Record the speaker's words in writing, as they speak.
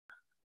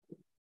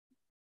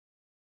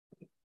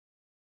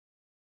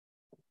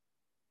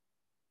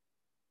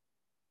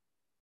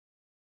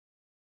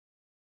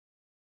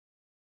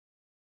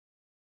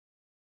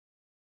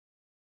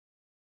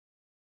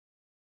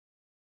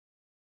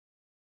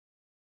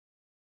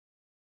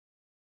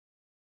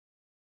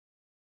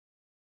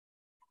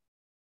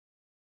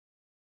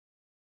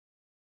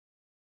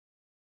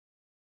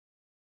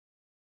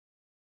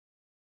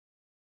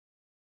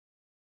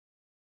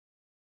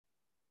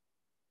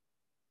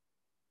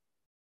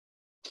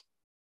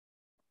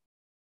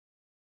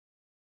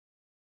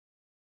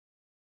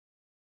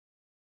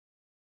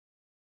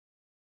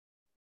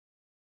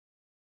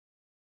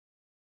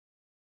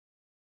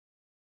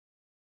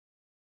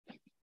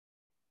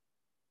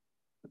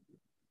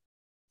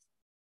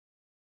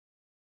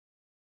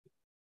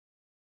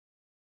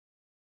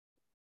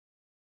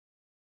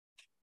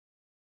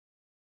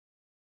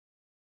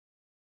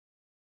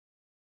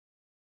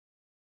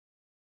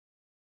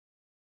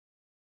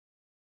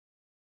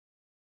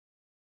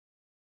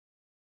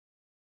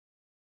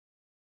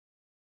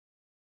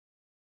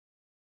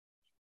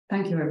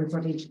Thank you,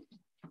 everybody.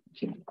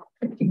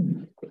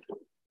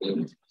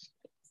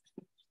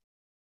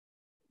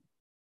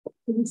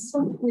 We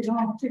start with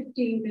our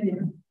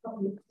 15-minute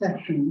public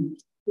session.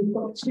 We've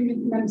got 2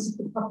 members of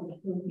the public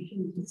who are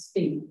wishing to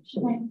speak.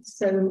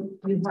 So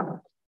you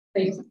have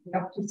basically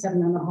up to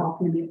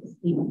 7.5 minutes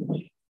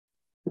each.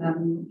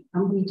 And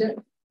we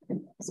don't.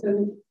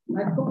 So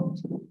I've got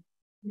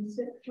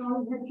Mr.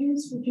 Charlie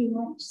Hedges. Would you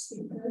like to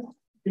speak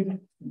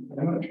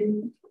first?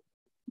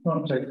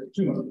 Can't take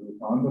too much of the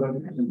time, but I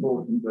think it's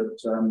important that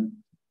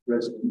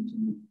residents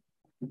and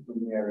people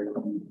in the area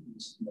come and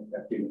make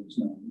their feelings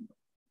known.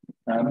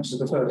 This is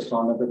the first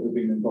time I've ever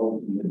been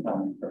involved in the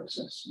planning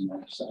process,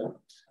 so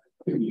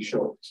pretty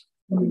shocked.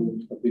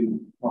 I've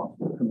been part of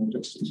the criminal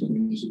justice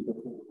community for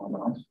all my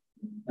life,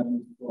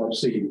 and what I've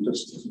seen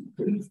just isn't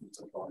good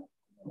for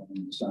I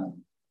understand.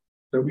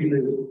 So we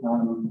live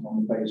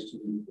on the phase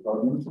 2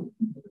 development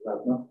in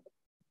the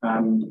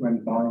and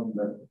when buying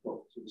the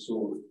property,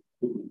 saw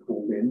people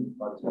called in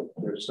by the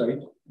Secretary of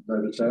State, their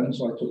returns,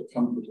 so I took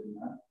comfort in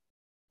that,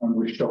 and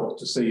was shocked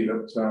to see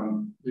that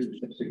it was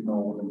just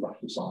ignored and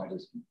brushed aside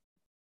as an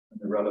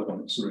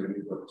irrelevance,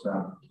 really, but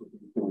people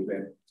called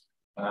in.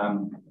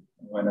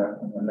 When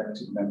an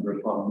elected member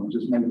of Parliament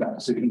just made that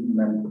decision, and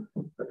then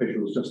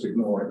officials just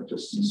ignore it,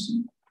 just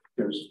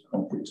goes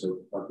contrary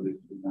to, I believe,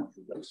 the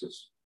natural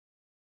basis.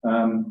 I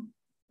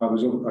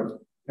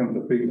came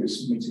to the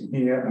previous meeting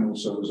here, and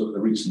also was at the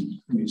recent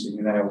meeting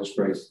in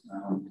Aylesbury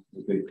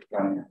with the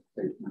planning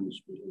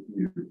application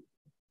review.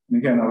 And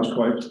again, I was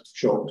quite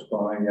shocked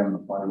by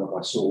what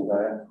I saw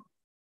there,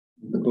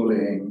 the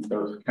bullying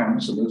of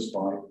councillors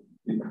by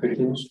the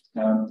officials,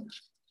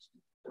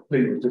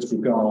 complete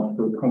disregard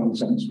for common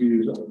sense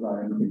views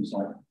around things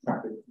like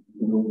traffic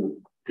and all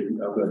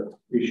the other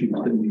issues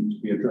that need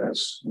to be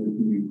addressed with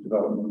new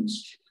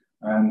developments,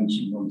 and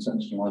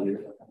nonsensical idea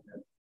of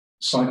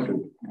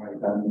cycle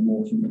down the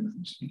Moreton,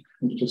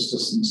 which just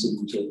doesn't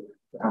seem to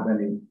have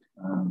any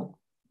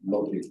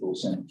logical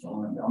sense.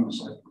 I'm a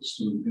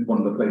cyclist in one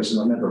of the places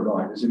I never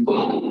ride is in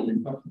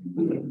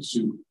Buckingham. It's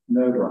too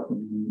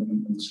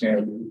nerve-wracking and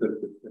scary with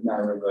the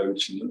narrow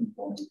roads and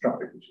the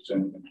traffic, which is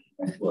only going to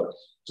make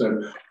worse.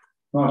 So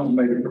Martin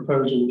made a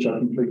proposal which I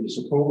completely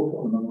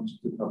support, and I wanted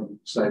to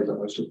say that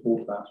I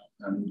support that,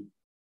 and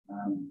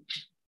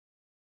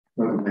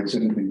whether there's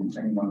anything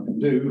anyone can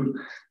do,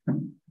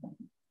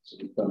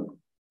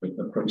 but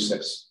the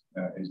process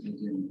is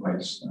in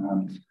place.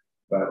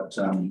 But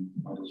I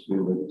just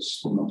feel that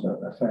it's not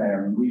a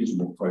fair and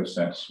reasonable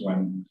process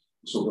when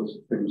the sort of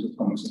things that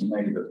Thomas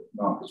made that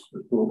Marcus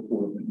brought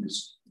forward in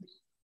this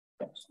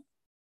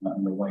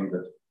and the way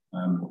that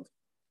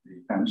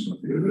the council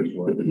officials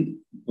were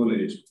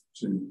bullied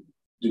to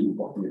do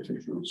what the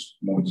officials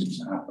wanted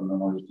to happen,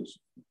 and I just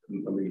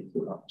couldn't believe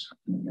that was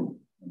happening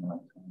in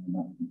that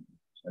time.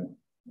 So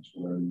that's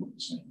what I want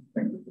to say.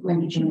 Thank you for the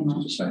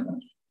opportunity to say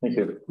that. Thank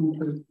you.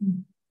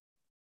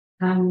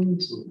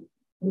 And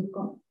we've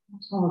got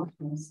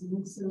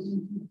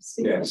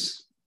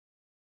yes.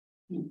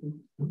 Thank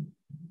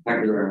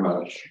you very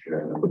much,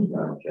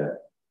 Madam Chair.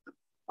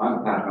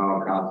 I'm Pat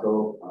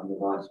Hardcastle. I'm the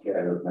Vice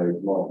Chair of the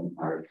Moreton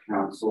Parish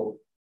Council.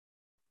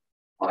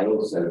 I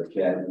also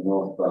chair the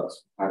North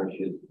Bucks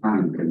Parishes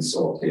Planning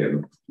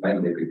Consortium,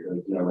 mainly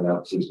because no one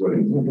else is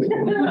willing to do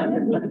it.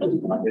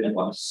 I didn't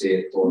want to see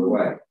it fall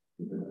away.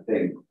 I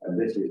think, and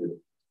this is a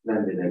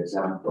splendid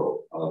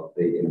example of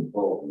the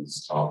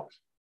importance of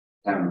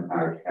town and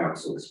parish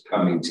councils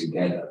coming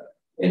together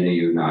in a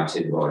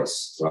united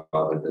voice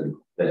rather than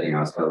letting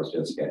ourselves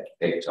just get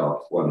picked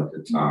off one at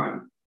a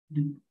time.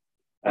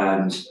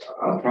 And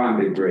I'll try and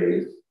be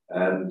brief.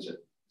 And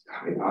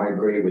I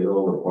agree with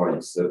all the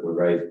points that were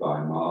raised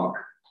by Mark.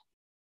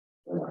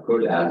 And I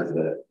could add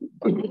that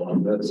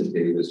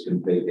diversity was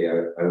completely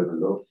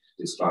overlooked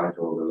despite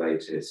all the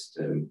latest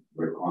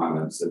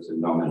requirements that are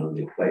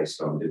nominally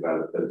placed on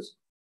developers.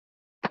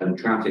 And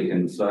traffic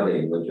and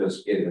flooding were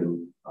just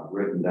given, I've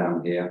written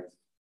down here,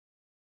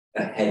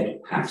 a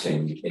head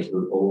patting. It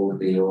will all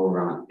be all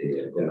right,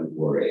 dear, don't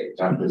worry.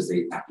 That was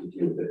the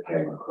attitude that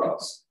came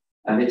across.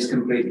 And it's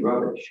complete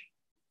rubbish.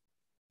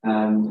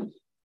 And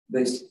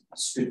this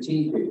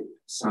strategic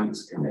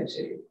science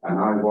committee, and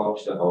I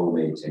watched the whole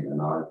meeting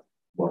and I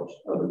watched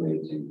other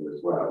meetings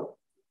as well.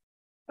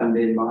 And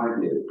in my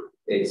view,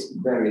 it's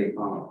very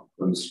far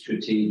from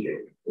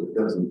strategic. It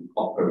doesn't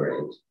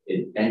operate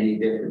in any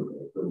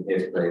differently from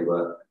if they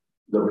were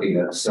looking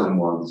at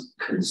someone's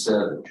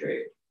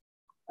conservatory.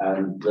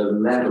 And the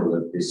level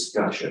of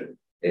discussion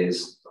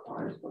is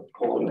quite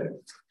appalling.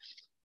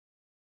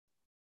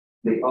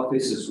 The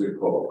officers'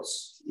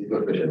 reports, you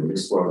look at them,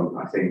 this one,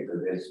 I think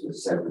that this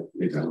was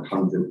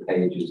 100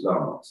 pages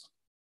long.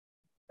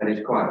 And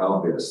it's quite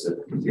obvious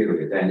that few,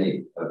 if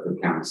any, of the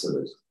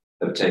councillors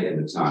have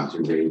taken the time to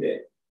read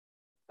it.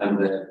 And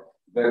they're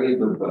very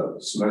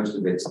verbose, most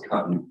of it's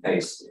cut and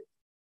pasted.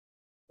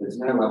 There's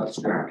no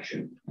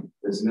abstraction,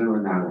 there's no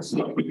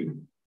analysis,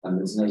 and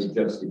there's no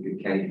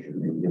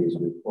justification in these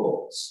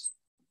reports.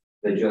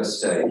 They just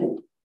say,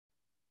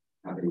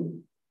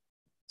 having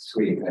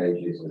 3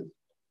 pages of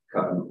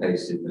cut and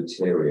pasted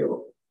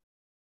material,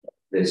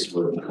 this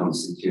would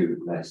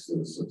constitute less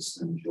than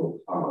substantial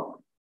harm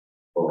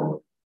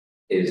or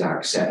is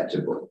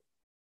acceptable.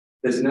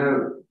 There's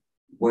no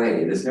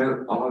way, there's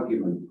no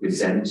argument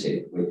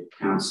presented which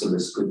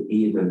councillors could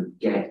even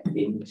get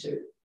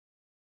into.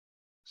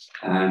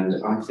 And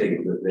I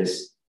think that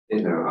this,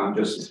 I'm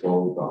just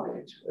appalled by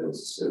it,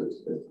 as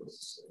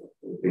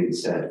been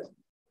said.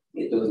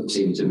 It doesn't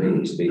seem to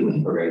me to be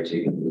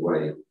operating in the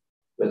way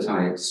that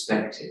I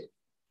expected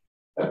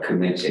a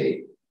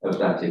committee of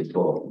that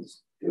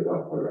importance to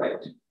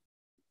operate.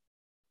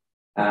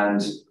 And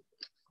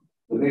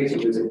the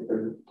meeting was a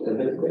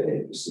little bit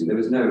interesting. There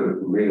was no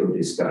real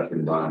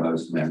discussion by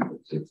most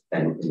members of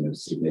anything of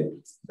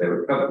significance. There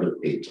were a couple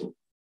of people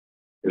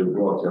who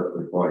brought up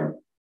the point,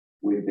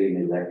 we've been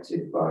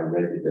elected by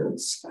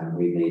residents and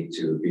we need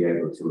to be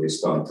able to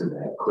respond to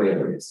their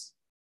queries.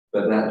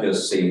 But that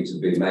just seemed to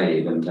be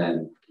made and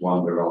then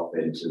wander off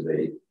into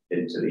the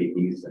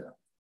ether.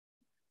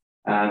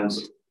 And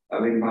I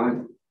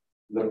mean,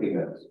 looking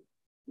at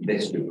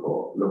this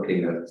report,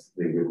 looking at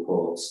the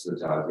reports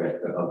that I've read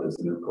for others,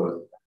 and of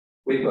course,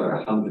 we've got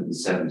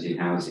 170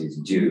 houses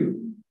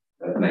due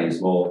at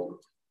Moreton,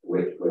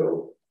 which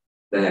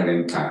their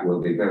impact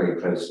will be very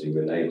closely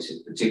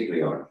related,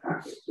 particularly on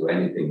traffic, to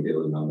anything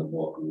building on the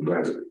Moreton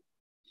Road.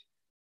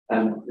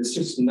 And there's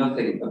just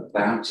nothing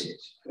about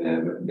it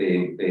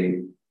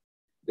being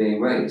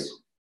raised.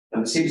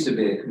 And there seems to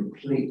be a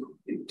complete,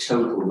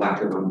 total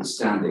lack of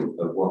understanding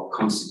of what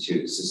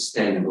constitutes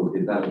sustainable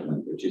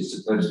development, which is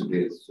supposed to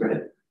be a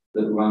thread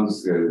that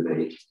runs through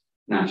the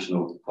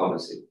national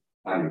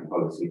planning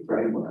policy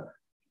framework.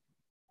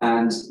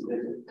 And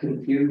the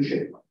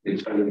confusion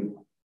between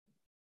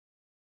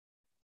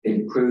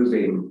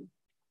improving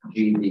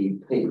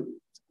GDP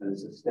and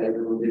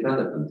sustainable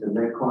development, and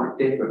they're quite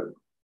different.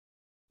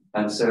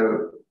 And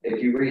so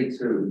if you read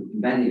through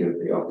many of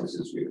the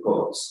officers'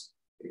 reports,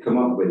 they come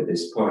up with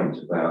this point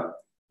about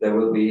there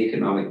will be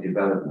economic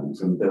development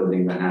from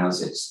building the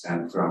houses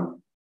and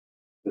from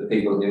the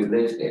people who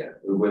live here,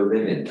 who will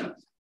live in them.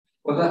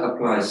 Well, that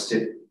applies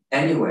to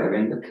anywhere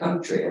in the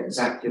country,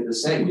 exactly the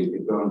same. You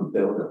could go and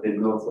build up in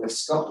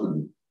northwest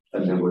Scotland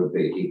and there would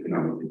be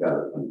economic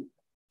development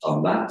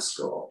on that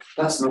score.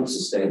 That's not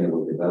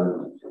sustainable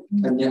development.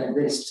 And yet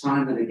this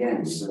time and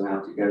again is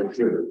allowed to go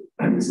through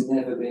and it's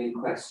never been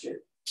questioned.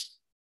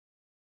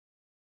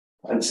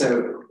 And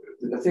so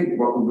I think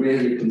what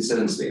really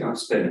concerns me, I've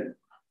spent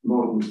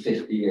more than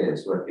 50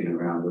 years working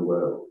around the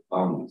world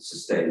on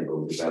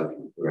sustainable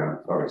development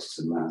around forests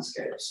and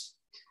landscapes.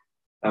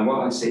 And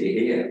what I see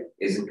here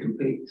is a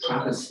complete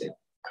travesty.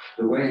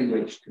 The way in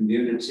which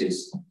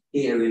communities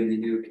here in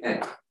the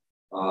UK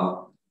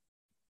are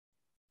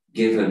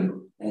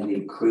given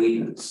any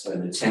credence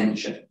and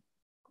attention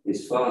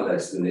is far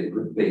less than it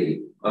would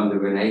be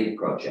under an aid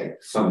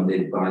project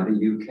funded by the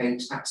UK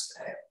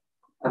taxpayer.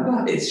 And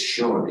that is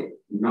surely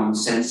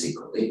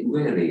nonsensical. It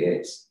really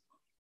is.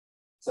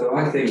 So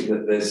I think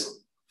that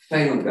there's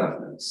failed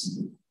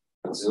governance,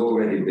 as has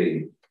already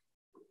been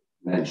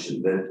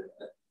mentioned, that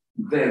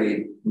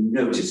very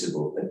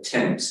noticeable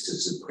attempts to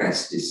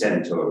suppress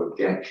dissent or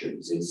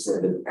objections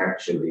instead of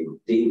actually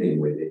dealing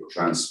with it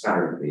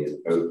transparently and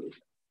openly.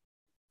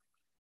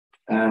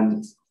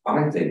 And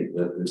I think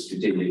that the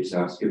Strategic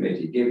Task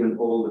Committee, given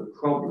all the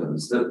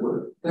problems that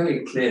were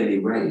very clearly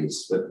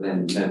raised but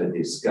then never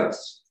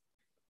discussed,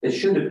 they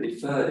should have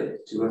deferred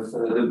it to a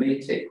further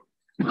meeting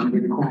and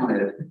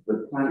required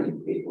the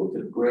planning people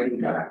to bring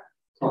back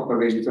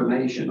proper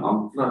information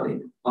on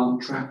flooding, on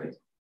traffic,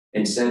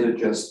 instead of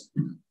just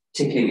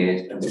ticking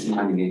it and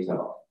signing it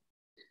off.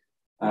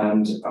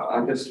 And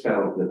I just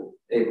felt that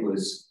it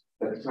was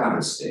a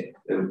travesty.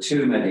 There were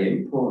too many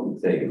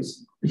important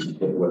things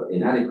that were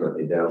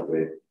inadequately dealt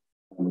with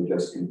and were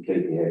just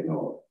completely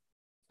ignored.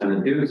 And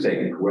I do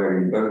think,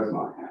 wearing both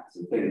my hats,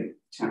 I think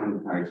town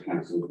and parish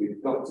councils,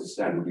 we've got to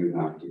stand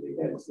united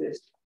against this.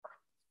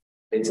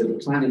 It's a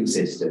planning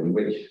system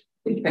which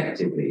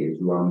effectively is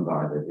run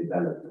by the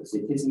developers.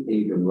 It isn't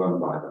even run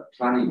by the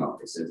planning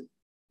officers,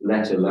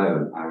 let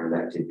alone our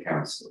elected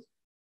councils.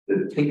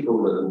 The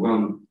people that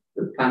run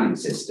the planning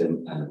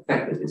system and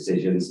affect the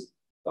decisions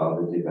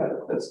are the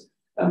developers.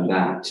 And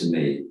that, to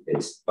me,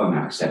 is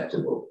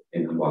unacceptable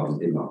in a modern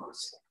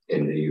democracy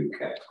in the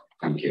UK.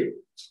 Thank you.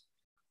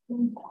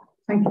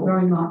 Thank you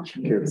very much.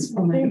 Thank you.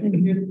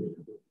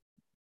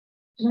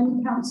 Do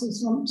any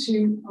councillors want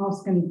to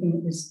ask anything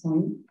at this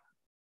point?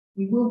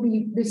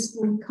 This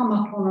will come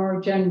up on our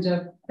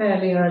agenda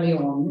fairly early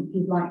on. If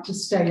you'd like to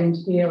stay and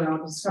hear our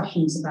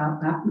discussions about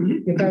that,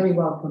 you're very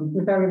welcome.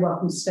 You're very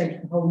welcome to stay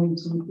for the whole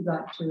meeting if you'd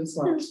like to as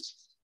well.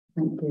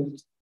 Thank you.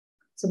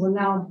 So we'll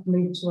now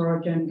move to our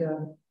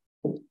agenda,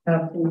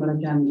 formal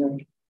agenda.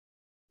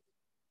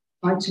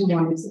 Item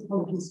 1 is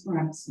apologies for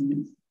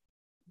absence.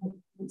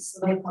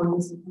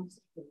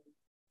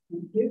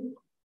 Thank you.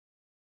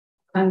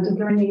 And are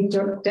there any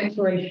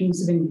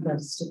declarations of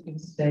interest at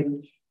this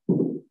stage?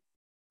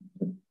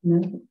 No,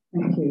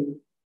 thank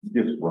you.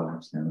 Just one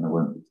abstain, I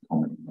won't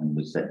comment on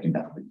the second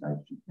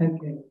application.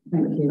 Okay,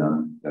 thank you.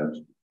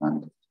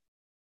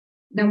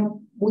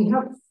 Now, we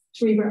have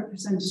 3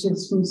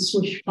 representatives from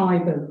Swish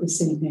Fibre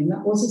this evening.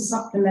 That was a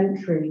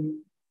supplementary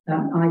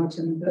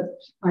item, but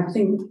I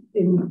think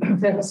in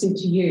courtesy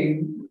to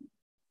you,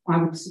 I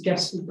would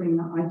suggest we bring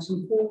that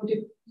item forward.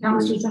 If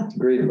councillors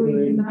agree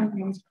in that,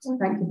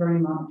 thank you very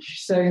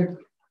much. So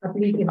I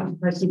believe you have a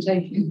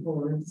presentation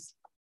for us.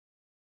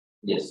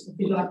 Yes. If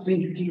you'd like to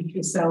introduce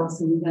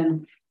yourselves and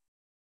then.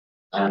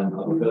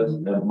 First,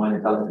 my name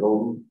is Alex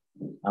Golden.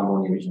 I'm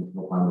on the original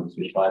floor plan of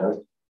Swish Fibre.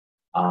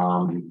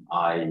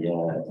 I attend a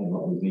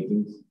lot of these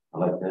meetings. I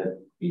like to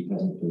be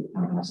present for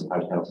town council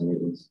parish council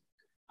meetings,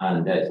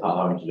 and it's part of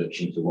our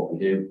introduction to what we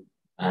do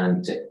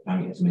and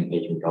trying to get some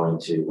engagement going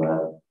to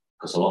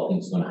because a lot of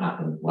things are going to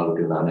happen while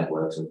we build our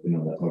networks, and we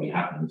know that's already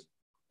happened,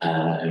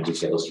 and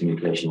just get those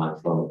communication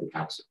lines flowing with the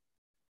council.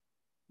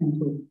 Thank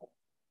you.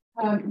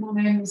 My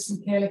name is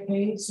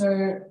Cllr,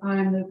 so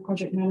I'm the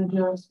project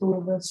manager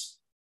for this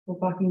for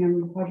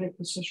Buckingham project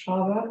for Swish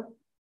Fibre.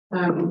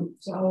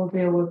 So I will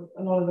deal with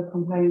a lot of the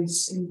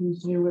complaints, anything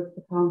to do with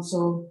the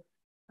council.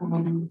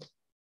 I'm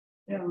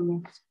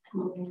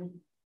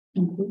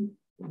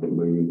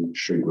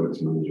street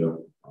works manager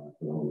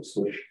for the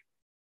Swish.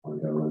 I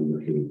go around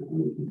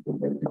looking for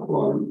bed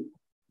requirement.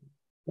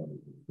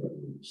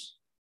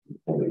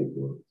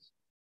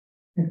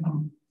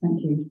 Thank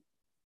you.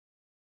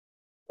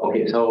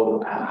 Okay,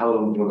 so how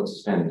long do you want us to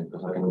spend?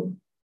 Because I can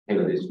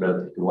tailor this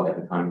relative to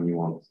whatever time you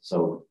want.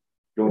 So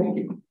do you want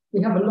to keep?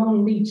 We have a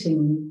long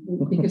meeting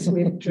because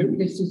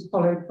this is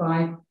followed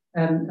by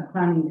a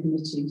planning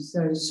committee.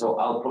 So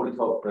I'll probably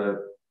talk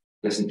for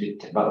less than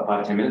about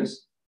 5-10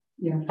 minutes.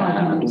 Yeah,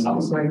 5 minutes. I'll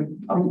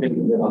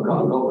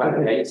go back a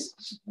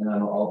pace and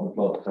then I'll open the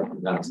floor for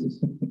questions and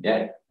answers.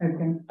 Yeah.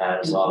 Okay.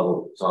 So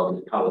I'll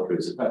just power through.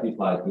 So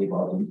 35 here, but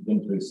I'll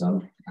been through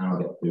some and I'll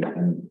get through it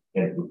and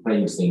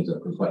frame things up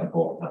because it's quite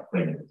important to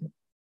frame everything.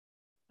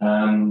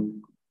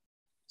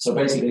 So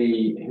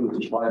basically, who is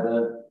Swish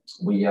Fibre?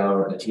 We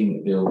are a team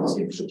that builds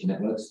infrastructure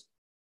networks.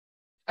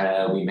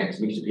 We mix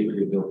a mixture of people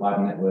who build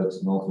fibre networks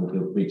and also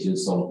build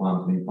bridges, solar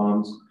farms, wind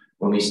farms.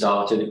 When we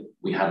started,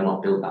 we had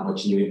not built that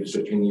much new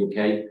infrastructure in the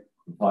UK,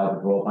 fibre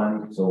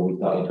broadband. So we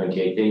started in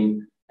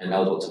 2018 and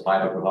now lots of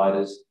fibre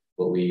providers.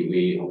 But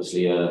we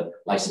obviously are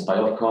licensed by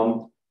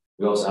Ofcom.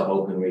 We also have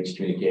open reach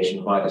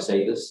communication provider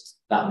status.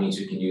 That means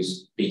we can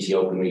use BT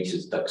open reach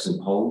as ducts and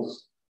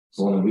poles.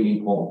 So one of the really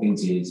important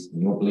things is,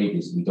 you won't believe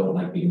this, we don't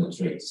like digging up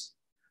streets.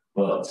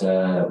 But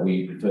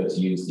we prefer to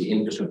use the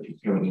infrastructure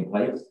currently in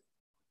place.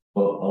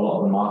 But a lot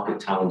of the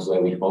market towns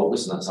where we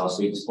focus, and that's our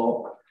sweet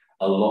spot,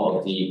 a lot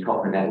of the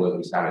copper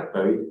network is direct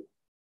buried,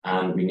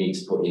 and we need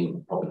to put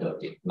in proper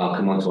ducting. And I'll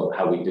come on to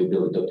how we do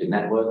build a ducted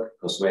network,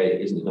 because where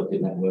it isn't a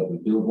ducted network, we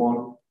build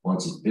one.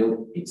 Once it's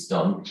built, it's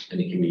done, and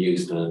it can be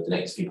used for the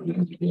next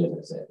 50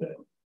 years, etc.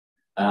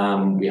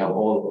 We have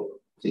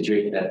all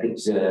situated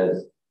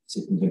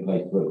systems in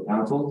place for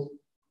councils.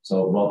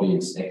 So Robbie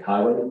is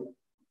ex-highway.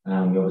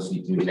 We obviously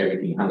do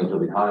everything handled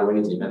with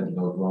highways. If anything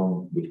goes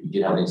wrong, which we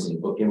did have an incident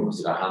in Buckingham, we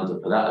still our hands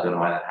up for that. I don't know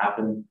why that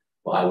happened,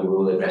 but we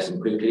will address them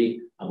quickly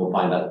and we'll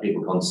find out the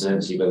people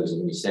concerned, see whether there's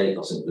a mistake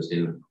or something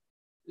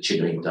that should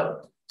have been done.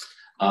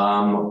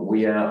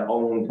 We are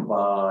owned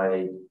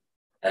by,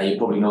 you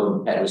probably know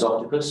them better as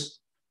Octopus.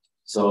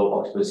 So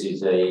Octopus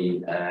is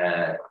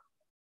a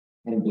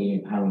 £10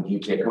 billion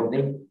UK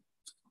company,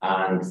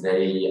 and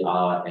they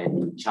are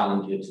a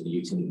challenger to the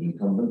utility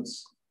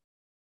incumbents.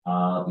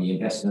 The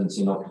investments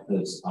in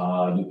Octopus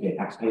are UK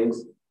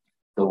taxpayers.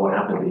 So what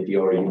happens if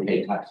you're a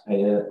UK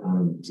taxpayer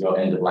and you're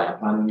end of life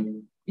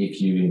planning,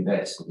 if you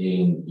invest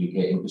in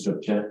UK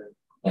infrastructure,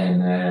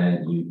 then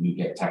you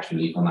get tax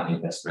relief on that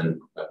investment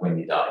when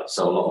you die.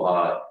 So a lot of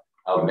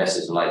our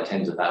investors are like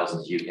tens of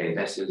thousands of UK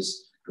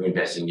investors who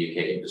invest in UK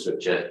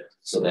infrastructure.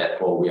 So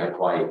therefore we are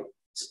quite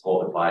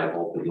supported by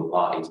all political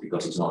parties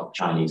because it's not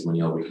Chinese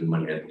money or Russian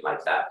money or anything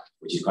like that,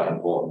 which is quite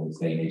important in this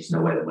day and age to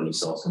know where the money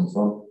source comes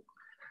from.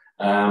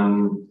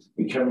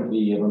 We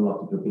currently run a lot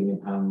of £1 billion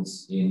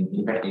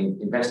in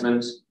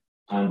investments,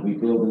 and we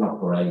build and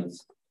operate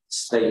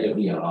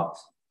state-of-the-art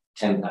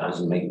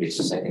 10,000 megabits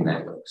per second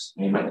networks.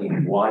 And you might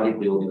think, why are you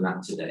building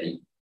that today?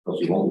 Because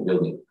we won't be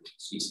building it.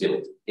 It's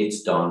built,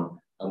 it's done.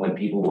 And when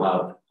people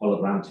have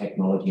hologram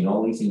technology and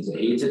all these things are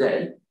here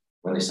today,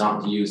 when they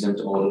start to use them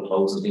to order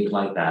clothes and things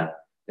like that,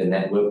 the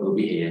network will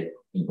be here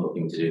in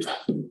Buckingham to do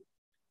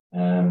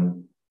that.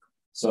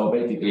 So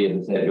basically,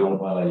 as I said, we're owned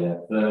by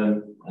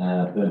Fern.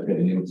 Fern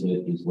Credit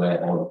Limited is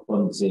where all the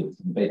funds sit.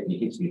 Basically,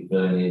 history of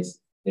Fern is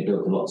they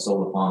built a lot of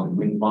solar farms and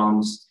wind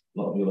farms. A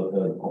lot of you have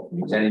heard of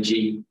Optimus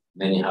Energy.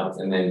 And then you have,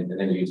 and then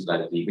you use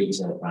like the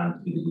retail brand to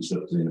be the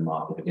disruptor in the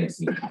market against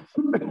the.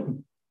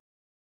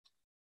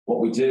 What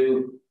we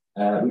do,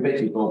 we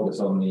basically focus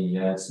on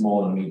the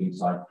small and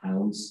medium-sized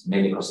towns,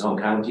 mainly across the home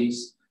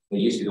counties. They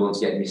used to be the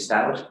ones getting missed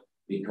out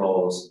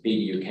because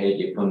BDUK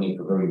get funding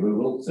for very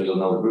rural. So you'll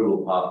know the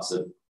rural parts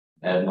of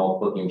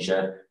North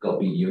Buckinghamshire got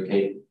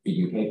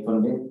BDUK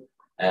funding.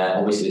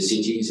 Obviously, the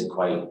cities are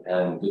quite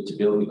good to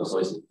build because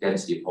obviously the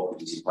density of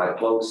population is quite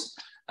close.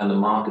 and the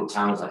market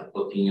towns like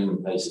Buckingham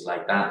and places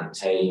like that, and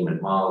Tame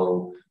and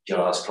Marlow,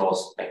 Gerrards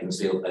Cross,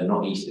 Beaconsfield are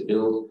not easy to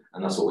build,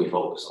 and that's what we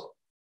focus on.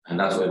 And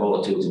that's what we have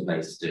all the tools in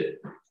place to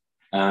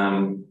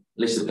do.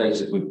 List of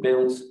places we've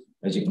built.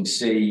 As you can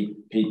see,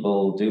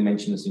 people do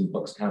mention us in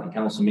Bucks County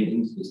Council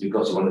meetings. It's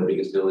because we're one of the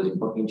biggest builders in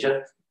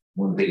Buckinghamshire,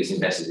 one of the biggest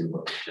investors in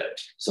Buckinghamshire.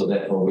 So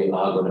therefore, we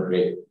are going to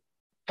create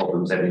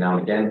problems every now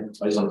and again.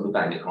 I just want to put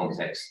that into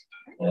context.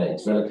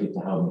 It's relative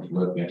to how much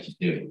work we're actually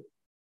doing.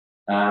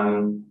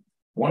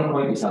 One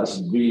point is that this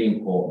is really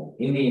important.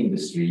 In the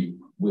industry,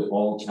 we're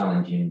all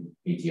challenging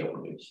BTO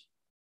coverage.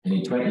 And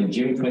in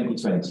June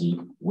 2020,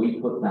 we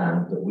put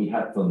down that we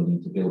had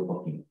funding to build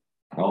Buckingham.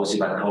 Obviously,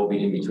 about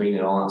COVID in between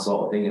and all that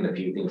sort of thing, and a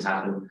few things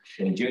happened.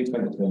 And in June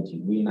 2020,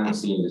 we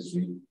announced the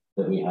industry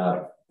that we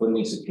have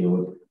funding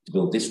secured to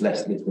build this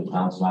list of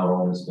towns from our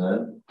own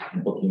firm,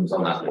 and Buckingham's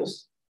on that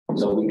list.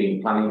 So we've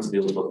been planning to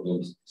build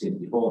Buckingham since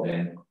before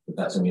then, but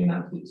that's when we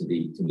announced it to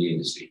the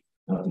industry.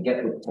 Now, to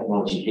get the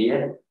technology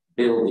here,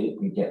 build it,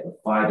 and get the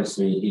Fibre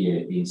 3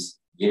 here is,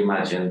 you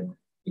imagine,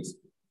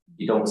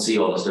 you don't see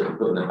all the stuff you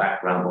put in the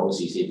background.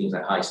 Obviously, you see things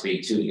like high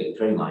speed 2 to get the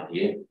train line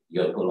here.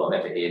 You got to put a lot of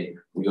effort in.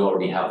 We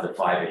already have the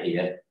fibre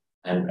here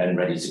and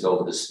ready to go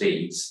with the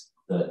speeds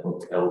that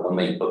will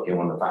make Buckingham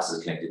one of the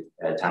fastest connected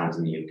towns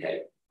in the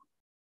UK.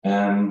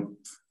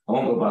 I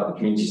won't go about the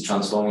communities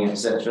transforming,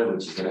 etc.,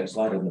 which is the next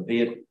slide on the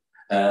beard.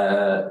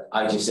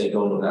 I just say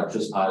go and look at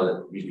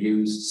Trustpilot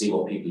reviews, see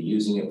what people are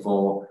using it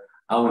for.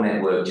 Our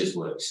network just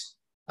works.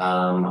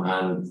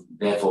 And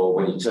therefore,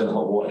 when you turn the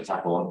hot water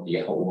tap on, you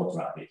get hot water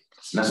out of it.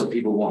 And that's what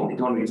people want. They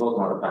don't really talk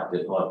about the fact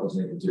that, oh, it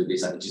wasn't able to do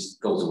this, and it just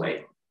goes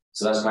away.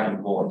 So that's quite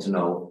important to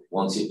know.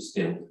 Once it's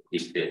built,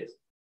 it's built.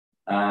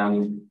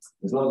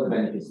 There's lots of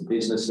benefits to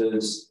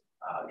businesses.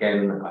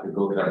 Again, I could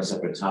go through that in a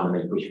separate time and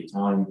make push for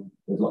time.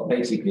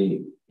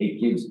 Basically,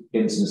 it gives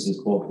businesses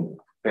both a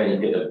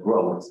benefit of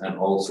growth and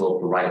also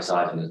for right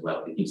sizing as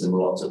well. It gives them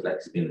lots of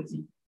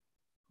flexibility.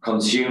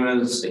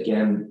 Consumers,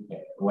 again,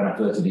 when I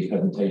first did these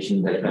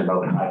presentations, they spent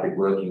about hybrid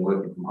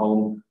working from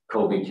home.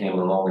 COVID came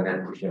along and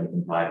then pushed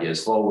everything 5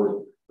 years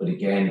forward. But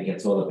again, it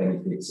gets all the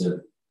benefits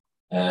of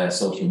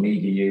social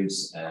media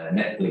use,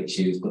 Netflix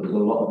use, but there's a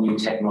lot of new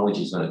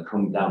technologies going to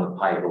come down the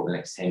pipe over the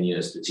next 10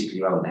 years,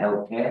 particularly around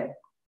healthcare,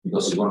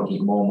 because we want to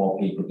keep more and more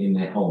people in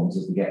their homes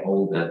as they get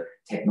older.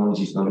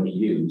 Technology is going to be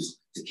used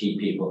to keep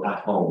people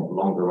at home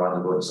longer rather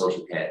than going to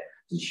social care.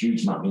 There's a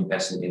huge amount of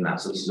investment in that.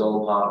 So this is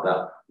all part of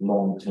that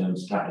long-term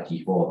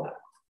strategy for that.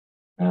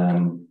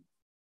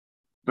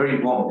 Very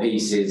important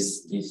piece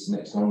is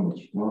next one,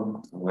 which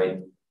one? Oh, wait.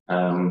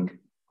 I'm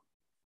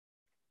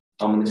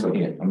on this one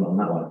here. I'm not on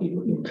that one. I keep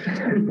looking.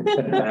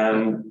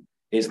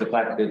 Is the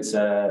fact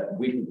that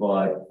we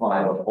provide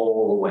fibre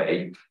all the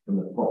way from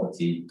the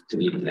property to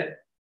the internet.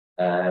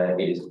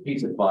 It is a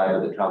piece of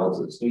fibre that travels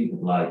at the speed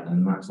of light,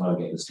 and that's why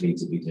we get the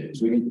speeds that we do.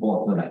 It's really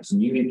important that it's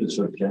new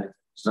infrastructure.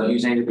 It's not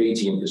using any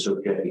BT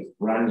infrastructure. It's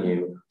brand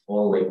new,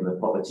 all the way from the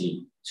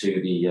property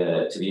to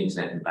the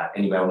internet and back,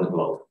 anywhere on the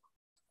globe.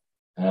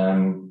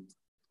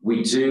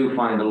 We do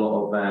find a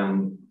lot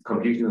of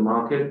confusion in the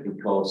market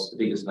because the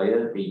biggest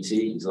player,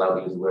 BT, is allowed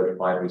to use the word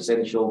Fibre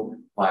Essential,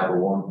 Fibre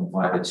 1 and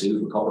Fibre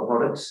 2 for copper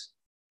products.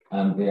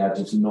 And they are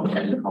just not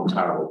really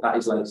comparable. That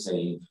is like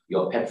saying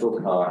your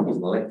petrol car is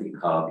an electric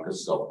car because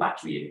it's got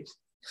battery in it.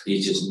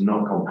 It's just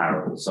not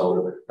comparable.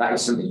 So that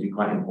is something to be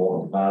quite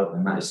important about,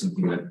 and that is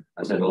something that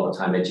I spend a lot of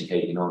time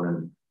educating on,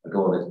 and I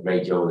go on the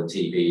radio and the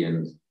TV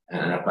and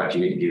I've got a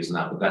few interviews on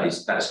that,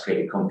 but that's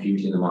created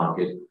confusion in the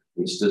market,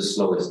 which does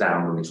slow us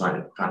down when we're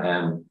trying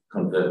to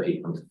convert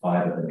people into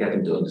fibre and get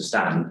them to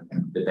understand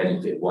the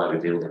benefit of why we're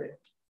building it.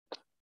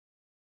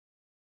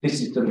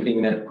 This is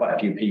something that quite a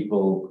few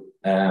people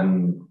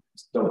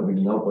don't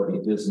really know, but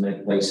it does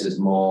make places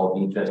more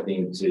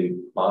interesting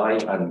to buy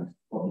and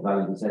property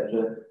values,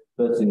 etc.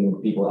 First thing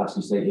people ask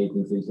you estate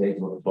agents these days,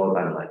 what's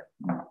broadband like?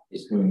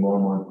 It's becoming more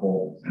and more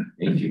important.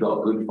 If you've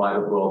got good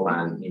fibre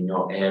broadband in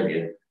your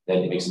area, then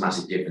it makes a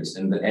massive difference.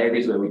 And the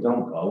areas where we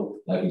don't go,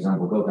 like for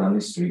example, go down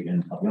this street,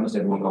 and I'll be honest,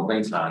 everyone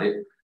complains about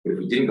it, but if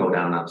we didn't go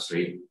down that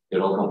street,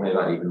 they'll all complain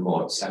about it even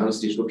more. I know it's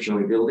disruption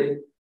when we build it,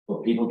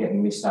 but people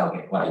getting missed out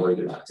get quite worried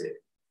about it.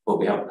 But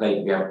we have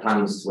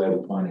plans where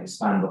we try and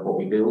expand what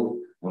we build,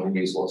 and we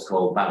use what's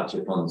called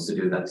voucher funds to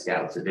do that, to get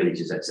out to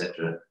villages,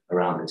 etc.,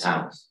 around the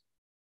towns.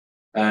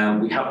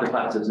 We have the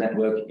Factors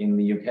network in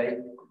the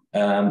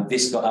UK.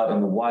 This got out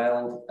in the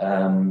wild.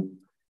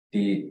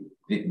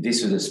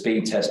 This was a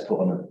speed test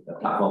put on a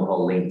platform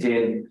called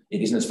LinkedIn.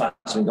 It isn't as fast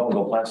as we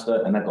go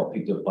faster, and that got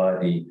picked up by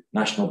the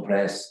national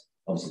press,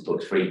 obviously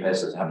Bucks Free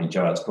Press, as having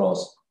Gerrards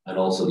Cross, and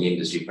also the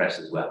industry press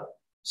as well.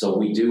 So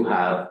we do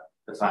have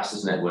the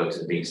fastest networks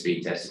that are being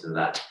speed tested to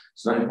that.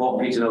 It's not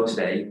important for you to know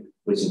today,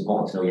 but it's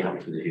important to know you have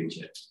it for the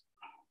future.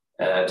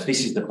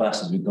 This is the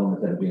fastest we've gone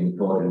with ever being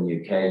recorded in the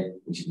UK,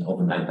 which is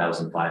over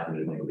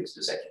 9,500 megabits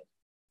per second.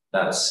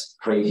 That's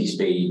crazy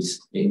speeds.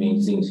 It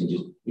means things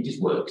it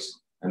just works.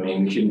 I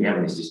mean, we shouldn't be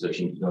having this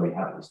discussion because we already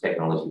have this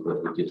technology, but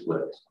it just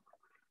works.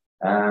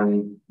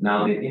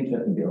 Now, the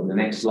interesting bit on the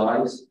next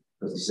slides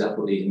because this is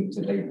absolutely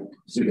today,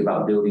 particularly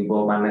about building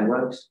broadband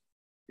networks,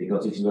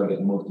 because this is where we get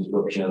the most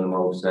disruption and the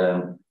most,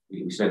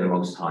 we spend the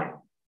most time.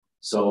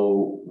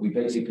 So we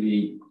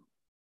basically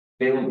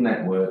build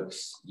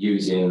networks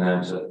using,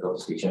 so I've got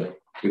this picture,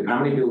 we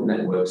primarily build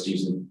networks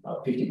using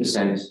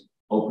 50%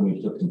 open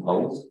reducting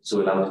poles. So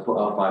we allow us to put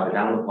our fibre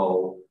down the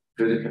pole,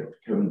 through the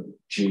current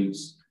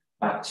tubes,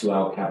 back to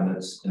our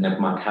cabinets, and then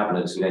from our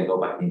cabinets, we then go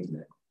back into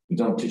it. We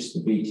don't touch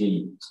the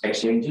BT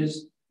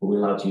exchanges, but we're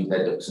allowed to use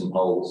their ducts and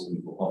poles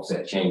and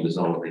offset chambers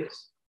and all of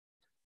this.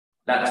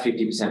 That's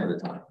 50% of the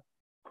time.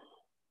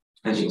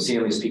 As you can see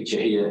on this picture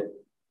here,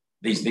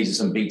 these are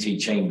some BT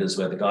chambers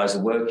where the guys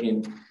are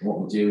working. And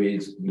what we do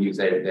is we use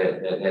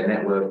their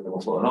network, and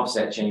we'll put an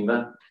offset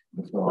chamber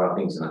and throw our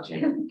things in that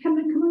chamber. Can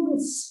I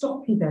just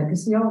stop you there,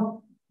 because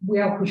we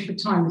are pushed for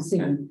time this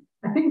evening.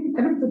 I think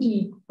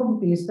everybody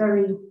probably is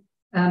very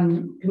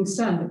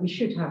concerned that we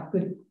should have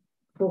good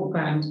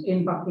broadband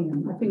in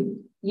Buckingham. I think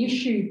the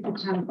issue for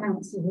Town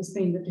Council has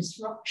been the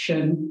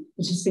disruption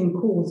that has been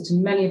caused to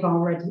many of our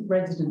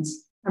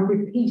residents, and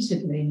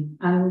repeatedly.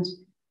 And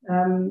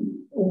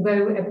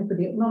although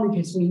everybody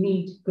acknowledges we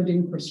need good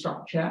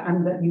infrastructure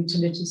and that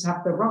utilities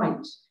have the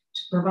right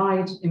to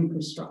provide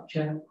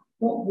infrastructure,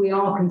 what we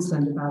are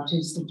concerned about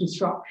is the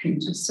disruption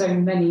to so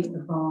many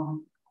of our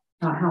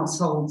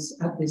households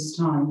at this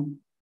time.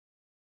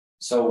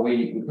 So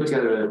we put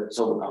together,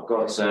 so I've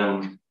got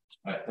so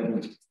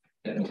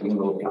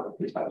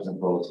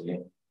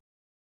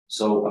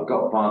I've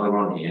got Fibre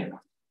on here.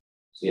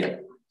 So yeah,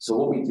 so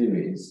what we do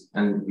is,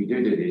 and we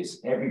do this,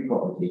 every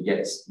property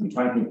gets, we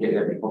try and get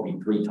every property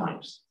 3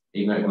 times,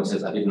 even though everyone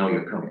says, I didn't know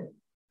you're coming.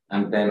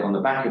 And then on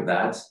the back of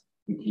that,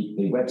 we keep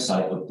the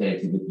website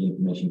updated with the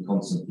information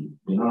constantly.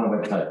 We're on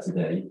our website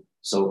today.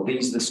 So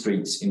these are the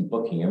streets in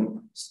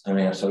Buckingham. I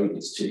mean, sorry,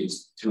 it's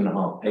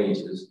 2.5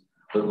 pages,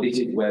 but this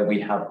is where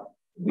we have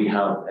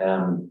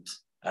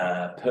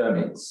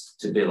permits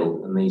to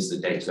build, and these are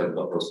the dates that we've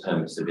got those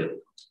permits to build.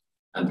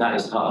 And that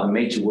is part of a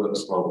major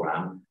works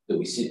programme that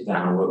we sit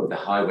down and work with the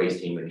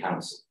highways team of the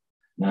council.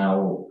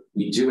 Now,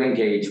 we do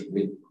engage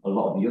with a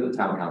lot of the other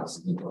town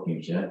councils in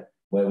Buckinghamshire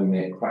where we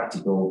make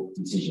practical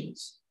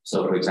decisions.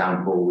 So, for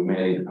example, we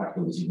made a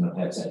practical decision on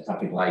a set of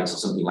traffic lights or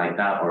something like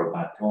that, or a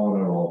bad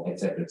corner, or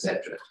etc.,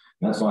 etc.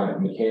 And that's why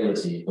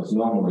Michaela's here, because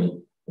normally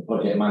the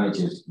project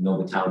managers know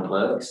the town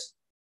clerks,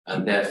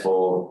 and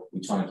therefore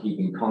we try and keep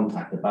in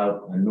contact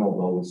about and know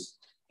those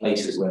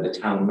places where the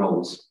town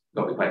knows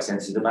got to be quite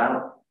sensitive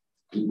about.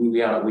 We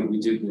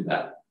do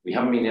that. We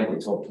haven't been able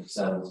to talk to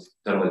ourselves,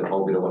 don't know whether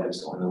COVID or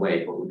whatever's got in the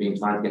way, but we've been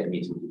trying to get a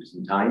meeting for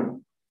some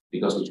time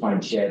because we try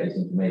and share this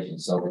information.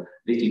 So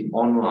this is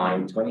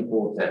online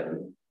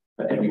 24/7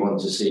 for everyone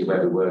to see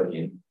where we're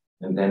working.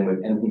 And then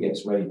when anything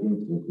gets raised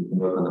into it, we can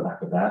work on the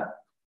back of that.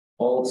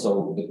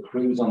 Also, the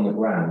crews on the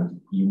ground,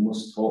 you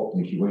must talk to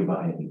them if you worry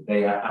about anything.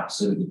 They are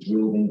absolutely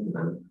drilled into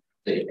them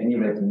that if any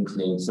residents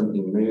need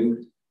something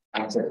moved,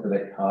 access to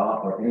their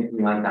car or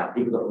anything like that,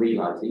 people got to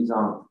realise these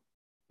aren't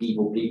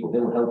evil people.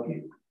 They'll help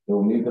you.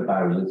 They'll move the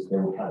barriers. They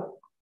will help.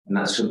 And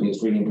that's something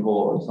that's really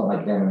important. It's not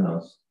like them and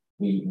us.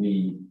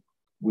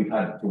 We've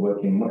had to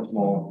work in much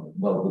more,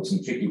 well, with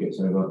some tricky bits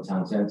when we go to the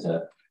town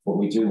centre, but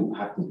we do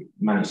have to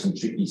manage some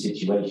tricky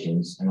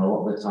situations. And a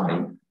lot of the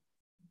time,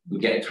 we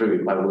get through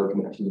it by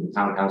working actually with the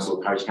town council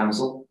or parish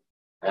council.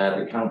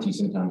 The county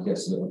sometimes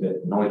gets a little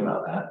bit annoyed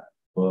about that,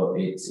 but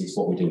it's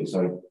what we do.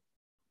 Sorry.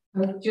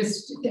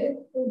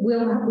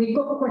 We've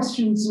got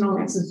questions and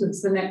answers.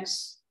 It's the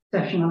next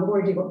session. I've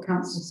already got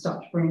Councillor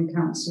Stutchbury and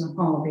Councillor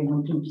Harvey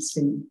wanting to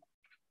speak,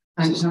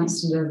 and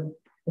Councillor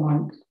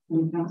White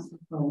and Councillor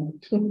Cole.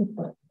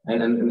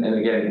 And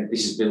again,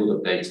 this is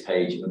build updates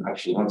page, and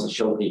actually once I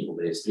show people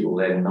this, people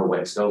then know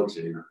where to go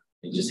to.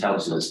 It just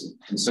helps us.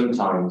 And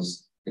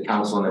sometimes the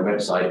council on their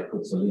website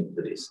puts a link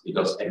to this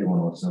because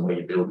everyone wants to know where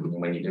you're building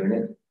and when you're doing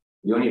it.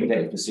 We only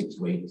update it for 6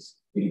 weeks,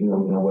 even though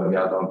we know where we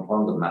are going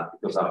further than that,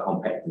 because our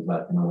competitors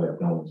like to know where we're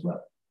going as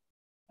well,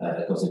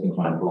 because they can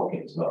try and block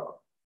it as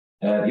well.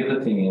 The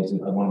other thing is,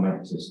 I want to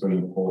make this very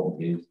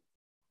important, is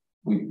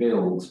we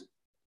build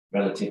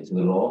relative to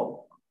the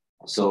law.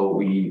 So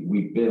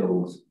we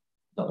build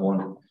that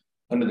one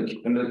under the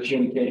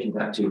Communications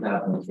Act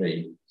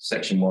 2003,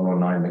 Section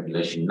 109,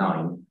 Regulation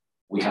 9.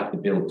 We have to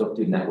build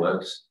ducted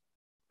networks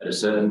at a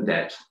certain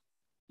depth,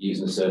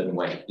 using a certain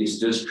way. This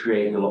does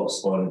create a lot of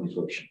spoil and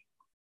disruption.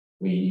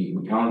 We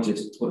can't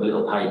just put a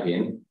little pipe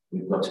in.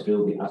 We've got to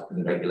build it as per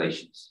the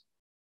regulations.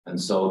 And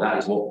so that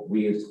is what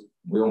we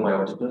own by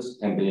Octopus,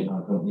 £10 billion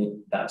company.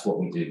 That's what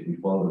we do. We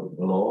follow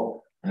the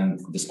law, and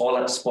all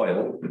that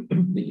spoil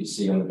that you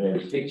see on the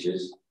various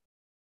pictures,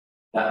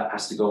 that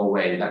has to go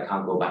away. That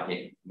can't go back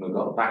in. We've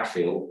got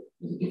backfill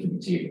with different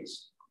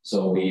materials.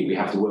 So we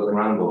have to work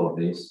around all of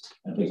this.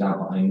 And for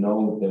example, I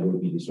know there will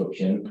be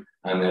disruption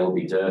and there will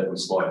be dirt and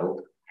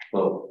spoil,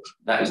 but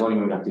that is only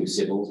when we have to do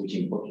civils, which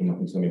in Buckingham, I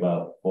think it's only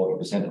about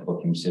 40% of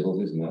Buckingham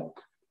civils, isn't it?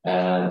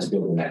 To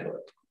build a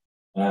network.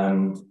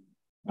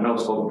 I know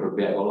I've spoken for a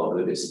bit, I've got a lot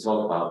of bits to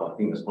talk about, but I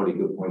think that's probably a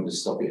good point to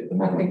stop it at the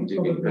moment.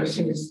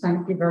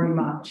 Thank you very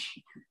much.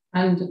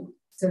 And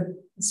So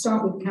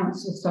start with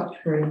Councillor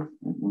Stutchbury.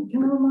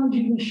 Can I remind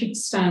you we should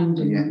stand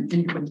in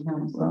Interim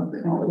Council?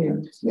 Thank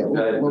you. Yeah,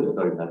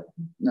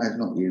 no, it's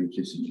not you, it's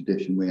just a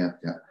tradition we have.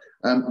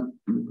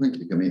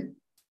 Quickly come in.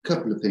 A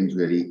couple of things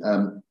really.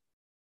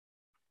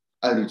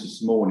 Only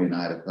this morning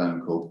I had a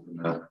phone call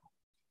from a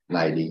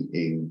lady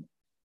in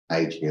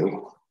Age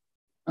Hill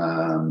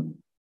who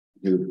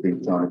had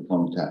been trying to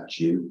contact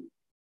you.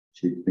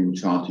 She'd been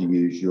trying to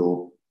use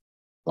your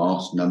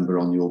vast number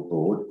on your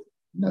board.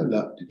 No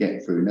luck to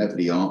get through.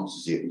 Nobody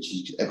answers it. And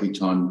every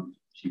time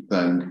she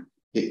phoned,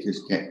 it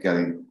just kept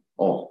going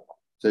off.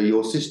 So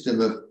your system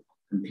of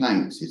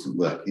complaints isn't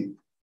working.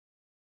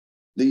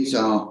 These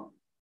are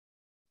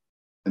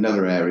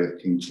another area of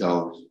King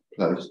Charles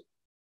Close.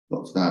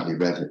 Lots of elderly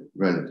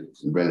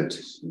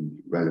relatives and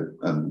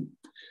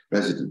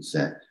residents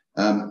there.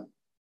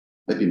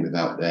 They've been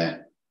without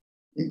their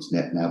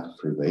internet now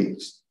for 3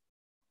 weeks.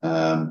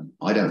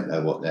 I don't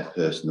know what their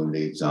personal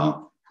needs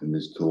are and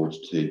there's cause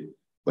to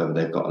whether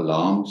they've got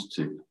alarms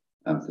to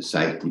for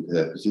safety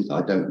purposes.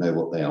 I don't know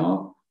what they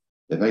are.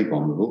 They're very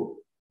vulnerable.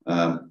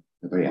 They're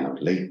very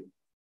elderly,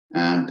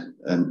 and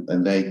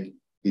they've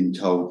been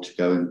told to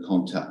go and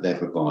contact their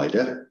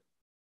provider.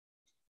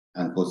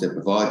 And of course, their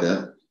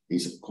provider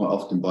is quite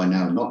often by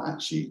now not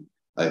actually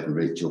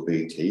Openreach or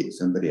BT, it's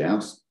somebody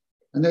else,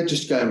 and they're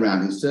just going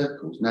around in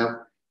circles. Now,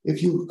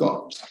 if you've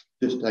got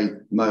just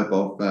a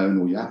mobile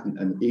phone or you haven't,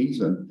 and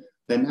even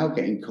they're now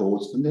getting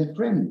calls from their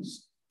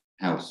friends'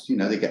 house. You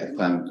know, they get a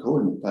phone call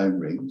and the phone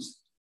rings,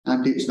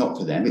 and it's not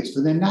for them, it's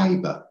for their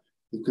neighbour,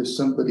 because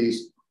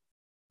somebody's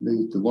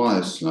moved the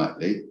wires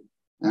slightly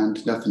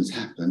and nothing's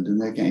happened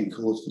and they're getting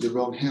calls for the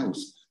wrong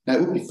house. Now,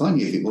 it would be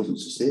funny if it wasn't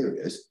so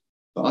serious,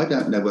 but I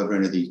don't know whether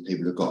any of these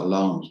people have got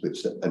alarms,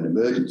 which an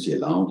emergency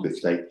alarm,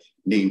 which they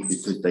need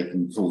because they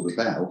can pull the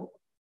bell.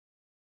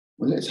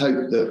 Well, let's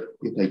hope that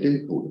if they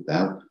do pull the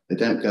bell, they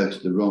don't go to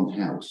the wrong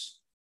house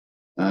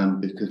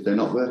because they're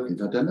not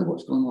working. I don't know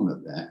what's going on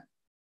up there,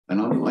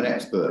 and I'm not an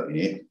expert in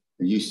it.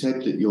 And you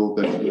said that you're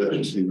going to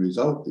work to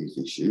resolve these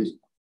issues.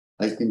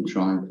 They've been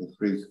trying for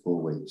 3 to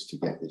 4 weeks to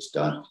get this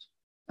done,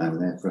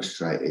 and they're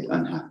frustrated,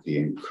 unhappy,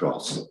 and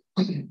cross.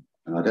 And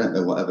I don't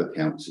know what other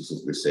councils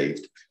have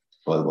received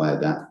by the way of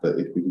that, but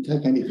if we can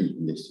take anything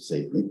from this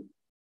evening,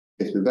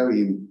 if we're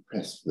very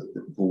impressed with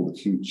for the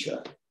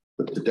future.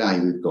 But today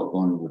we've got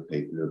vulnerable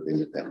people who have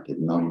been affected,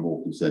 and I'm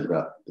more concerned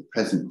about the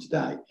present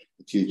today.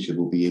 The future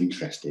will be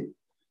interesting,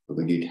 but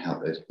we need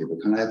help those people.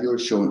 Can I have your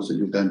assurance that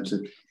you're going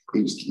to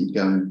instantly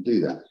go and do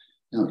that?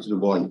 Councillor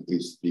White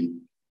is the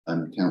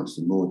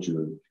Councillor Mordrew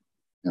and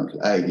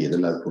Councillor Ady are the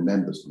local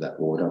members of that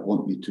board. I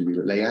want you to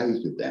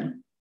liaise with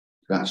them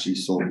to actually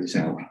sort this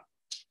out.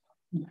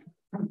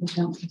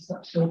 Can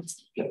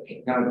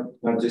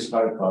I just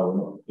clarify, we're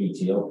not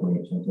BT opening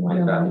or something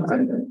like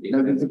that?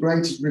 No, with the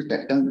greatest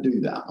respect, don't do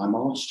that. I'm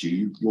asked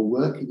you, you're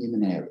working in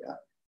an area.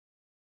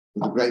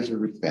 With the greatest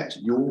respect,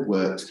 your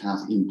works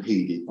have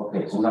impeded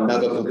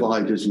another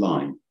provider's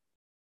line.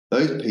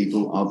 Those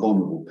people are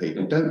vulnerable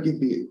people. Don't give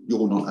me,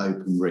 you're not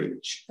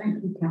Openreach.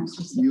 Thank you,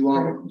 Councillor. You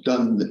are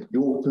done,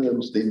 your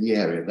firm's in the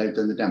area, they've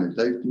done the damage.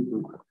 Those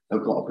people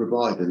have got a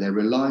provider they're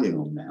relying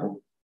on now,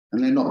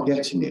 and they're not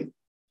getting it.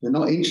 They're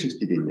not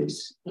interested in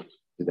this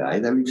today.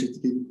 They're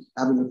interested in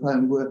having a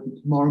phone working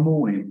tomorrow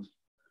morning.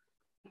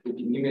 If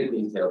you give me the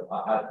detail,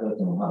 I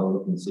personally will have a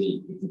look and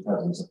see if the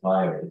present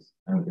supplier is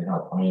and we can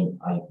help. I mean,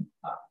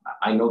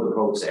 I know the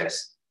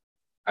process.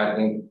 I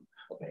think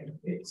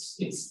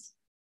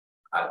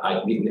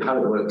how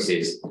it works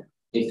is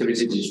if there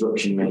is a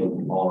disruption made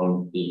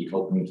on the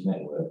Openreach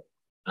network,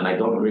 and I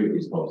don't agree with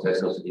this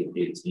process, also I think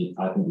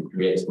it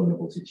creates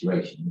vulnerable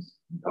situations.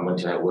 I'm going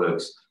to how it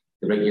works.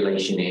 The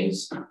regulation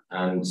is,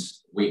 and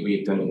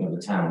we've done it in other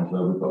towns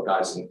where we've got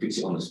guys who can fix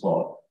it on the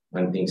spot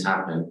when things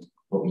happen,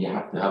 but you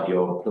have to have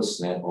your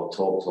PlusNet or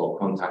TalkTalk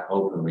contact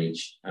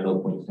Openreach and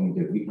Openreach can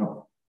do it. We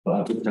can't, but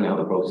I'm just telling you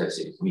how the process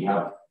is. We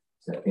have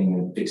set things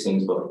and fix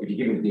things, but if you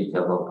give me the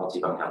details, I'll see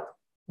if I can help.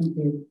 Thank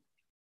you.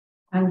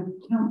 And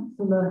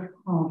Councillor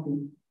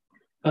Harvey.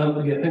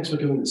 Yeah, thanks for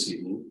coming this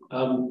evening.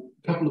 A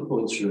couple of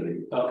points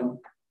really.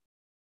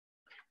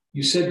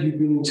 You said you've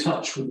been in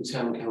touch with the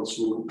town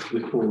council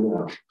before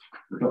now.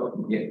 Dropped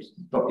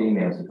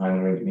emails to try and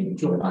arrange meetings.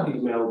 Dropped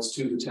emails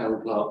to the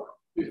town clerk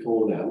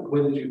before now.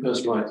 When did you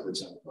first write to the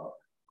town clerk?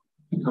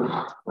 Do you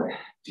have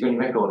any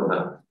record of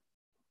that?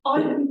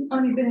 I've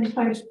only been in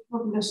place for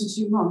probably less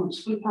than 2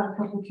 months. We've had a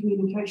couple of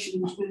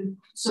communications with.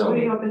 So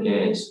really, I believe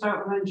it's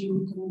about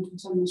arranging to come into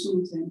attend this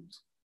meeting.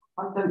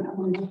 I don't have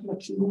any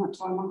recollection in that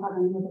time. I've had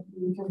any other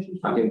communications.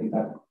 I think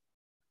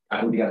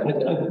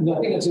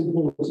that's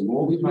important.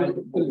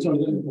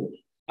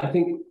 I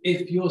think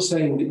if you're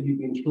saying that you've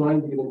been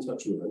trying to get in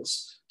touch with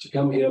us to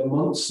come here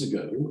months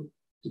ago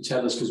to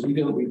tell us, because we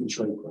don't read the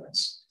trade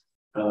press,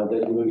 that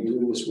you're only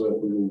doing this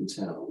work within the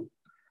town,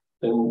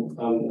 then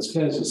as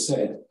Claire has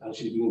said,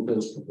 she's been in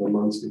place for a couple of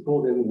months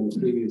before then, in the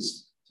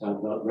previous town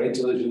clerk, very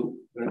diligent,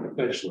 very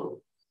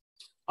professional.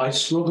 I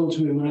struggle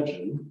to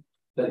imagine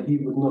that he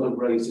would not have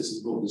raised this as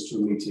brought this to a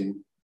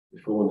meeting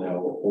before now,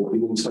 or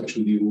been in touch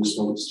with you in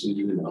response to the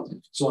email.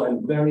 So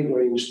I'm very,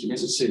 very interested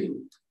to see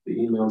the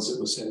emails that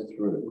were sent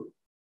through,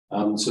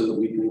 so that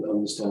we can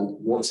understand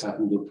what's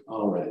happened at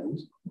our end.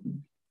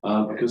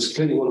 Because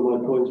clearly one of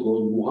my points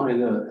was, why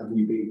on earth haven't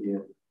you been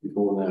here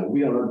before now?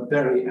 We are a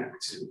very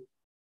active,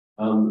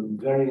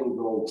 very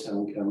involved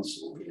town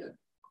council here.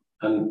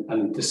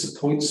 And it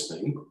disappoints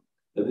me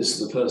that this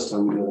is the first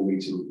time we've had a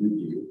meeting with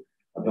you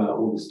about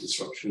all this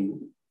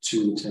disruption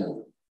to the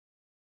town.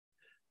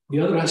 The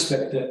other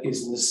aspect that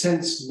is, in a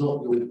sense,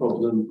 not your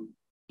problem,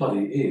 but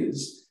it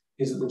is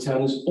that the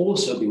town is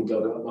also being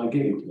dug up by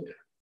Cllr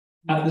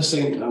at the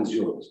same time as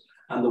yours.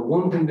 And the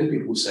one thing that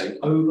people say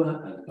over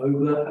and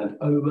over and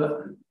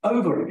over and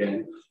over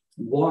again,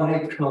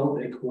 why can't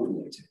they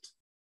coordinate it?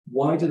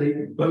 Why do they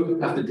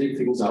both have to dig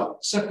things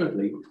up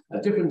separately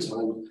at different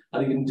times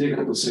and even dig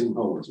up the same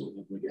holes all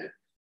over again?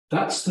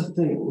 That's the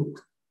thing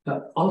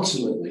that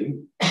ultimately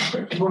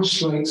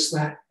frustrates the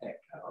heck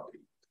out of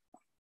people,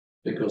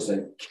 because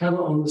they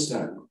cannot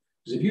understand.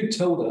 Because if you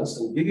told us,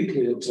 and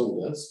Cllr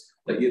told us,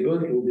 that you're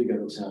both going to dig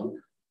up the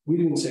town, we'd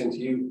have been saying to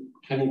you,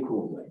 can you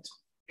coordinate?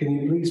 Can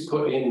you please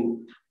put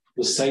in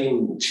the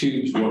same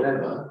tubes,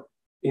 whatever,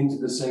 into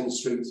the same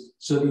streets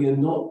so that you're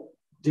not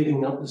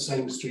digging up the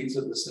same streets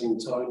at the same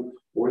time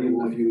or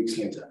even a few weeks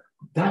later?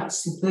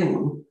 That's the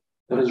thing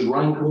that has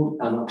rankled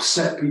and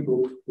upset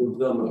people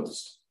the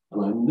most.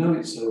 And I know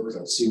it's so because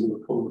I've seen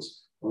the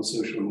comments on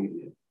social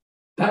media.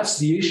 That's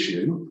the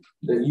issue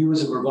that you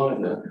as a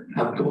provider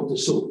have got to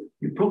solve.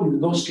 You've probably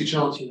lost your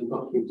chance in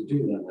Buckingham to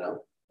do that now.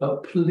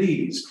 But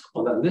please,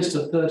 on that list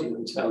of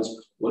 31 towns,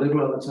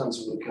 whatever other towns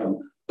will come,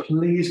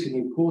 please can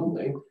you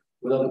coordinate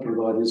with other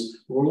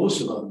providers who will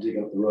also love to dig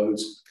up the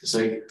roads to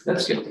say,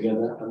 let's get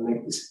together and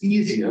make this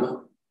easier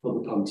for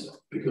the punter,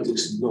 because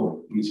it's not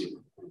easy.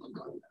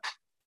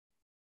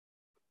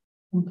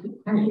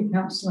 Thank you,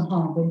 Councillor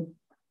Harvey.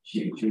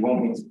 Do you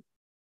want me to,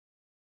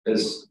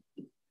 there's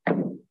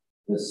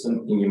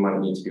something you might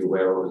need to be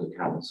aware of as a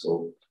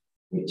council,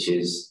 which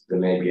is there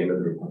may be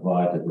another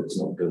provider that's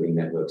not building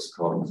networks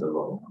according to the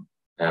law.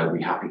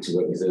 We're happy to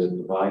work with those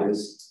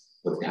providers,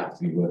 but they have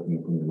to be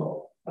working within the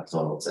law. That's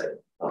all I'll say.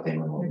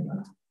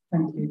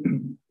 Thank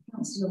you.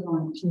 Councillor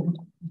Wright.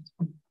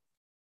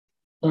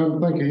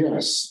 Thank you,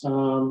 yes.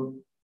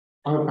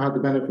 I've had the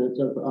benefit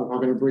of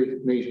having a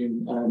brief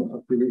meeting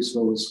a few weeks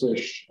ago with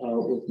Swish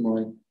with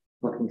my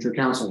Buckingham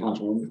Council hat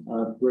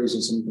on,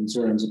 raising some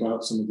concerns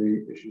about some of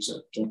the issues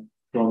that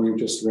John, you've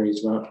just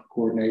raised about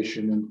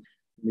coordination and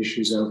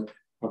issues of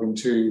having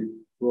two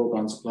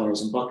broadband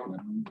suppliers in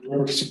Buckingham.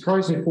 We're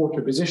surprisingly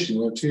fortunate position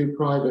where two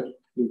privately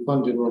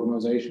funded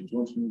organisations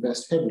want to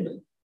invest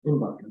heavily in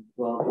Buckingham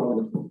for our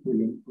private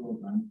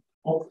broadband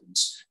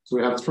options. So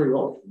we have three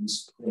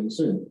options very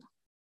soon.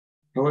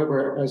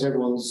 However, as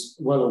everyone's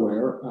well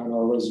aware, and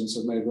our residents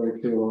have made very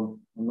clear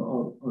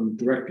on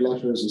direct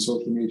letters and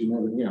social media and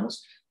everything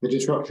else, the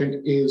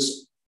disruption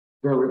is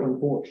very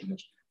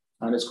unfortunate,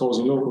 and it's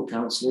causing local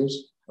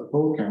councillors,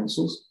 both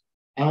councils,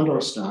 and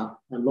our staff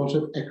a lot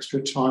of extra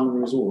time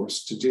and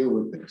resource to deal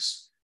with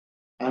this.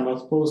 And I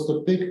suppose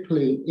the big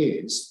plea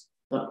is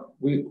that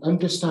we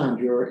understand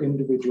your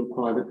individual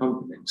private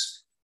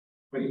companies,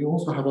 but you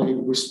also have a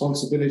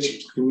responsibility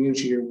to the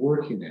community you're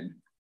working in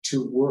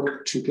to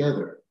work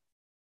together.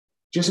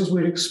 Just as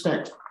we'd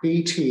expect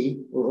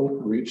BT or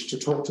Openreach to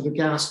talk to the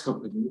gas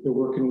company they're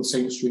working on the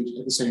same street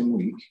at the same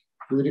week,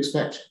 we would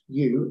expect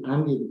you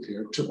and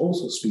Cllr to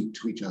also speak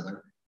to each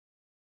other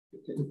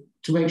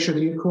to make sure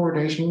that your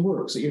coordination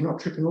works, that you're not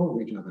tripping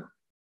over each other.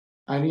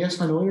 And yes,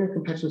 I know you're in a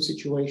competitive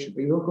situation,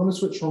 but you're going to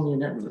switch on your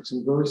networks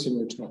in very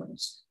similar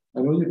times.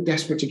 I know you're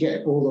desperate to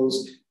get all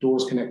those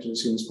doors connected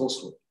as soon as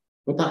possible,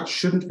 but that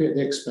shouldn't be at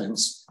the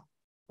expense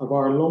of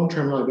our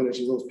long-term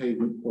liability of those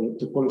pavement, or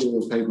the quality of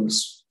those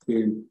pavements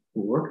being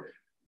poor,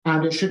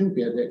 and it shouldn't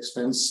be at the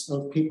expense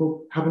of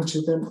people having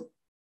to then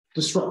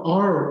disrupt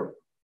our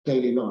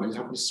daily lives,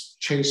 having to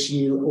chase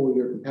you or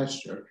your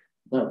competitor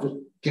about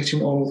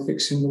getting on with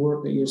fixing the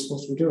work that you're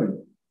supposed to be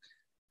doing.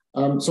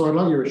 So I'd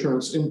like your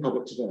assurance in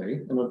public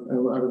today, and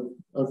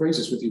I've raised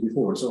this with you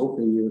before, so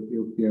hopefully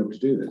you'll be able to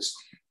do this,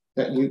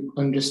 that you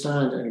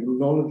understand and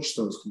acknowledge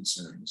those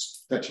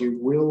concerns, that you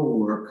will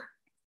work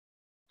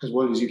as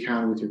well as you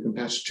can with your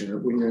competitor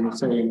when you're in the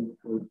same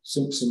or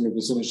similar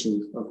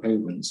vicinity of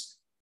pavements,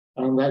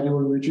 and that you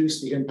will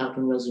reduce the impact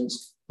on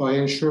residents by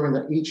ensuring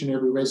that each and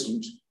every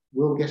resident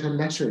will get a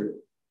letter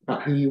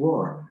about who you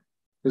are.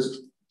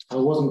 Because I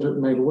wasn't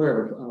made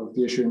aware of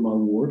the issue in my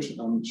ward.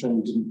 Shame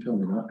you didn't tell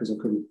me that, because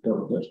I could have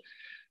dealt with it.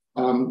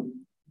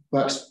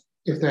 But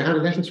if they had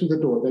a letter through the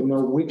door, they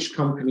know which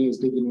company is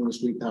digging in the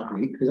street that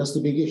week, because that's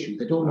the big issue.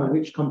 They don't know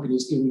which company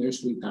is in their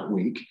street that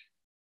week.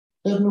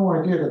 They have no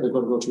idea that they've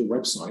got to go to your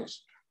website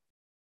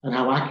and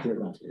how accurate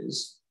that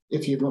is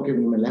if you've not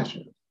given them a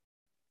letter.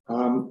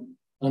 And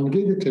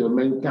Cllr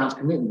made that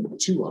commitment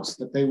to us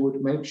that they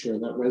would make sure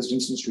that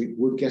residents in the street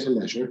would get a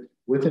letter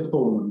with a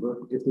phone number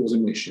if there was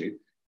an issue,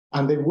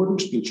 and they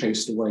wouldn't be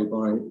chased away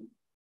by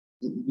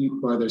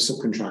by their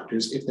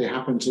subcontractors if they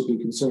happen to be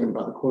concerned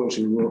about the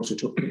quality of works or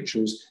took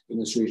pictures in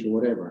the street or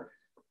whatever.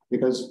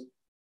 Because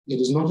it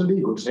is not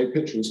illegal to take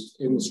pictures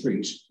in the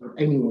street of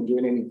anyone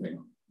doing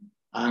anything.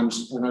 And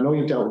I know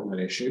you've dealt with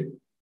that issue,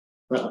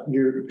 but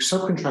your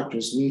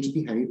subcontractors need to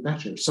behave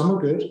better. Some are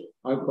good.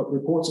 I've got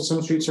reports that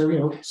some streets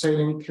are,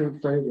 sailing through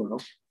very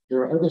well. There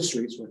are other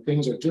streets where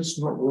things are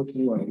just not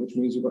working well, which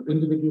means you've got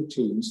individual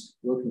teams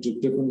working to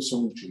different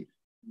song sheet.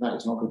 That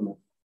is not good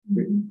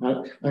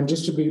enough. And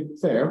just to be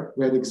fair,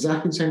 we had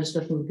exactly the same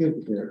discussion with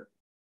Cllr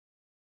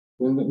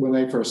when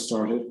they first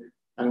started,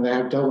 and they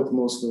have dealt with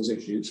most of those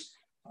issues.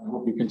 I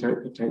hope you can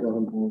take that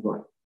on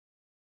board.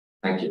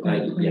 Thank you.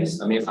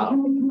 Yes, I mean,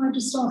 can I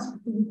just ask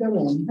before we go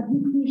on? Have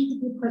you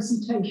finished your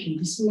presentation?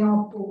 Because we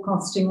are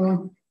broadcasting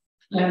on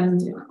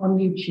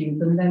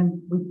YouTube, and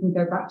then we can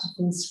go back to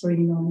full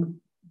screen on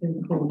the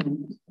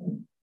recording.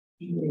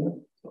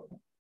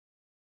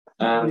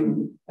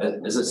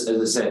 As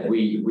I said,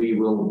 we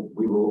will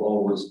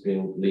always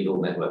build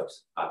legal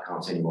networks. I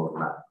can't say any more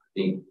than that. I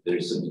think there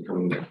is something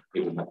coming that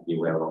people have to be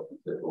aware of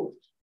that will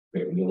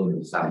you'll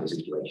understand the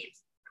situation.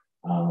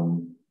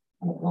 And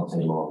I can't say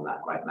any more than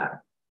that right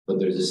now. But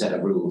there's a set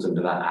of rules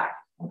under that act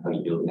on how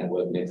you build a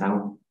network in a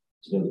town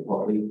to build it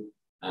properly,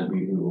 and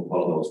we will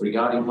follow those.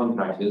 Regarding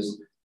contractors,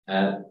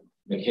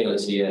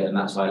 Michaela's here, and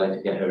that's why I like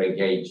to get her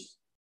engaged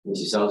with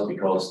yourselves,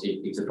 because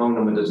if the phone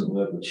number doesn't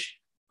work, which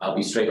I'll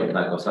be straight up with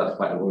that, because that's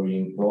quite a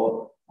worrying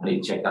thought. I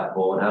need to check that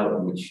board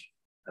out, which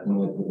I don't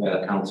know where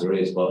that counter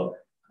is, but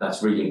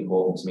that's really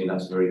important to me.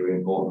 That's very, very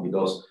important,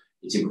 because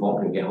it's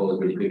important to get hold of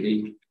really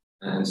quickly.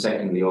 And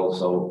secondly,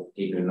 also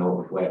keeping a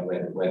note of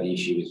where the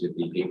issue is with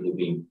the people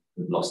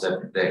who've lost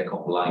their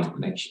copper line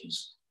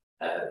connections.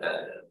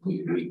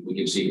 We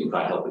can see we can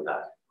try to help with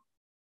that.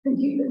 Thank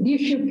you. The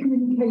issue of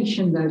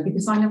communication, though,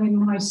 because I know in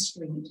my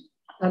street,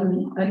 a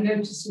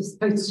notice was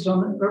posted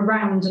on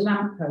around a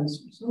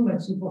lamppost, which is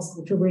almost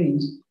impossible to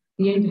read.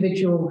 The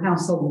individual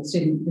households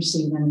didn't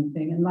receive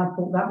anything, and I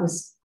thought that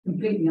was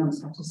completely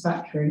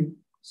unsatisfactory.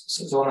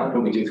 So on that,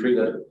 can we do three?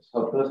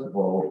 So first of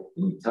all,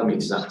 you tell me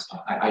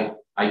that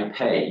I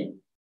pay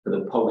for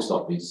the post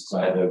office, so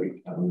I have a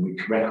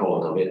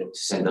record of it to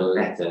send a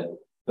letter,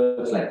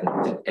 first letter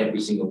to every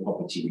single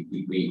property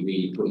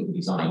we put in the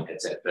design,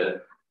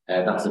 etc.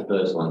 That's the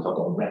first one. So I've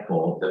got a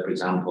record that, for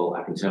example,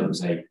 I can turn and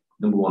say,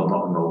 number one,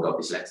 Moreton Road got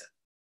this letter.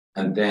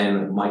 And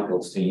then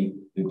Michael's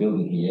team, who are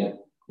building here,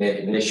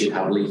 they should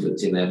have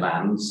leaflets in their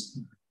vans.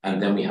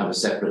 And then we have a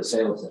separate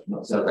sales,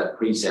 not sales, that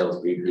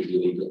pre-sales group who do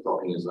leaflet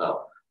dropping as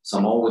well. So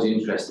I'm always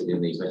interested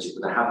in these measures,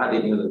 but I have had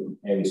it in other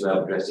areas where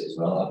I've addressed it as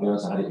well. I've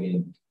also had it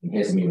in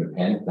Hessamere and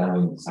Penn, down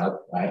in the south.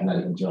 I haven't had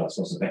it in George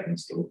Beckman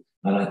still.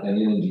 And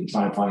then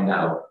try and find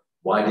out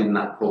why didn't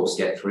that post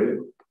get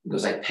through?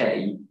 Because I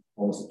pay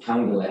almost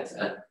 £1 a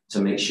letter to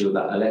make sure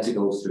that a letter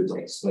goes through to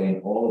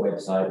explain all the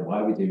website,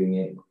 why we're doing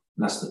it. And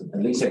that's at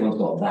least everyone's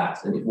got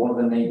that. And if one of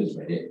the neighbours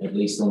read it, at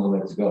least they'll know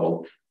where to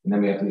go. And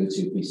then we have to do the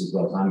two pieces as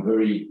well. So I'm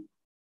very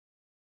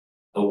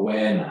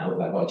aware now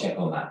that I've got to check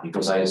on that,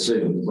 because I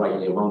assume,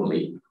 rightly or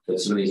wrongly, that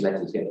some of these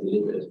letters get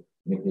delivered.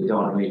 And if they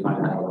don't, I may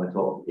find out when I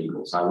talk to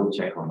people. So I will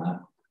check on that.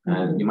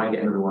 And you might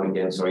get another one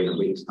again, sorry, in a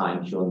week's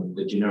time, showing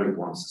the generic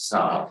ones to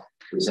start.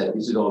 We said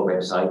this is all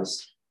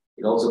websites.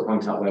 It also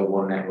points out where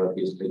one network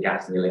is for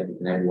gas and electric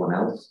and everyone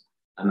else.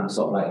 And that's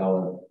sort of like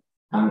our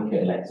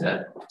anchor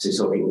letter,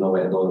 so people know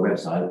where to go on the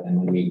website. And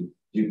then we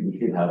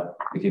should have,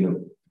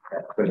 within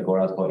 24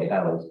 hours, 48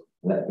 hours,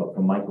 a letter drop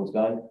from Michael's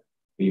guy.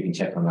 But you can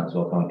check on that as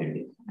well, can't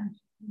you?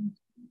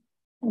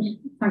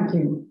 Thank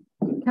you.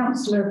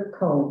 Councillor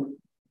Cole.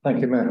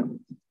 Thank you, Mayor.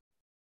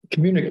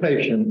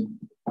 Communication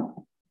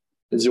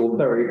is your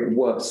very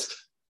worst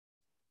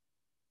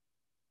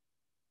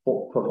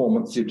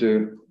performance you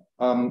do.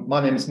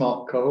 My name is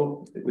Mark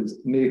Cole. It was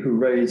me who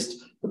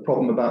raised the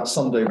problem about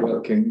Sunday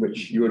working,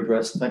 which you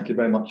addressed. Thank you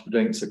very much for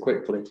doing it so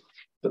quickly.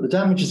 But the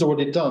damage is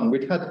already done.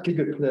 We've had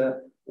Cllr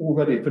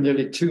already for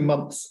nearly 2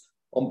 months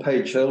on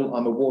Page Hill.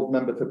 I'm a ward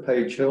member for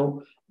Page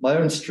Hill. My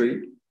own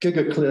street,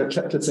 Cllr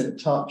kept us in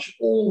touch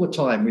all the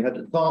time. We had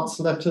advance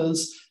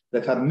letters,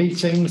 they've had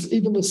meetings,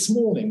 even this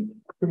morning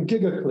from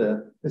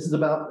Cllr. This is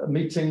about a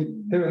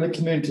meeting here in the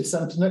community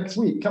centre next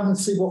week. Come and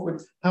see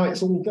how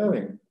it's all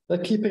going. They're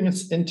keeping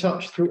us in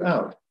touch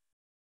throughout.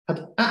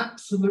 Had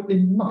absolutely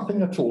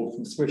nothing at all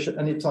from Swish at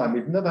any time.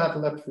 We've never had a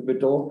letter from the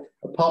door,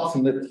 apart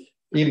from the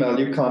email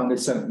you kindly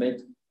sent me.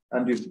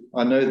 And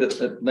I know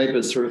that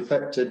neighbours who are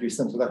affected, you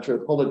sent a letter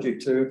of apology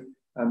to,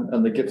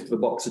 and the gift of a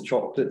box of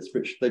chocolates,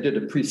 which they did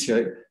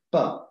appreciate.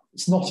 But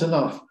it's not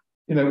enough.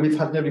 You know, we've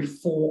had nearly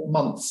 4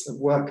 months of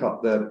work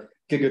up there.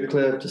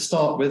 Cllr to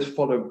start with,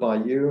 followed by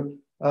you.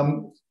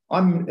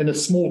 I'm in a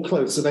small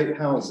close of 8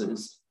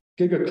 houses.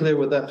 Cllr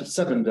were there for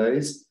 7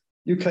 days.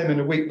 You came in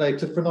a week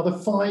later for another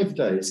 5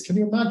 days. Can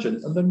you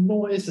imagine? And the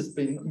noise has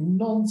been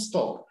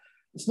non-stop.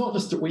 It's not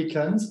just at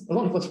weekends. A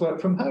lot of us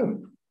work from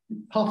home.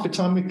 Half the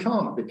time we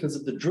can't because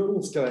of the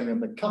drills going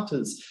and the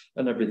cutters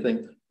and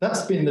everything.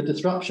 That's been the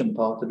disruption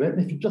part of it.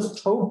 And if you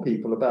just told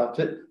people about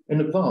it in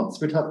advance,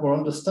 we'd have more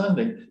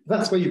understanding.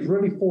 That's where you've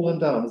really fallen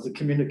down as a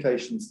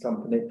communications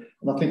company.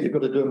 And I think you've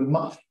got to do a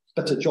much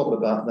better job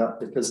about that,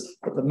 because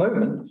at the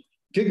moment,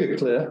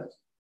 Cllr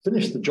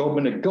finished the job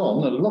and had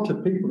gone. And a lot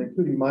of people,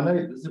 including my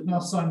neighbours, have now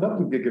signed up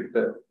with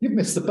Cllr. You've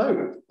missed the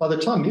boat. By the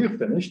time you've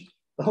finished,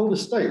 the whole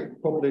estate will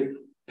probably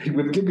be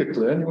with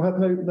Cllr and you'll have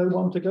no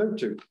one to go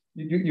to.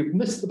 You've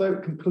missed the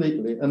boat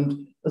completely.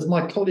 And as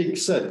my colleague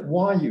said,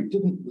 why you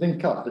didn't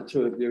link up, the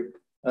two of you,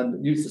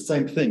 and use the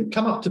same thing.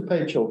 Come up to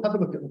Page Hill, have a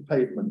look at the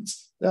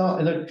pavements. They are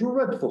in a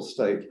dreadful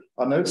state.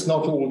 I know it's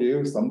not all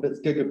you, some bits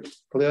Cllr,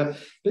 but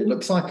it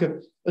looks like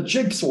a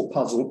jigsaw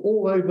puzzle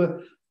all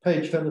over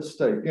Page Hill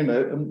Estate, you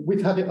know, and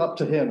we've had it up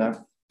to here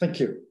now. Thank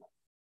you.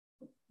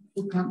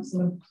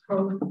 Councillor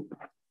Cole.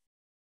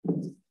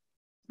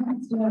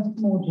 Councillor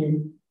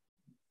Morgan.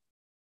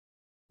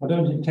 I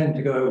don't intend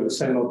to go over the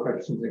same old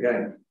questions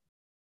again,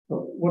 but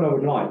what I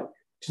would like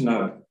to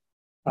know,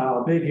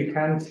 I believe you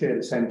can share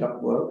the same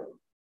ductwork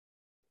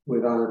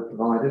with other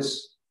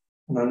providers,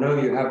 and I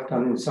know you have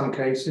done in some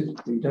cases,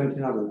 but you don't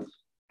in others.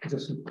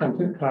 Just some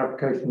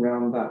clarification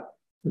around that,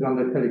 with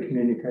under the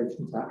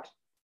Telecommunications Act.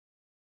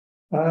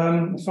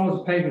 As far as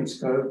the pavements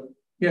go,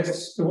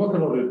 yes, there was a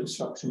lot of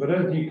disruption, but I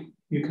don't think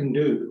you can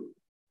do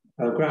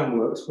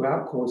groundworks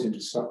without causing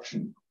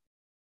disruption.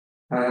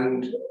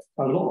 And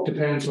a lot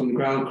depends on the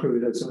ground crew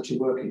that's actually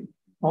working.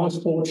 I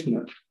was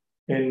fortunate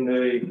in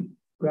the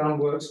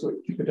groundworks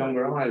which were done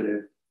where I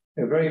live.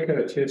 They're very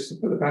courteous to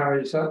put the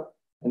barriers up,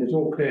 and it's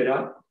all cleared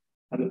up,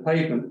 and the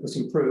pavement was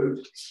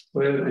improved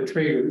where the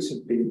tree roots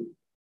had been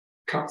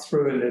cut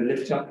through and then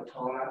lifted up the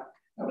tarmac.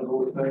 That was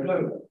all turned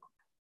over.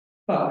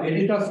 But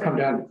it does come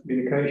down to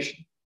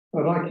communication.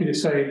 I'd like you to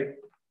say,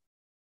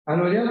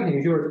 and the other thing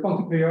is you're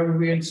responsible for your own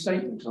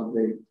reinstatement, I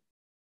believe.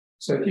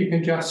 So if you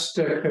can just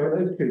cover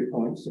those 2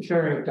 points, the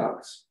sharing of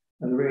ducts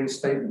and the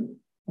reinstatement,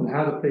 and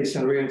how the police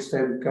and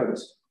reinstatement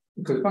goes.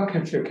 Because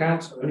Buckinghamshire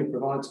Council only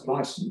provides a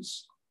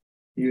licence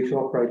for you to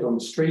operate on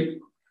the street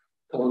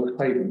or on the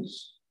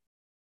pavements.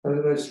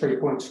 Those 3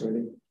 points,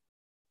 really.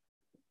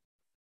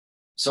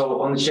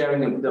 So on the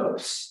sharing of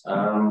ducts,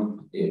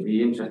 it'd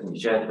be interesting to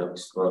share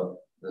ducts, but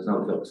there's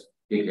no ducts.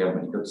 People have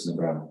many ducts in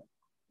the ground.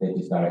 They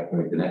just direct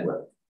through the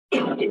network.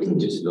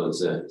 Just build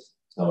service.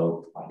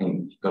 So I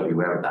think you've got to be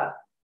aware of that.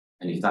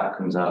 And if that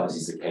comes out, as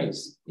is the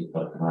case, you've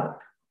got to come out.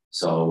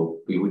 So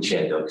we would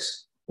share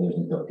ducts. There's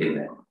no duct in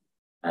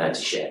there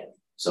to share.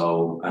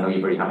 So I know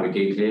you're very happy with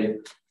Cllr.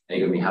 Are you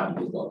going to be happy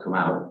if it's got to come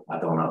out? I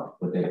don't know.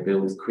 But they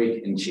build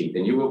quick and cheap.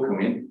 Then you will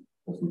come in.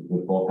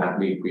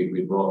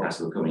 We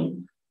broadcast will come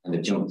in, and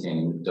they jumped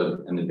in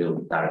and they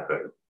build direct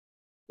road,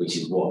 which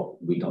is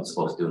what we're not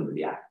supposed to do under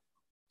the Act.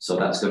 So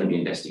that's going to be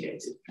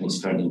investigated, and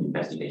it's currently in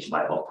investigation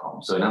by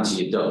Ofcom. So in answer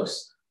to your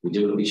ducts, we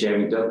do be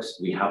sharing ducts.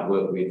 We have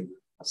worked with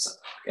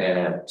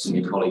some of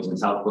your colleagues in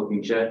South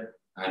Buckinghamshire,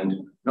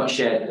 and not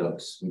shared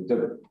ducts. We've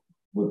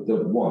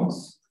done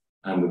once,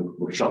 and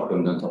we've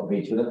shotgunned on top of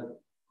each other.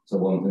 So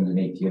one's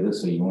underneath the other,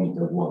 so you only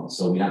do one.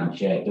 So we haven't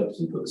shared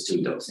ducts. We put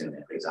 2 ducts in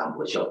there, for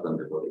example, a shotgun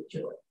above each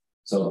other.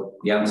 So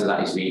the answer to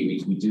that is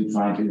we do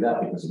try and do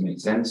that because it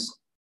makes sense,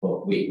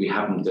 but we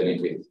haven't done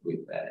it with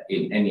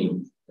in any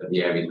of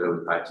the areas where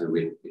we've had to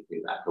with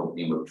that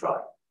company, and we'll try.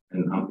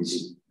 And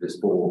there's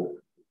four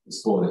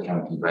the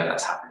counties where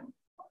that's happening.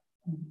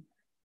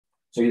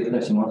 So the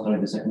question was, sorry,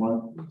 the second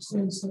one?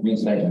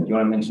 Reinstatement. Do you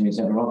want to mention your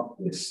second one?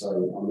 Yes, so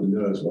I'm the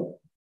nurse one.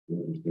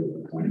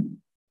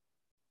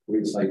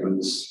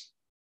 Reinstatements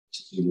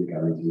to the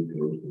guarantee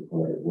period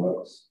before it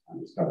works,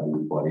 and it's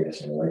governed by the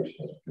SLH,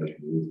 Specification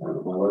of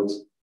Reinstatement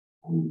Highways.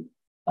 And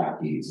that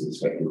is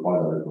inspected by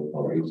the local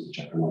authorities to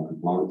check on our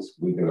compliance.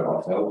 We do it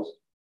ourselves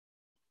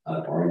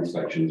for our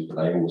inspections, but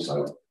they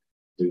also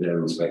do their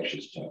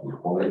inspections to check on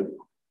quality.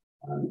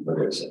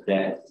 Whether it's a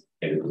debt,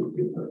 everything will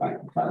be put back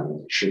in plan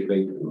as it should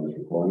be in those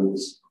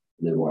requirements,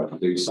 and then we're able to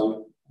do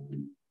so.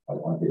 I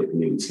did it for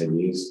nearly 10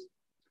 years.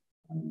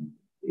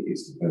 It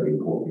is very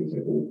important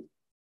to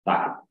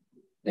that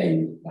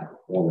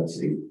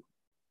quality.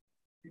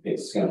 If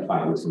it's going to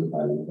fail, it's going to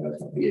fail in the first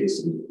couple of years.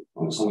 And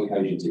on some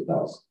occasions it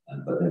does,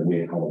 but then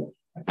we're held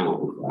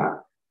accountable for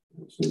that.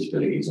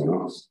 Responsibility is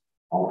on us.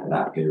 After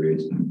that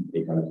period,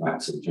 it goes back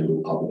to the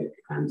general public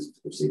and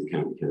obviously the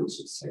county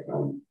council to take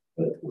on.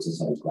 But as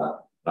I say,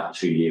 that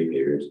 2-year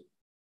period,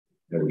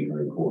 very,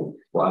 very important.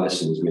 What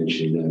Alison was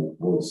mentioning there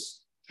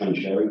was train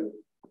sharing,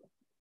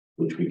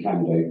 which we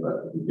can do,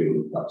 but we do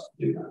need to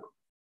do that.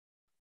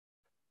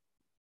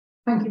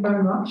 Thank you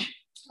very much.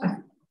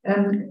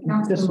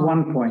 Just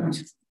one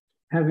point.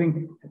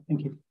 Having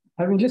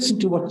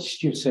listened to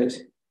what you said,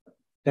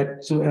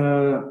 that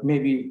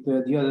maybe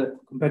the other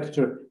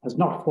competitor has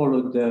not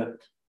followed the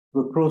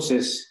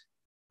process,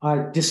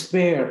 I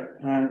despair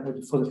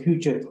for the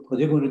future, because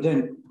they're going to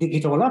then dig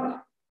it all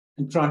up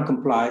and try and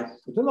comply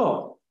with the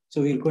law.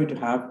 So we're going to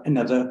have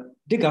another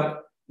dig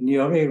up in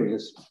your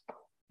areas.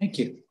 Thank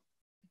you.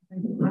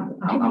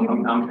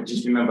 I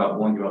just remember I've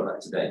warned you about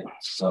that today,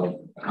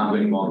 so I can't do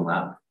any more than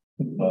that.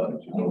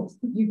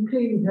 You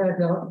clearly heard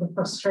the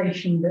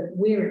frustration that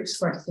we're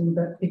expressing,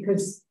 but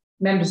because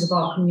members of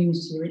our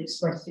community are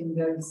expressing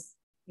those,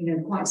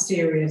 quite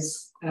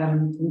serious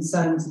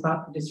concerns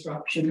about the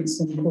disruption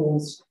that's been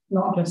caused,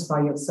 not just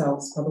by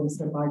yourselves, but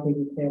also by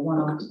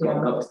one after the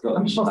other,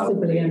 and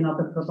possibly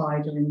another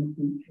provider in the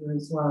future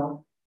as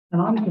well.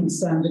 And I'm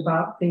concerned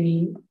about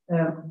we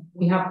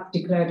have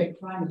declared a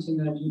climate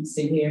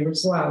emergency here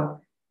as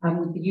well.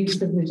 And the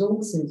use of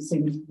resources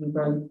seems to be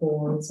very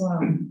poor as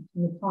well.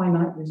 With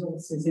finite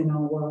resources in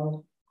our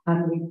world,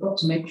 and we've got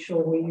to make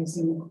sure we're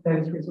using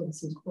those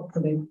resources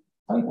properly.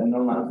 And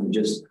on that,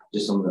 just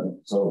on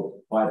so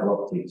fibre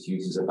optics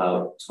uses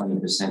about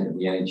 20% of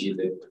the energy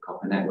that the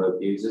copper network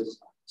uses.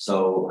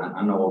 So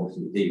I know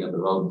obviously digging up the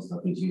road and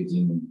stuff is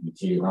using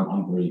material.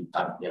 I'm very,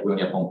 we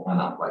only have one plan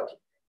out, quite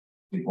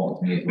important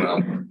to me as well.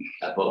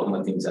 But one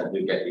of the things that I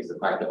do get is the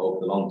fact that over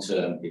the long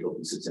term, it'll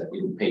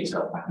pay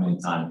itself back many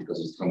times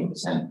because it's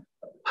 20%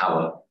 of the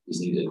power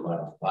is needed by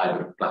the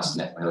fibre glass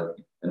network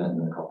and then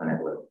the copper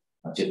network.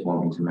 I just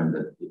want you to remember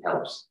that it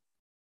helps.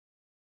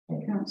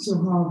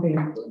 Councillor Harvey,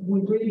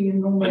 we really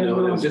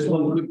know, just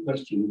one quick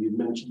question. You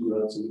mentioned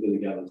about some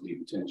illegality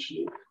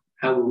potentially.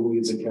 How will we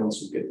as a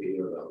council get to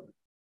hear about it?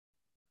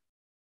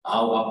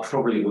 I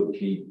probably would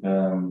keep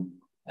Warren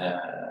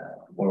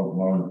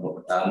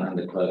and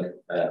the clerk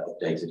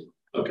updated.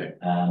 Okay.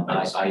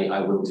 I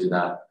will do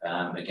that.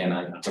 Again,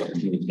 I've got the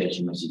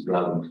communication message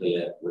loud and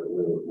clear.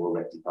 We'll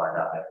rectify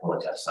that. I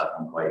apologise.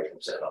 I'm quite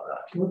upset about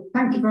that. Well,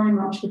 thank you very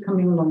much for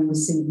coming along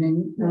this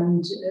evening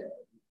and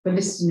for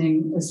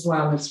listening as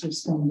well as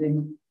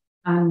responding.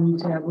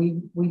 And we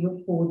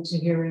look forward to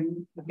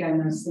hearing again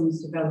as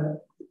things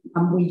develop.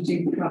 And we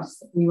do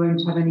trust that we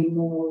won't have any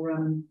more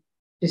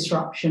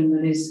disruption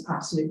than is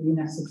absolutely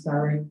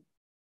necessary.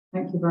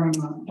 Thank you very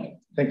much.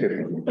 Thank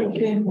you. Thank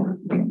you.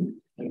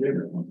 Thank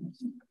you.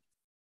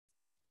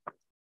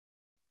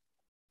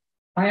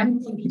 I am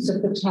conscious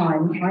of the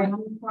time. I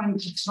am trying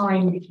to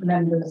time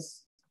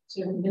members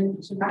to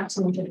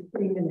maximum of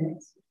 3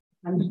 minutes,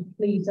 and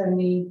please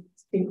only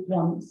speak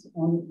once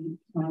on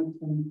each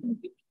item.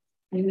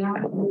 We now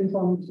move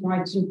on to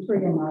item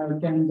 3 on our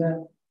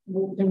agenda,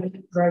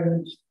 Moreton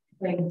Road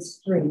Phase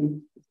III,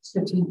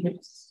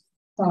 Strategic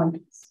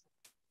Sites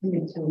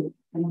Committee.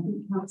 And I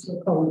think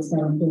Councillor Cole is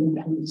there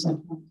doing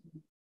something.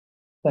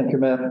 Thank you,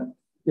 Mayor.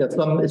 Yes,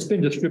 it's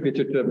been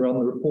distributed to everyone,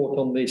 the report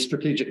on the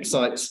strategic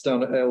sites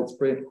down at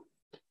Aylesbury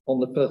on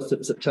the 1st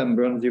of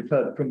September. And you've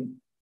heard from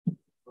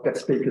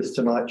guest speakers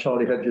tonight,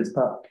 Charlie Hedges,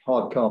 Pat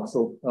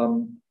Hardcastle.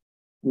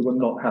 We were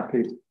not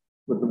happy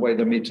with the way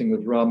the meeting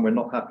was run. We're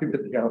not happy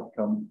with the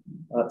outcome.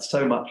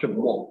 So much of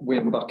what we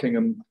in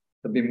Buckingham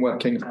have been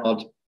working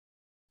hard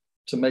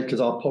to make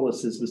as our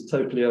policies was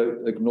totally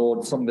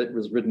ignored. Some of it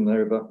was ridden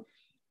over.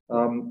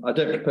 I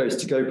don't propose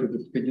to go for the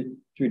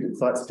Strategic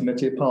Sites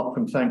Committee apart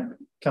from thank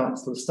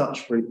Councillor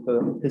Statutory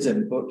for his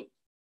input.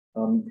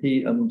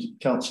 He and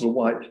Councillor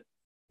White,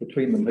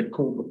 between them, had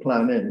called the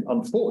plan in.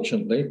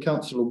 Unfortunately,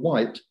 Councillor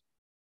White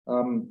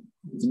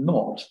was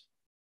not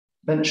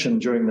mentioned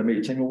during the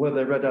meeting, although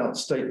they read out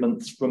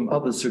statements from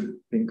others who'd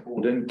been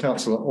called in,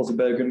 Councillor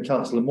Osberg and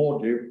Councillor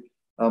Mordew,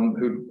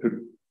 who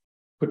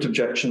put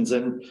objections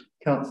in,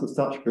 Councillor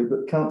Statutory,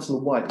 but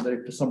Councillor White, they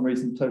for some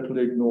reason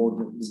totally ignored.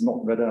 It was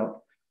not read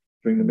out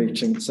during the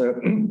meeting. So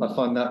I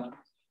find that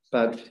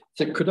bad.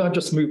 So could I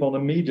just move on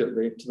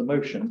immediately to the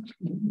motion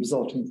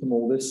resulting from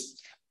all this?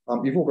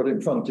 You've all got it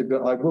in front of you,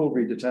 but I will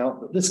read it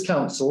out. That this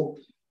council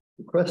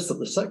requests that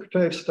the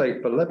Secretary of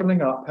State for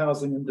Levelling Up,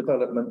 Housing and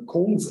Development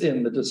calls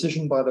in the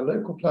decision by the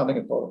local planning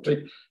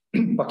authority,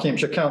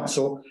 Buckinghamshire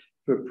Council,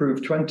 to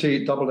approve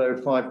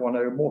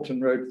 20-00510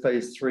 Moreton Road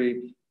Phase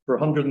III for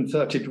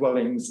 130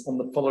 dwellings on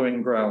the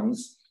following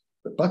grounds.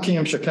 The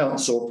Buckinghamshire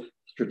Council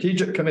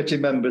Strategic Committee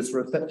members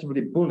were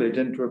effectively bullied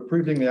into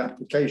approving the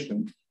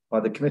application by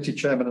the committee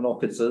chairman and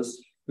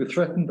officers, who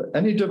threatened that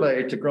any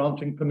delay to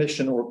granting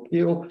permission or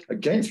appeal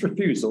against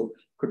refusal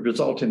could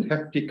result in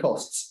hefty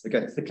costs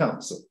against the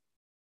council.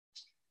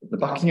 The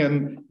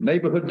Buckingham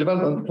Neighbourhood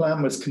Development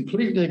Plan was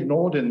completely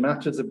ignored in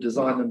matters of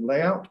design and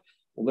layout,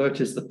 although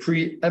it is the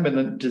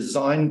preeminent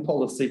design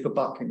policy for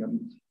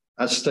Buckingham,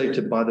 as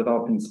stated by the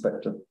Valve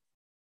Inspector.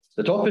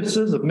 That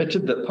officers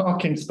admitted that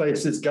parking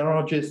spaces,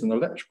 garages and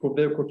electrical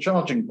vehicle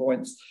charging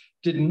points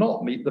did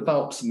not meet the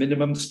VALP's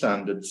minimum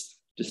standards,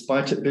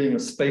 despite it being a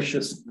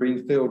spacious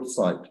greenfield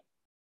site.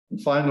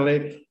 And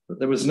finally, that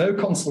there was no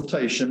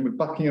consultation with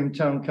Buckingham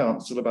Town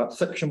Council about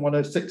Section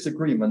 106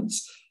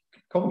 agreements,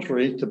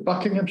 contrary to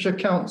Buckinghamshire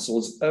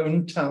Council's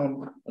own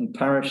town and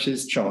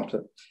parishes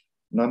charter.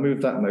 And I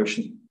move that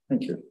motion.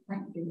 Thank you.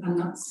 Thank you. And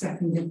that's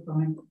seconded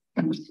by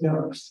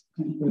Councillor.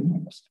 Thank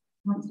you.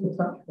 Councillor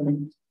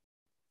Statutory.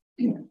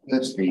 Yeah,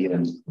 firstly,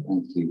 thank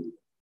you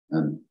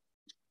for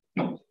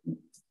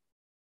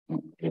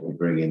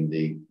bringing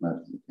the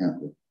matter to the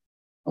council.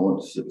 I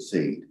want to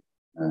succeed,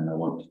 and I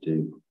want to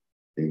do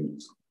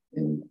things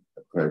in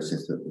a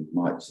process that we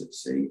might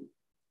succeed.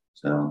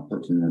 So I'm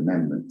putting an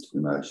amendment to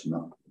the motion,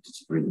 not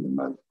to bring the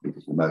motion,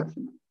 because the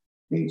motion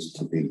needs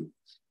to be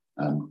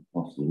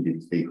Obviously, we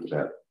didn't speak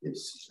about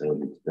this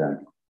earlier today.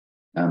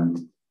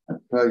 I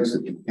propose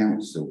that the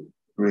council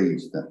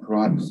agrees that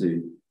prior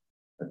to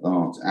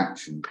advance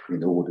action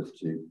in order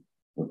to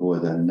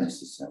avoid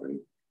unnecessary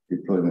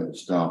deployment of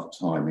staff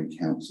time and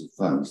council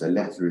funds, a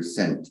letter is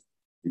sent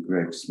to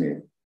Greg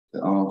Smith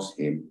to ask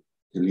him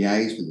to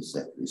liaise with the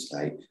Secretary of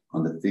State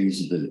on the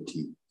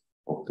feasibility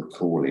of the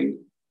calling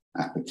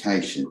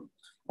application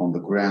on the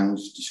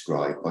grounds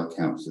described by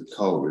Councillor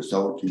Cllr,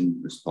 resulting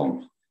in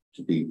response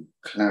to be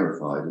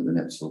clarified in the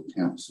next full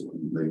council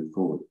and move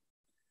forward.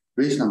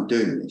 The reason I'm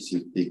doing this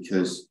is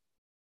because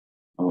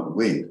I want to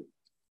win.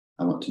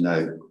 I want to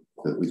know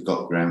that we've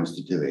got grounds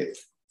to do it.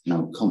 And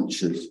I'm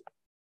conscious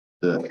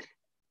that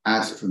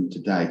as from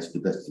today, to the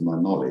best of my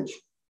knowledge,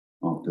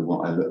 after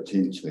what I looked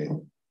into it,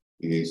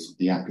 is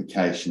the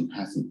application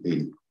hasn't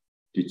been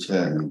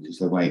determined because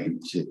they're waiting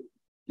to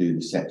do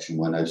the Section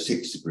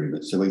 106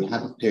 agreement. So we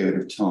have a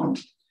period of time.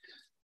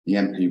 The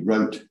MP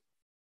wrote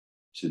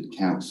to the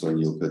council and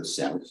your good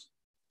self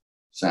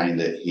saying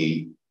that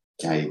he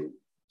gave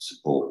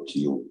support to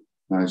your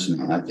motion.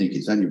 And I think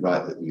it's only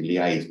right that we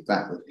liaise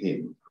back with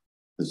him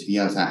because he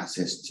has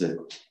access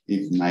to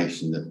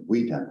information that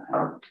we don't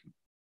have,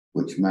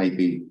 which may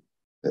be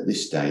at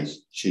this stage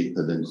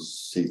cheaper than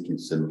seeking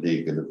some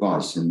legal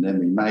advice. And then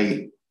we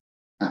may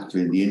have to,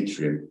 in the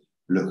interim,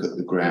 look at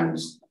the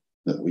grounds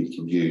that we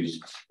can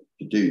use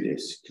to do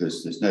this,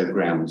 because there's no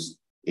grounds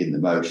in the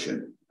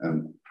motion.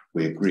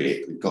 We agree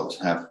it. We've got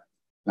to have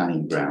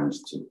planning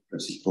grounds to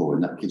press it forward.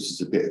 And that gives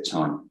us a bit of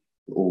time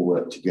to all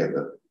work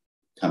together,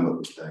 come up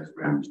with those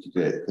grounds to do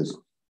it. Because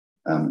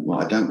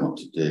what I don't want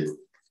to do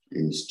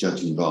is,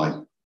 judging by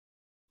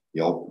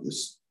the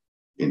obvious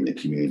in the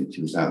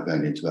community without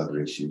going into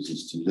other issues,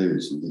 is to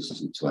lose. And this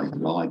isn't to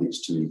align,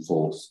 it's to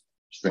enforce,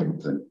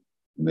 strengthen,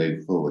 and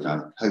move forward.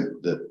 I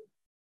hope that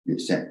you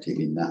accept it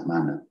in that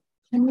manner.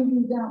 Can you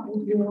read out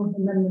what your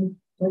amendment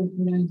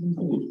recommending?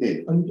 You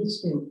did. Oh, you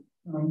just did.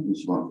 You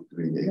just want to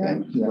read it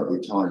again. You've got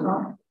your time.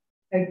 Right.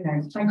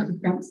 Okay, thank you,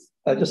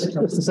 Councillor. Just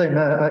to say,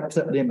 I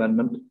accept the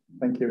amendment.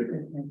 Thank you.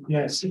 Okay.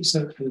 Yes,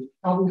 accepted.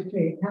 I will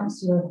clear.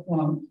 Councillor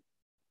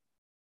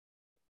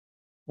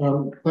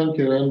Thank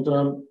you, and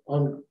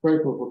I'm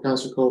grateful for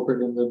Councillor Cole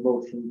bringing the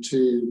motion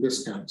to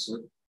this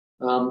council.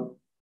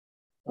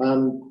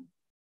 I'm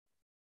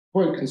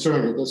quite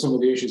concerned that some of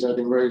the issues have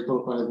been raised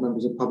both by the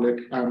members of the public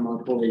and my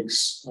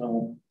colleagues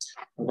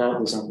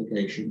about this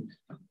application.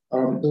 There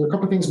are a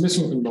couple of things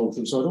missing from the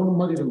motion, so I don't want to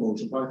muddy the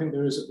motion, but I think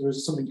there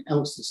is something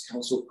else this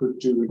council could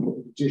do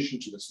in addition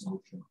to this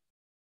motion,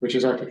 which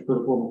is actually to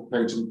put a formal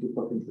complaint into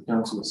the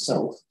council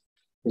itself,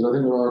 because I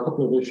think there are a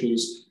couple of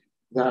issues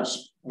that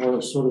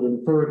are sort of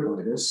inferred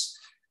by this.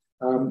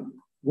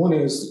 One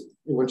is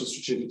it went to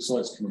Strategic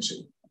Sites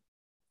Committee.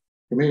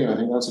 For me, I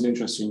think that's an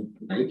interesting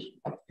debate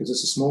because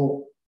it's a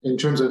small, in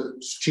terms of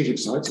strategic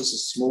sites, it's a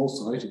small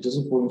site. It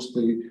doesn't fall into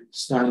the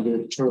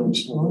standard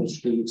terms of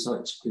strategic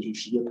sites that you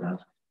should look at.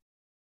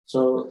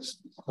 So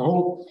the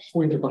whole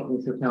point of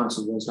Buckingham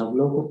Council was to have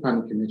local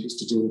planning committees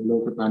to deal with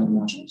local planning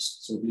matters.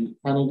 So the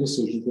planning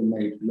decisions were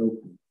made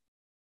locally.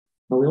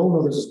 Now we all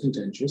know this is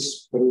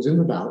contentious, but it was in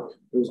the ballot.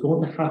 It was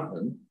going to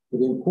happen.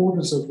 But the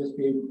importance of this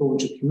being brought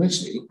to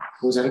committee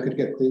was that it could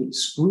get the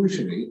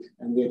scrutiny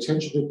and the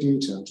attention to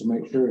detail to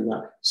make sure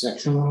that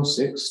Section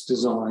 106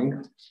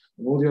 design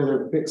and all the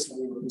other bits that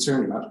we were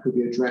concerned about could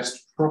be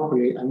addressed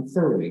properly and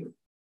thoroughly.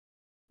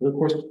 But of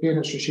course, being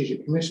a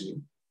strategic committee,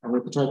 and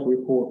with the type of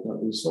report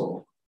that we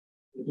saw,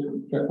 it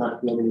didn't get that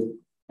level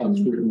of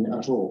scrutiny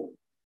at all.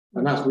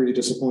 And that's really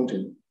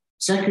disappointing.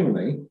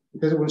 Secondly,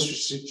 because it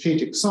was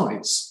strategic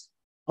sites,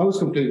 I was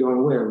completely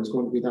unaware it was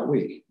going to be that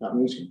week, that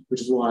meeting,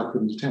 which is why I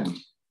couldn't attend.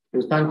 It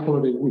was bank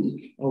holiday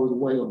week. I was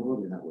away on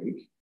holiday that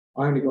week.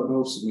 I only got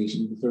notice of the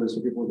meeting the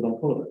Thursday before the bank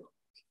holiday.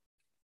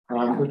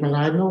 Which meant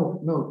I had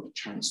no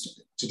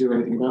chance to do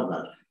anything about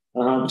that.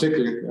 I'm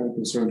particularly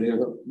concerned here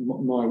that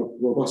my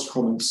robust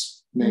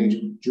comments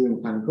made during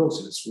the planning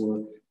process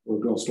were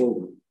glossed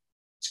over.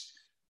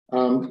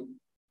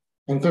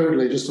 And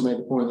thirdly, just to make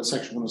the point that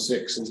Section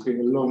 106 has been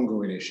a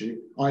long-going issue.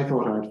 I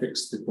thought I had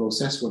fixed the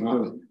process when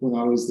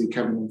I was the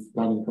cabinet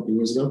planning a couple of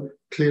years ago.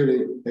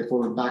 Clearly, they've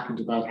fallen back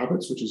into bad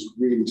habits, which is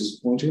really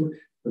disappointing.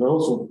 But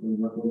also,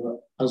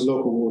 as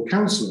local ward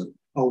councillor,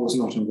 I was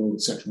not involved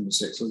with Section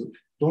 106. So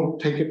don't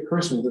take it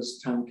personally that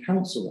it's town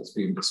council that's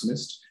being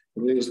dismissed,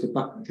 but it is the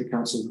Buckingham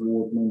Council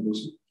ward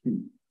members.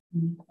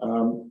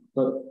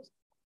 But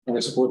I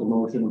support the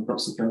motion, and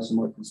perhaps the council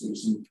might consider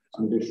some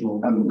additional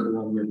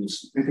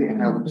remedies. If it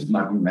helps,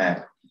 Madam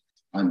Mayor,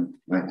 I'm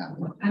very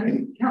happy.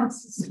 and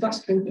Councillor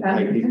Sebastian,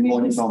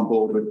 points on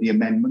board with the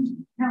amendment.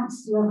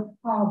 Councillor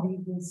Harvey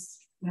was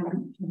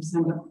hand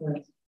up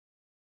first.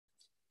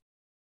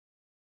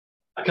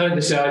 I kind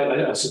of say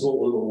I support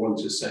what all one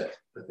just said.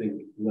 I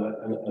think,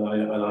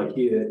 and I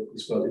hear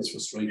as well its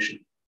frustration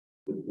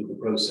with the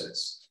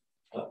process.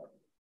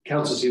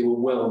 Councillors here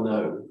will well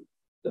know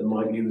that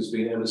my view has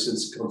been ever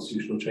since the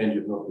constitutional change,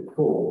 if not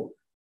before,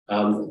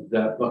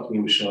 that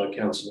Buckinghamshire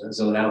Council has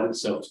allowed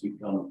itself to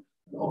become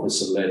an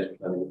officer-led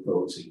planning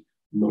authority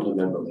not a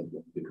member member,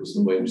 because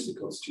the way in which the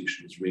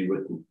Constitution is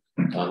rewritten,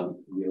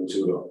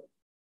 to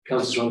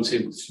councillors around the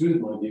table disagree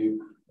with my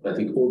view, but I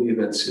think all the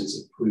events since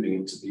are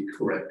proving it to be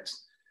correct.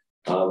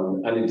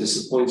 And it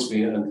disappoints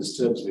me and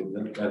disturbs me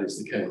that that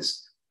is the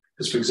case.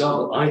 Because, for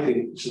example, I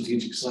think the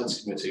Strategic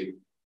Sites Committee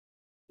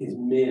is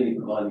merely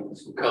providing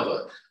political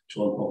cover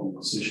to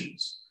unpopular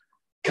decisions.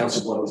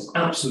 Councillor White is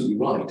absolutely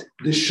right.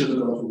 This should have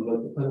gone from the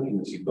local planning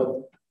committee, but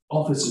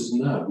officers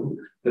know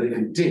that if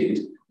it did,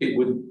 it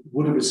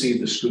would have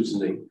received the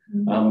scrutiny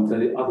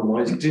that it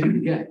otherwise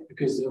didn't get,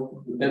 because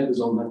the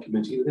members on that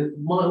committee live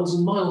miles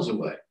and miles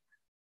away.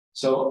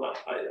 So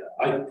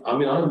I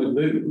mean, I would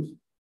move,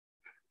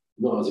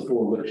 not as a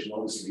formal motion,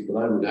 obviously, but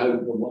I would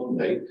hope that one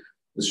day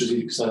the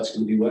Strategic Sites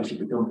Committee will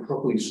actually become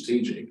properly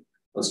strategic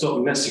and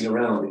stop messing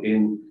around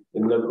in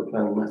local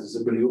planning matters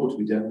that really ought to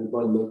be dealt with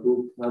by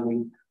local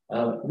planning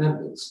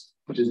members,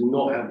 which is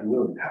not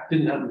happening.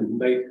 Didn't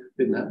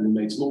happen in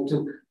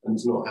Moreton, and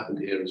it's not happened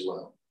here as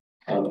well.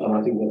 And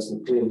I think that's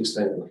an appalling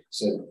statement.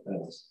 So,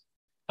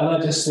 and I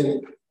just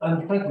think,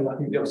 and frankly, I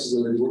think the officers are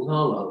living in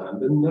La La Land.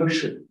 The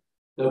notion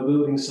they're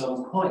building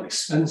some quite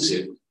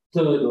expensive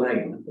third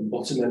lane at the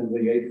bottom end of the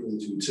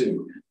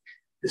A422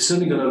 is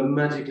certainly going to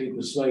magically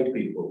persuade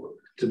people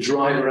to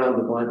drive around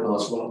the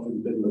bypass rather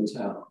than the middle of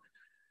town.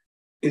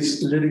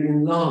 It's living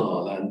in La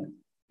La Land.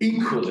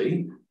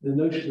 Equally, the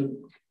notion of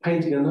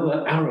painting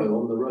another arrow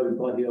on the road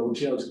by the old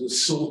jail to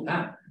sort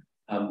that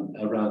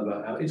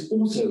roundabout out is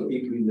also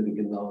equally living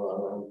in La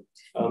La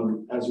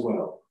Land as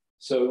well.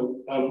 So,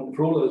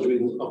 for all those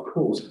reasons, of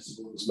course, I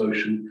support this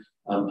motion,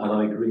 and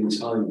I agree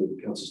entirely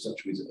with Councillor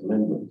Stutchery's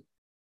amendment.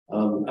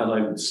 And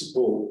I would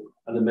support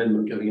an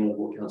amendment going out of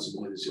what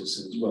Councillor White has just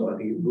said as well. I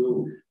think it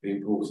will be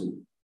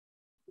important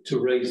to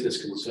raise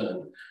this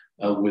concern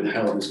with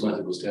how this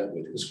matter was dealt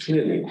with, because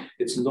clearly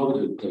it's not a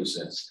good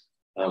process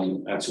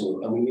at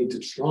all. And we need to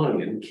try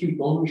and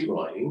keep on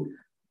trying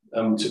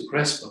to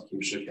press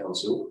Buckinghamshire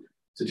Council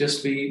to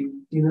just be,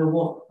 you know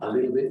what, a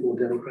little bit more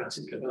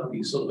democratic about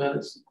these sort of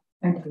matters.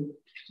 Thank you.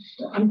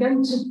 I'm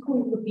going to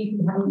call the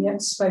people who haven't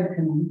yet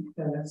spoken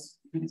first.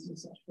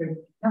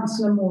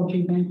 Councillor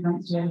Morgie, then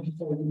Councillor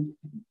Anderson.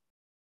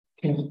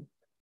 Okay.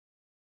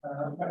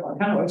 I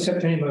cannot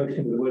accept any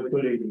motion with the word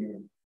bullying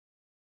in,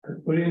 because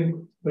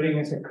bullying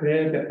is a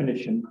clear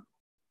definition,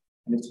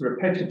 and it's a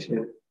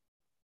repetitive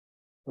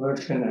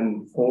version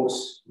and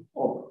force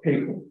of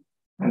people,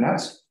 and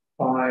that's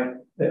by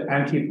the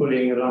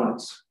Anti-Bullying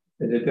Alliance.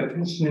 There's a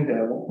definition in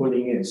there what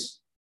bullying is.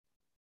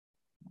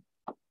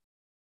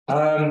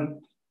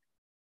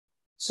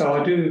 So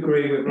I do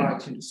agree with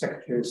writing to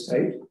Secretary of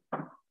State,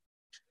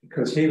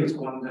 because he was the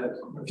one that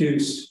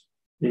refused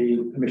the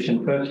permission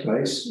in the first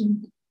place.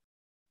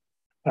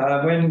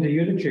 When the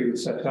unitary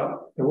was set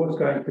up, there was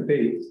going to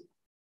be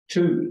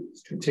two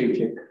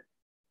strategic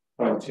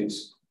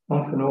priorities,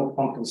 one for North,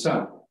 one for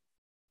South,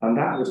 and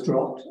that was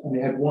dropped, and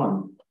they had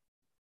one.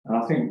 And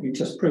I think it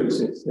just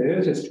proves it. There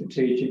is a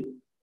strategic,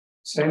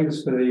 same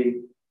as for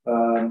the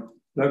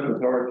local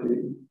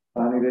authority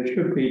planning, there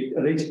should be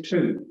at least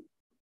two.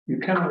 You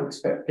cannot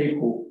expect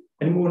people,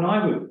 any more than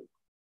I would,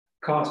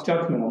 cast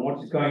judgment on what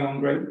is going on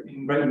in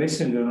Great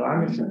Missenden or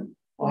Amersham.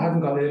 I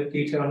haven't got the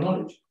detailed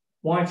knowledge.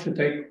 Why should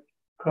they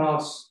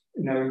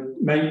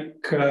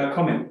make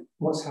comment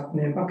what's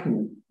happening in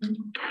Buckingham?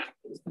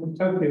 It's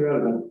totally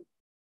irrelevant.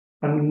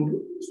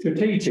 And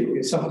strategic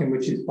is something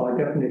which is by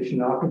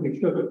definition, I think it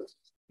should.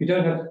 You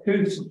don't have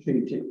two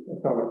strategic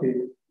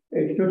authorities.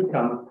 It should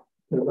come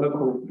to the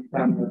local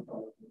planning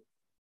authority.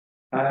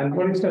 And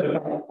what he said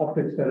about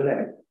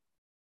officer-led,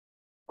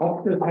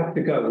 officers have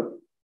to go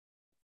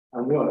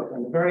and work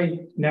on a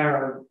very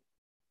narrow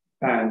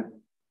band,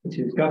 which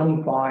is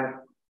governed by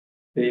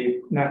the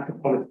National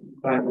Policy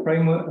Plan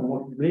framework and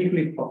what is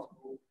legally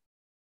possible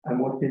and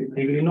what is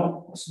legally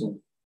not possible.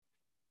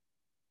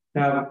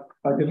 Now,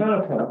 a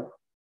developer,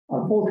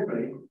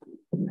 unfortunately,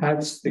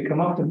 has the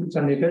comeuppance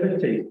and the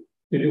ability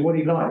to do what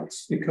he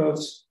likes,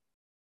 because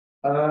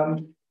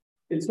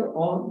it's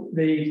on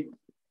the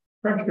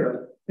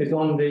pressure is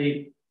on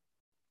the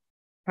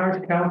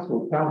parish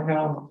council, town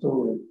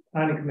council,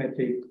 planning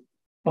committee,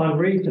 find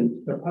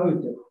reasons to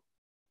oppose it.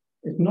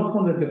 It's not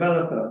on the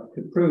developer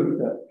to prove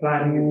that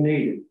planning is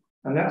needed,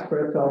 and that's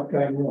where it starts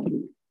going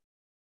wrong.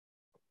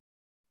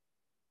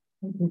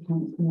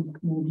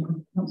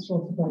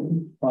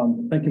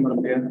 Thank you,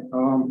 Madam Chair. I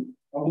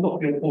will not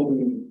be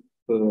opposing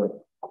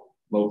the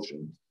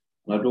motion,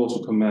 and I'd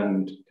also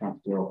commend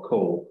Councillor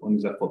Cole on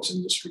his efforts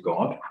in this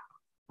regard.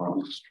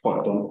 He's done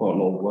quite a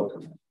lot of work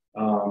on it.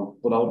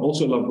 But I would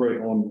also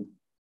elaborate on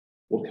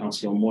what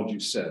Councillor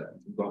Morgie said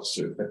in regards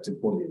to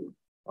effective bullying.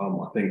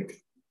 I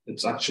think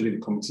it's actually the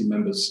committee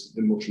members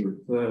the motion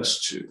refers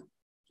to,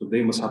 so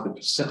they must have the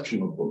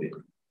perception of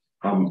bullying.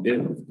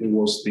 If it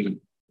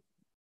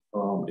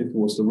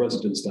was the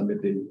residents that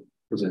made the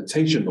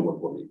presentation that were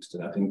bullied,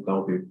 then I think that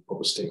would be a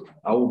proper statement.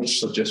 I would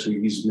suggest we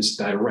use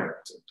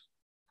misdirected.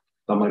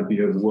 That might be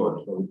a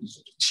word, but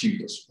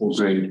cheap, I suppose,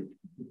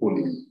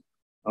 bullying.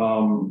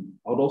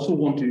 I would also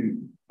want to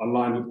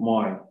align with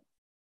my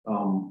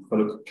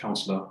fellow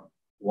councillor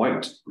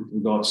White with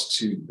regards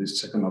to the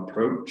second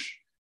approach.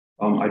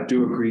 I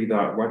do agree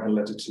that writing a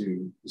letter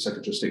to the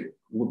Secretary of State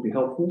would be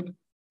helpful,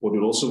 but it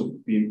would also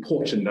be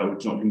important that we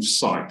do not lose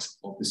sight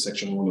of this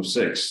section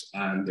 106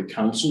 and the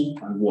council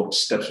and what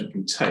steps we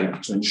can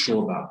take to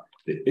ensure that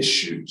the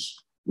issues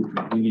which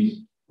we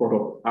really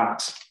brought up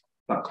at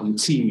that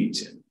committee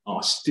meeting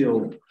are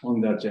still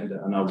on the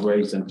agenda and are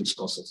raised and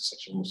discussed at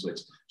section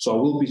 106. So I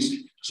will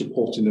be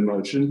supporting the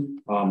motion.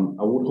 I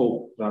would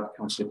hope that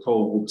Councillor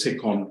Cole will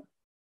take out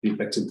the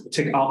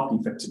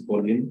effective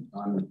bullying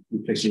and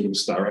replace it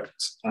with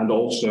direct, and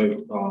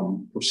also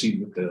proceed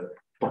with the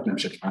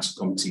Buckinghamshire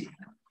Council Committee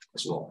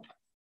as well.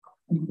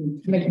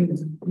 Making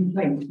this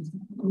complaint.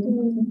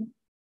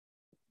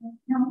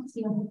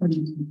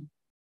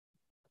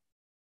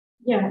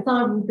 Yes,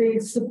 I will be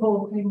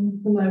supporting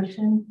the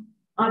motion.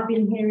 I've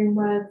been hearing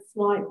words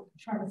like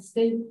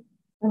travesty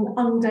and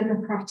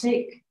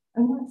undemocratic,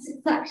 and that's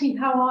exactly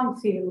how I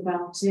feel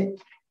about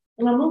it.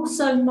 And I'm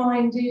also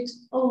minded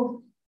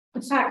of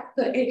the fact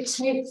that it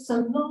takes a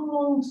long,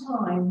 long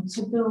time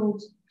to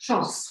build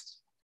trust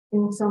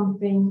in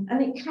something,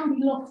 and it can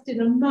be lost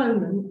in a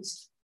moment,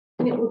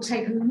 and it will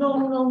take a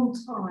long, long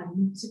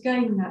time to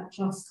gain that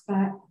trust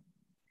back.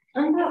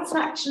 And that's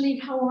actually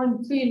how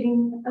I'm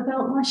feeling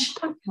about my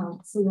Shire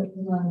Council at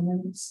the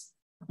moment.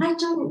 I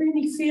don't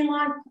really feel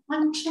like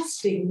I'm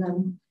trusting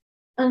them,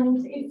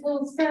 and it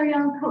feels very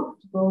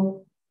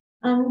uncomfortable.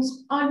 And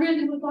I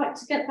really would like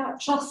to get that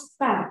trust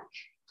back.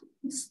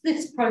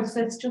 This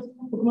process just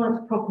doesn't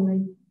work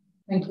properly.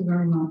 Thank you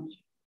very much.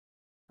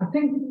 I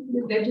think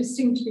there just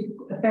seems to be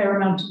a fair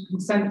amount of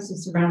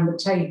consensus around the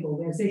table.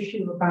 There's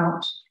issue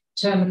about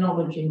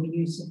terminology, the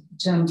use of the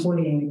term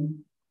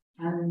bullying,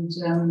 and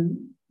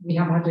we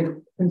have had a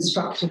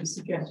constructive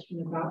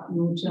suggestion about an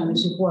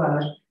alternative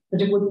word.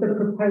 But would the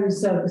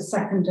proposer, the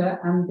seconder,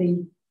 and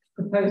the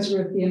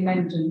proposer of the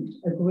amendment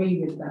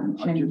agree with them?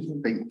 I just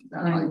think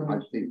that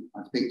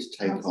I think to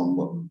take on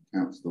what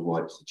Councillor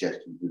White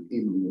suggested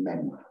within the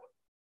amendment,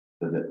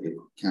 so that if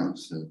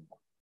Councillor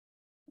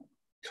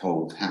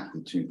Cole's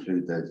happy to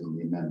include those in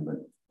the amendment,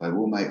 I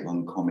will make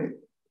one comment,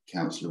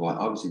 Councillor White.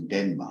 I was in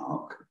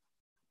Denmark,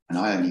 and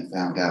I only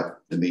found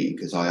out the meeting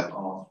because I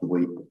asked the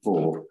week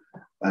before,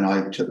 and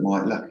I took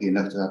my lucky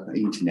enough to have an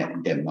internet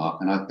in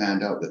Denmark, and I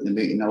found out that the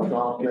meeting I was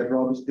asked whether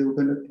I was still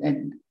going to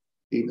attend,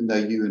 even though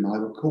you and I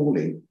were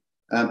calling.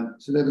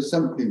 So there was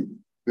something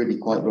really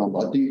quite wrong.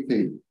 But I do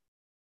think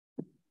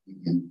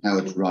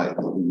Howard's right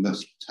that we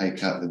must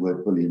take out the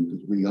word bullying,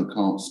 because we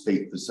can't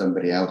speak for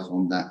somebody else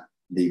on that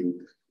legal.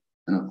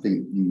 And I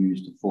think you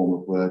used a form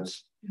of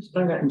words,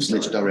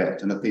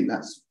 misdirect, and I think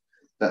that's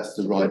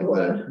the right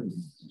word.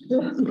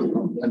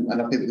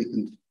 And I think we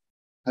can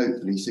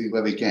hopefully see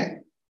where we get.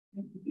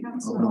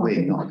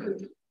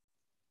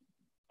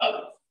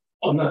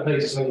 On that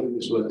basis, I think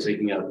it's worth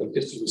taking out, but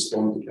just to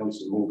respond to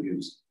Councillor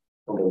Morgan's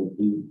comment,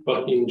 the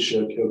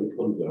Buckinghamshire Code of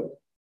Conduct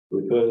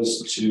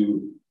refers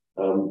to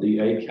the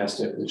ACAS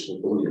definition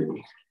of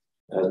bullying.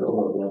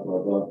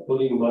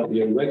 Bullying might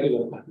be a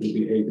regular pattern of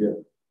behaviour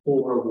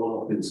or a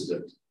one-off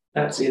incident.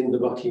 That's in the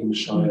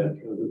Buckinghamshire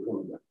Code of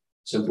Conduct.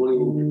 So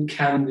bullying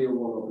can be a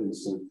one-off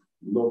incident,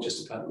 not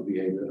just a pattern of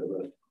behaviour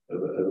over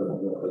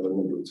a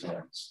number of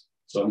times.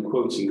 So I'm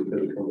quoting the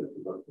Code of Conduct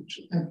of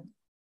Buckinghamshire.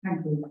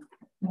 Thank you.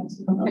 And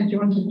do you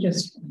want to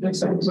just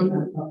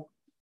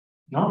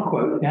Not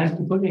quote, the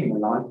Anti-Bullying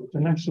Alliance, the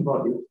national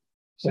body,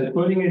 says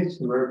bullying is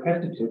the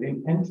repetitive,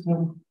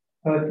 intentional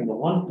hurting of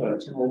one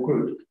person or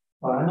group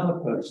by another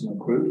person or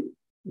group.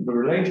 The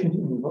relationship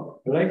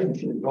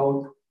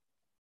involves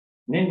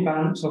an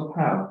imbalance of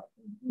power.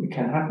 It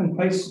can happen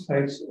face to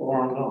face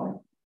or online.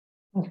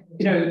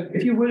 You know,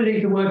 if you will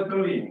leave the word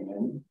bullying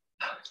in,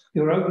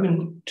 you're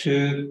open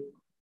to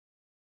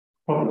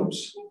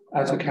problems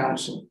as a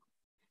council.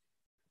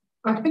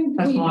 I think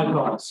that's my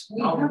advice.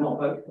 I will not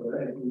vote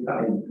for it.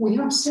 We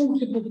have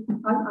sort of,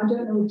 I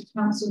don't know if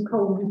Councillor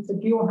Cole,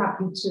 if you're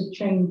happy to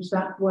change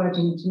that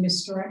wording to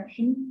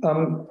misdirection.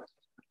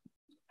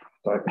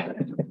 Sorry.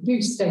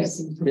 You,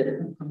 Stacey.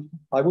 Yeah,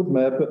 I would,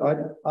 Mayor, but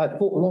I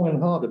thought long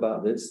and hard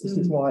about this. This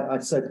is why I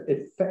said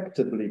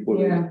effectively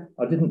bullied. Yeah.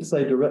 I didn't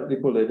say directly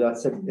bullied. I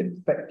said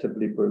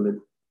effectively bullied.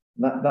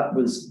 That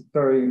was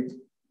very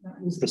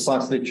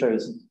precisely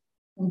chosen.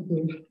 Thank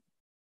you.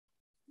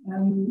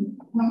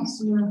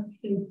 Councillor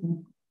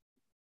Stephen.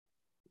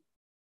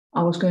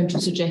 I was going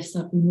to suggest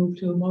that we move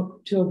to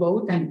a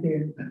vote. Thank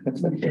you.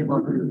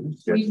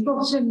 We've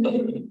got an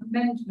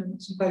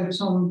amendment to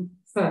vote on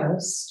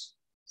first.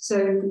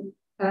 So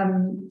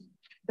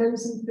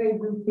those in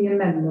favour of the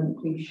amendment,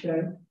 please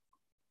show.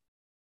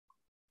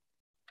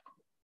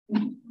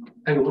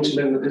 And which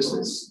amendment is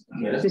this?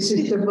 Yes. This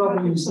is the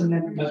Robbins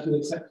amendment. Has been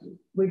accepted.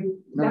 Has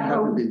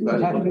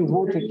been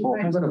voted for.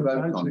 If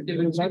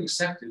it's been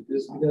accepted, we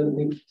don't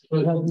need to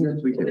vote. Yes,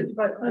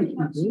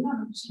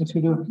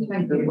 we do.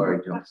 Don't worry,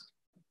 John.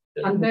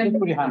 And then,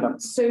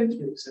 so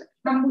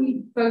can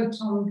we vote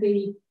on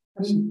the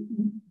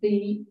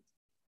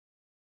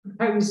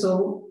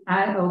proposal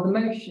or the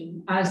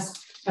motion as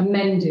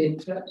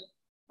amended? But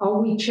Are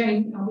we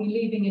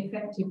leaving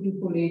effectively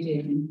bullied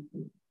in?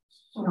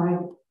 Right.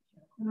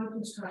 Can I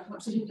just correct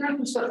that? So the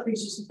Interim Full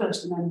piece is the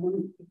first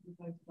amendment, if we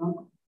voted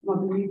on. I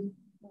believe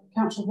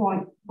Councillor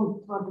White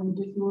wanted to add an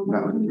additional That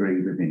amendment. would agree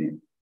with it.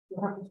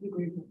 You're happy to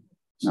agree with it.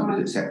 That was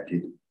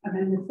accepted. And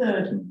then the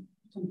third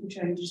potential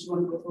change is the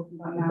one we're talking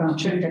about now.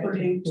 Change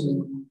bullying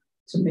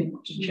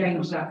to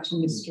change that to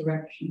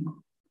misdirection.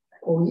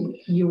 Or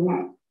you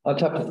want.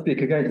 I'd have to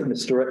speak against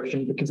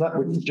misdirection because that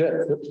would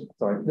suggest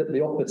that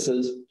the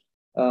officers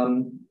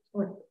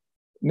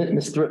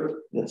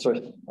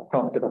sorry, I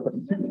can't get up.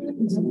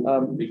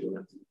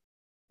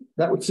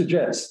 That would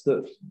suggest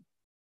that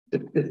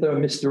if they're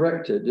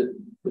misdirected,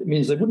 it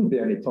means there wouldn't be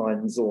any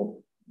fines or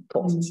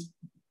costs.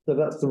 So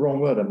that's the wrong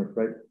word, I'm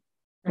afraid.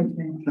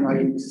 Okay.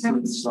 Can you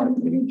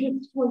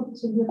just point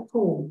to the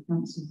call,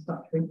 Councillor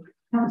Stuttery?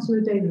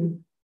 Councillor Daly.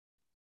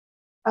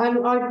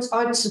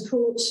 I'd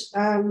support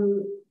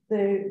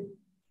the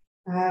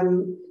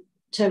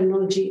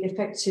terminology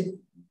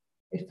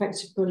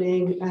effective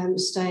bullying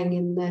staying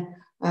in there.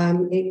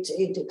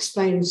 It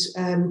explains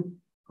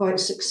quite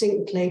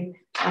succinctly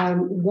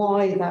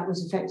why that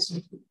was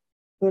effective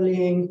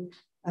bullying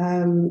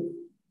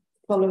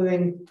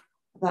following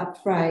that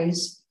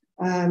phrase,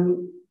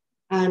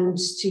 and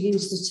to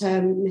use the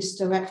term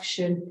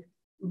misdirection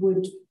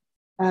would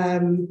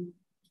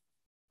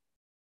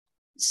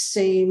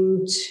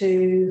seem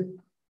to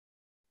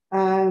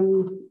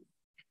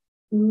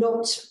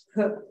not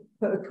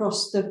put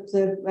across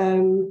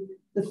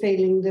the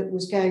feeling that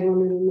was going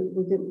on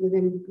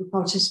within the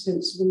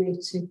participants of the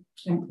meeting.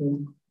 Thank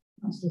you.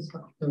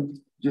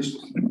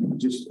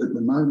 Just at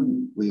the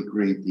moment we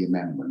agreed the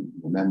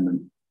amendment. The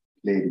amendment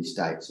clearly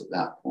states at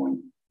that point,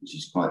 which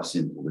is quite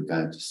simple, we're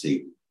going to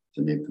seek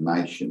some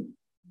information.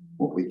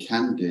 What we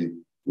can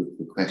do with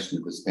the question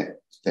of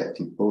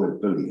effective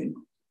bullying,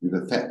 we've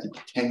affected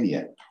the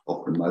tenure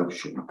of the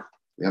motion.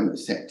 We haven't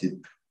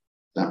accepted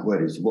that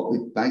word. So what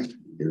we're basically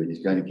doing is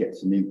going to get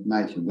some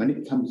information. When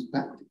it comes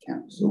back to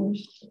council,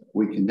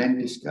 we can then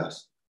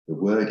discuss the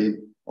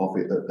wording of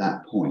it at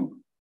that point,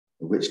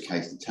 in which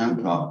case the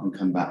town clerk can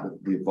come back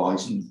with the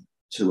advice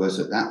to us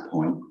at that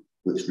point,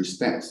 which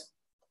respects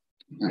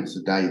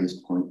Councillor Davis'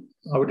 point.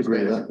 I would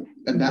agree with that.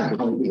 At that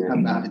point, we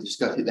come back to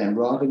discuss it then,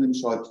 rather than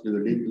try to do a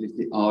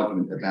legalistic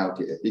argument about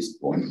it at this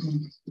point.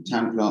 The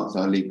town clerks,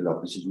 our legal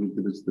officers, will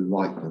give us the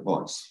right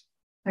advice.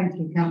 Thank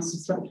you,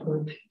 Councillor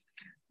Stuttery.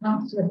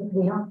 Councillor,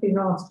 we have been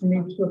asked to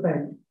move to a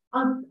vote.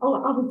 I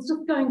was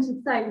just going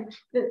to say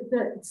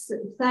that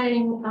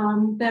saying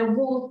there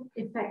was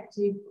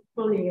effective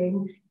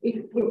bullying,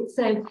 it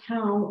says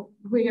how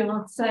we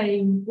are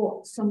saying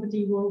what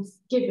somebody was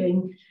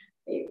giving.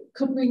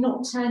 Could we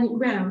not turn it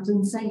round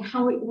and say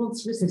how it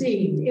was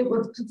received? It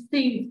was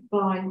received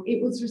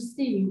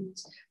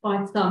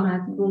by some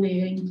as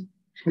bullying,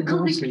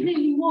 because it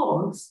clearly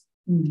was.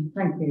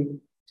 Thank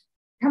you.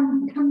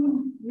 Can we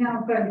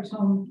now vote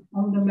on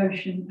the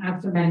motion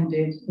as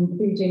amended,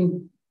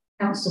 including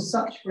Councillor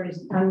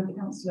Sutchbury's and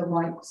Councillor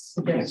White's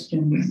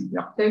suggestions?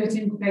 Yeah. Those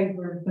in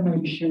favour of the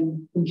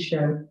motion, please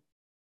show.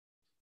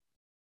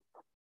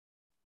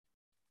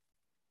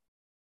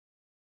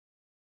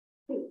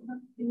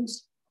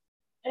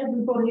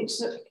 Everybody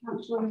except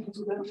Councillor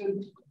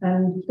White.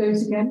 And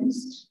those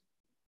against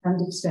and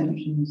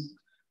abstentions.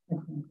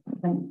 Okay.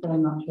 Thank you very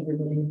much,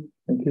 everybody.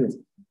 Thank you.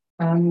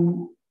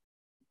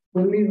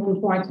 We'll move on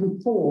to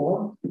item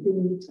 4,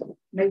 the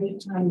major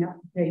planning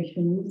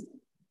applications,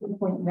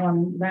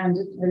 2.1 land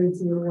at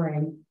Rosy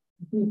Way.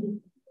 Thank you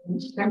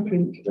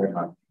very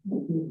much.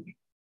 Thank you.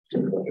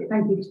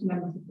 Thank you to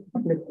members of the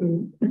public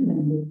who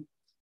attended.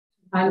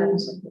 And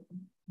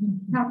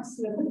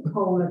Councillor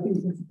Cole, I think,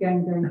 is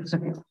again going to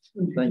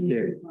thank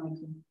you.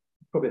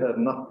 Probably heard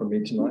enough from me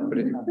tonight, but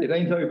it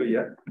ain't over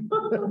yet.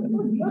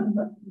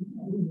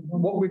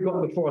 What we've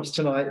got before us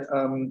tonight,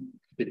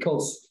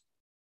 because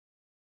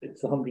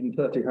it's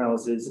 130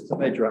 houses, it's a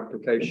major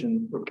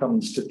application that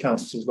comes to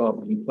council's rather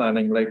than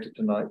planning later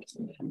tonight.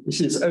 This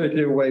is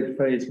Rosy Way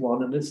Phase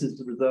 1, and this is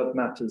the reserved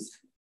matters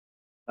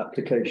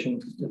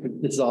application.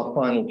 This is our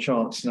final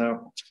chance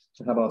now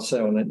to have our say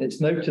on it. It's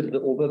noted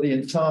that although the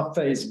entire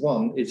Phase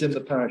 1 is in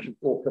the parish of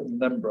Orcutt and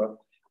Nemborough,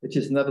 it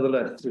is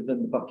nevertheless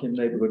within the Buckingham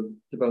Neighbourhood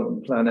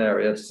Development Plan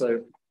area,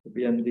 so the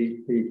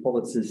BNDP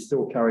policies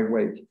still carry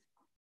weight.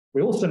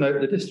 We also note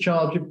the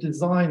discharge of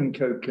design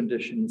code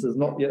conditions has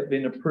not yet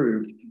been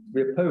approved.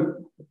 We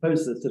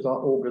opposed this at our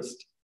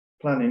August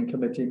Planning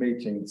Committee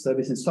meeting, so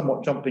this is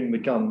somewhat jumping the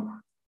gun.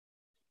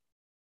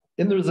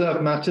 In the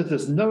reserved matters,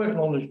 there's no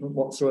acknowledgement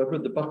whatsoever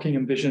of the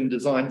Buckingham Vision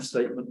design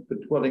statement for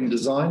dwelling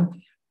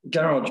design.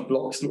 Garage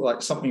blocks look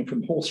like something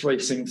from horse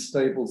racing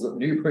stables at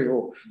Newbury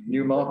or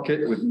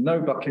Newmarket with no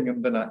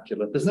Buckingham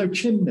vernacular. There's no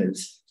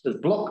chimneys. There's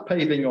block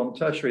paving on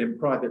tertiary and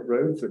private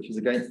roads, which is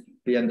against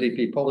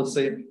BNDP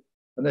policy.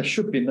 And there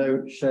should be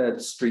no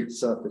shared street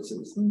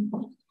surfaces.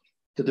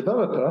 The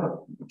developer,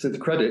 to the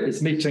credit,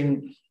 is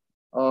meeting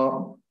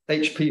our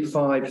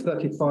HP5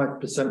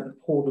 35%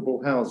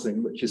 affordable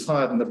housing, which is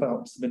higher than the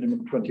BALP's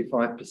minimum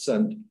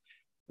 25%.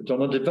 But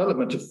on a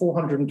development of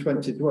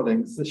 420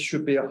 dwellings, this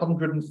should be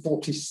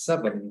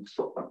 147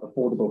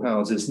 affordable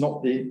houses,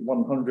 not the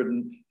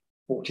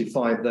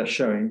 145 they're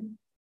showing.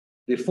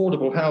 The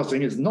affordable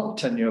housing is not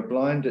tenure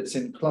blind, it's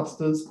in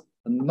clusters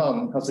and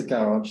none has a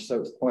garage,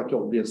 so it's quite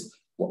obvious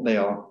what they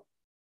are.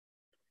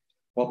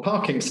 While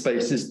parking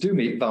spaces do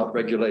meet VALT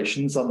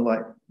regulations,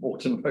 unlike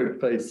Moreton Road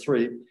Phase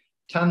III,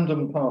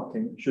 tandem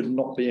parking should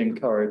not be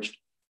encouraged.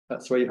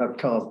 That's where you have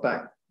cars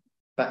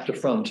back to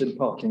front in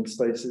parking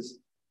spaces.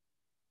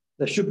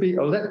 There should be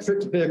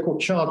electric vehicle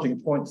charging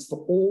points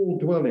for all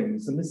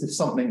dwellings, and this is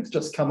something that's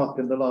just come up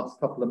in the last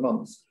couple of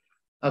months,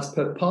 as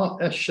per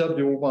Part S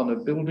Schedule 1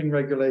 of Building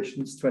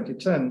Regulations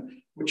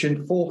 2010, which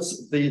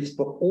enforce these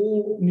for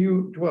all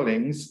new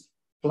dwellings,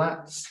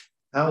 flats,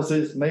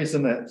 houses,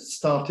 maisonettes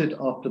started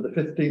after the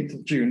 15th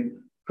of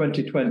June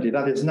 2020.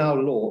 That is now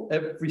law.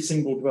 Every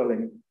single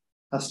dwelling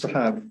has to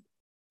have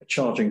a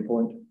charging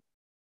point.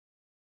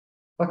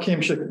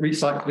 Buckinghamshire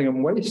Recycling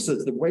and Waste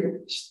says the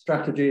weight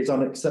strategy is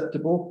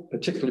unacceptable,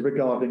 particularly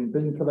regarding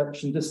bin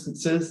collection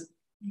distances.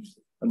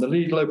 And the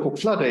lead local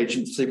flood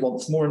agency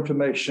wants more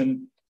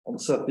information on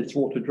surface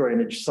water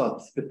drainage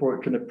sites before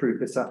it can approve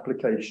this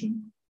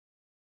application.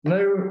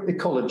 No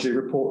ecology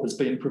report has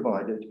been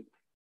provided.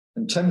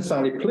 And Thames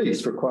Valley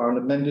Police require an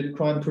amended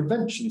crime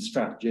prevention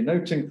strategy,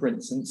 noting, for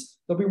instance,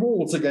 there'll be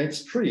walls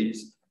against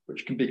trees,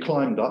 which can be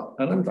climbed up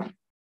and over.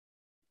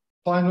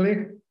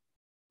 Finally,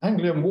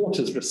 Anglian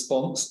Water's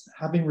response: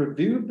 having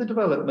reviewed the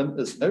development,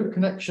 there's no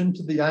connection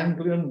to the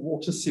Anglian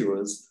water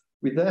sewers.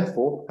 We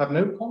therefore have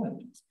no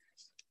comment.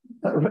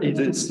 That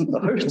raises a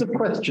host of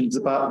questions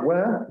about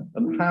where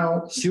and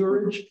how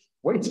sewerage,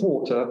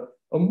 wastewater,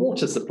 and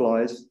water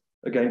supplies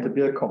are going to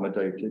be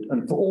accommodated.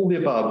 And for all the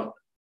above,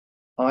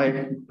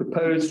 I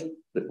propose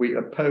that we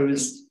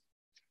oppose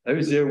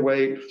Osier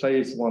Way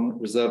Phase 1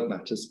 reserve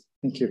matters.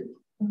 Thank you.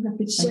 I'm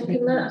happy to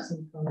second that.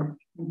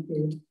 Thank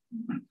you.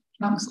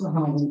 Councillor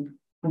Harden.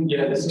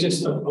 Yeah, it's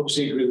just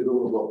obviously agree with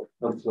all of what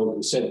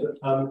Councillor said,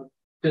 but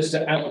just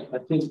to add, I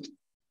think,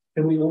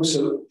 can we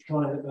also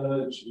try and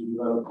urge the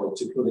developer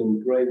to put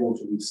in grey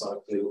water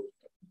recycling,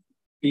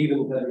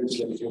 even better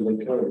installation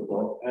than current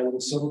got,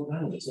 and solar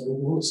panels? I mean,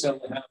 we won't sell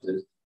the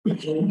houses,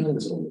 solar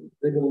panels on them.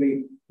 They're going to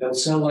be, they'll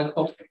sound like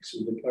optics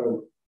with the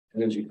current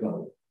energy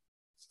plant.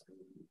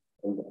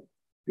 And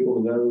you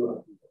all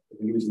know,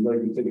 I've used the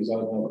very figures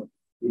I've had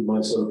with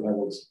my solar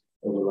panels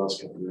over the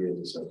last couple of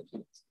years or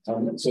so.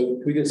 So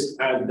if we just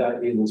add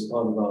that in as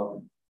part of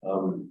our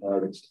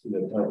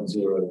Carbon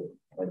Zero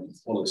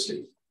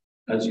policy,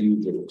 as you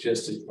do,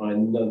 just to try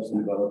and nudge the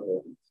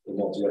developer in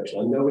that direction.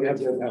 I know we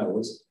have no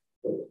powers,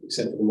 but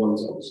except for the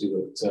ones obviously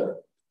that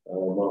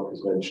Mark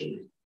has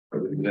mentioned,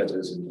 but we can let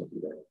those in that.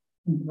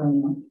 Thank you very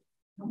much.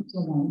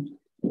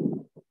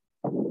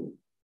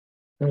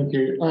 Thank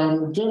you.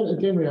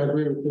 Generally, I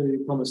agree with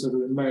the comments that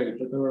have been made,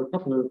 but there are a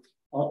couple of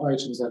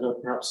items that are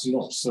perhaps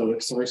not so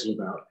excited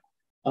about.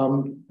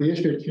 The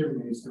issue of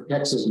chimneys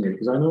perplexes me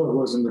because I know it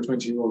was in the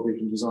 20-year-old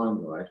vision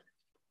design guide,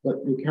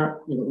 but we can't,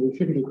 we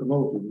shouldn't be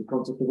promoting the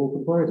concept of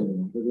open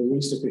providing the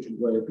least efficient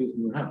way of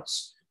heating your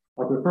house.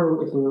 I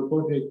prefer, if we were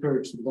going to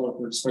encourage the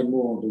developer to spend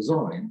more on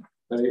design,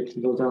 then it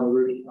should go down the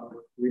route of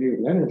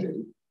renewable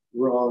energy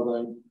rather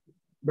than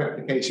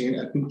replicating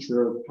a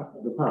feature of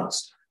the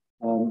past.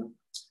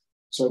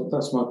 So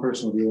that's my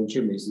personal view on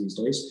chimneys these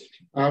days.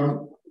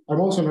 I'm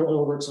also not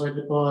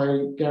overexcited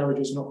by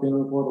garages not being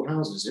affordable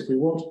houses. If we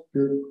want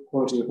good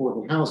quality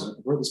affordable housing, I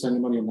prefer to spend the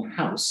money on the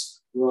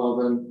house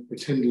rather than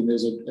pretending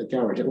there's a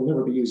garage. It will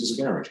never be used as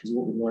a garage because it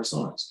won't be the right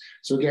size.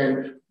 So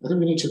again, I think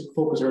we need to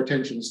focus our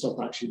attention on stuff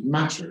that actually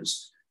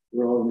matters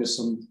rather than just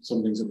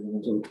some things that we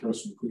want to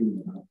personal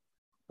feeling about.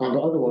 But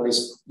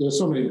otherwise, there's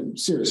so many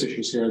serious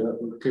issues here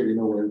that we clearly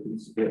know where we can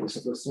support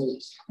this.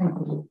 Thank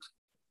you.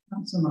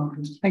 Councillor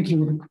Martin. Thank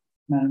you,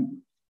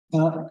 ma'am.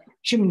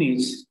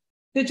 Chimneys,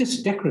 they're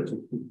just decorative.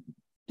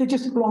 They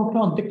just belong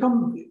on. They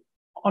come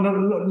on a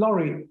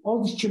lorry.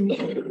 All these chimneys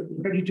are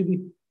ready to be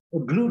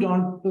glued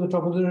on to the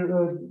top of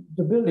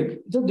the building.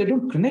 They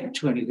don't connect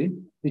to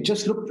anything. They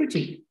just look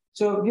pretty.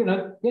 So,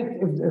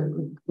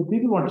 if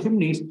people want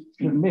chimneys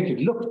to make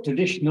it look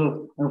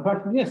traditional and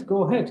fashion, yes,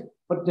 go ahead.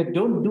 But they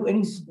don't do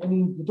they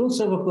don't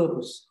serve a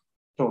purpose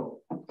at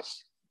all.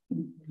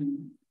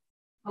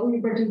 Are we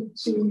ready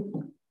to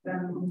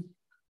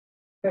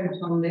vote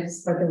on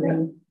this, whether we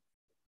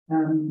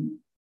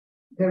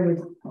go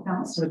with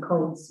Councillor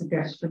Cole's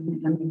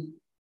suggestion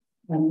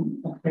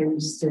and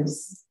oppose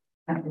this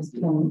at this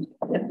point?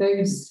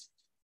 Those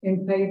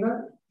in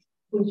favour,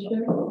 please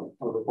show.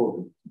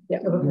 Yeah,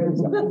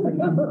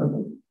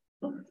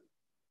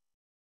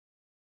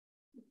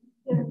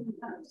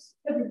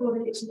 everybody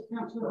except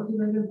Councillor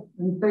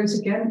and those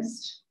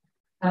against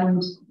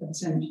and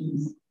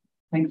abstentions.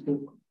 Thank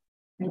you.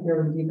 Thank you,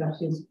 everybody.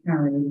 That is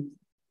carried.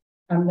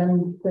 And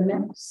then the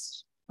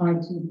next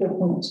item,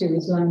 4.2,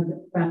 is land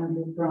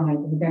boundary drive.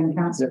 And again,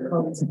 Councillor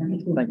Collins.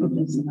 Thank you.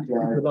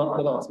 The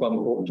last one,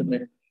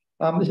 unfortunately.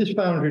 This is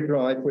Boundary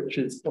Drive, which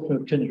is bottom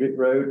of Kindred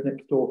Road,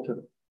 next door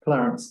to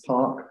Clarence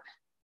Park.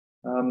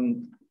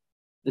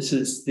 This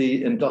is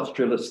the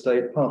industrial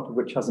estate, part of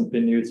which hasn't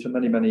been used for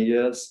many, many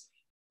years.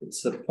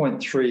 It's a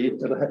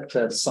 0.3 of a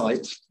hectare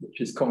site, which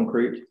is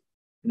concrete.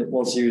 And it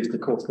was used,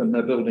 of course, when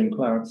they're building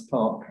Clarence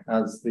Park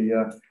as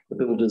the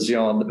builder's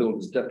yard, the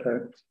builder's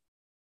depot.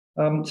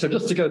 So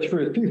just to go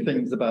through a few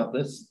things about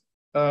this.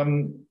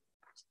 Buckingham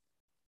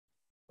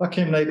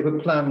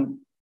Neighbourhood Plan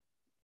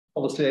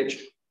Policy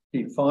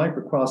HP5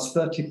 requires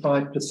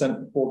 35%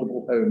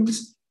 affordable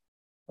homes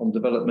on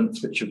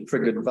developments which have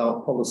triggered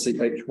VALT Policy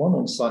H1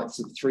 on sites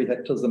of 3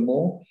 hectares or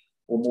more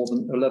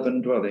than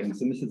 11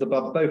 dwellings. And this is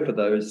above both of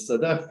those. So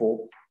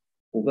therefore,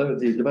 although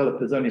the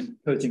developer is only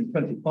proposing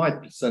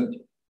 25%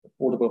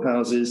 affordable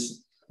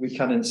houses, we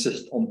can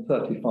insist on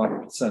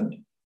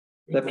 35%.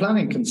 Their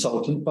planning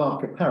consultant,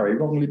 Barker Parry,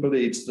 wrongly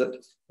believes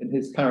that in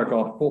his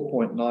paragraph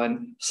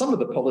 4.9, some of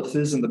the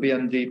policies in the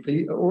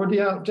BNDP are already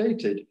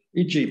outdated,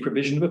 e.g.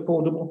 provision of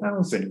affordable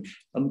housing.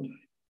 And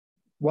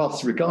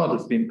whilst regard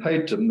has been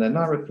paid to them, they're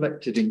now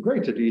reflected in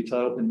greater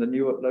detail in the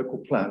newer local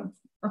plan.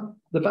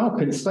 The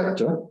VALP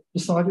inspector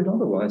decided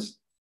otherwise.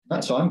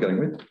 That's what I'm going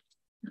with.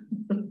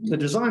 The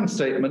design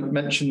statement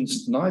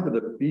mentions neither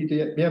the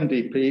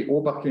BMDP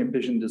or Buckingham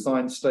Vision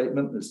design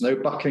statement. There's no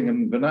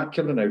Buckingham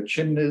vernacular, no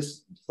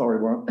chimneys, sorry,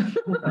 Warren,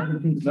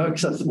 no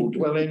accessible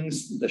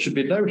dwellings. There should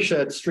be no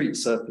shared street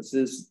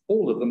surfaces.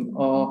 All of them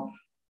are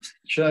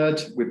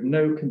shared with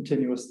no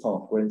continuous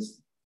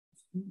pathways.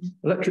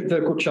 Electric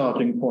vehicle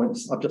charging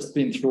points. I've just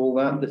been through all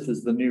that. This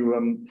is the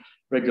new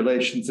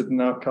regulations that have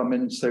now come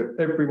in. So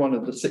every one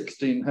of the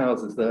 16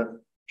 houses there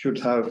should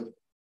have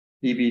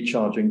EV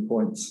charging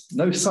points.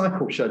 No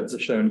cycle sheds are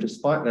shown,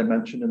 despite their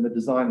mention in the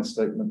design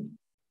statement.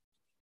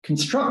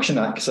 Construction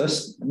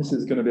access, and this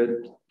is going to be a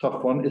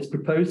tough one, is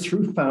proposed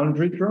through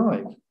Foundry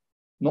Drive,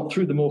 not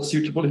through the more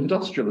suitable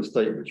industrial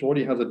estate, which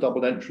already has a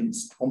double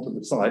entrance onto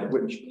the site,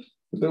 which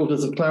the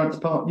builders of Clarence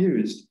Park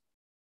used.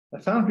 A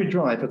Foundry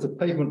Drive has a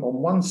pavement on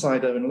one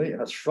side only. It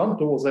has front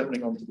doors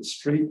opening onto the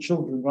street,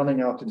 children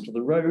running out into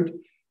the road, and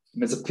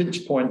there's a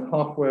pinch point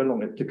halfway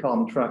along it to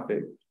calm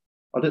traffic.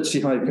 I don't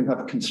see how you can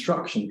have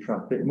construction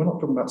traffic, and we're not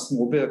talking about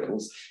small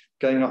vehicles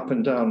going up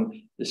and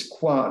down this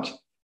quiet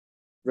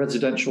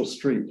residential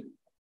street.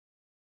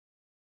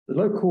 The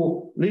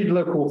lead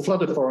local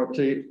flood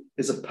authority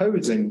is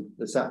opposing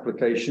this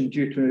application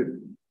due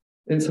to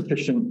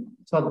insufficient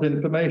flood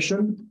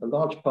information. A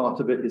large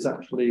part of it is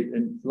actually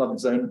in flood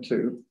zone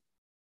 2.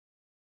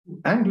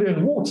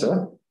 Anglian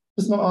Water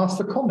does not ask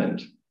for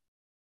comment.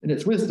 In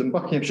its wisdom,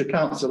 Buckinghamshire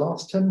Council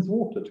asked Thames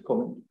Water to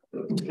comment.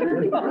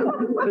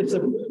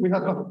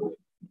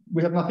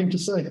 We have nothing to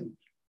say.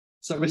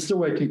 So we're still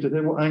waiting to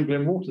hear what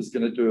Anglian Water is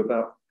going to do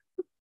about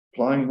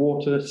applying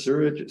water,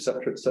 sewage,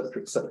 etc.,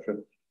 etc., etc.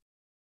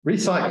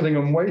 Recycling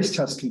and waste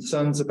has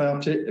concerns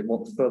about it. It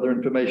wants further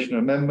information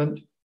amendment,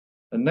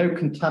 and no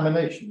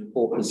contamination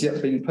report has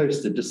yet been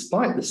posted,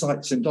 despite the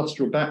site's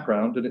industrial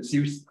background and its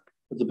use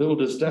as a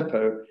builder's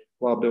depot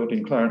while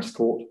building Clarence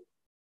Court.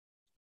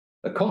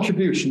 A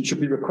contribution should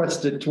be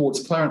requested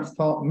towards Clarence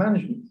Park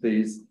management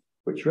fees,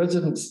 which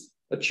residents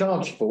are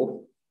charged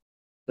for.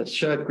 The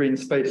shared green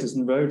spaces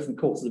and roads, and of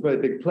course, there's a very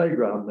big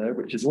playground there,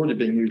 which is already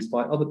being used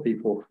by other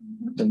people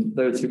than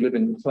those who live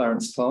in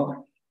Clarence Park.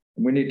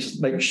 And we need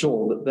to make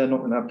sure that they're not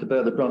going to have to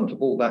bear the brunt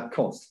of all that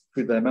cost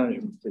through their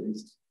management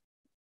fees.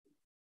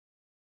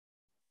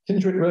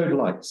 Tindrick Road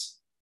lights.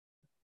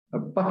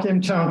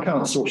 Buckingham Town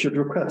Council should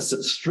request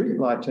that street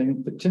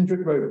lighting for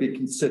Tindrick Road be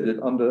considered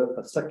under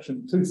a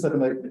section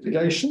 278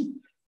 mitigation,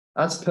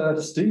 as per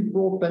Steve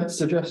Broadbent's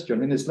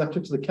suggestion in his letter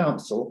to the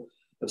council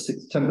of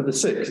September the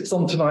 6th. It's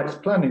on tonight's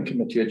planning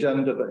committee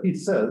agenda, but he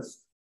says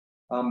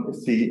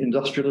if the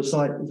industrial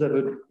site is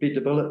ever be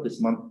developed this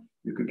month,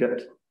 you could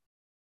get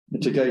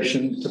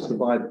mitigation to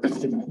provide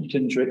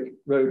Tindrick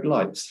Road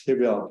lights. Here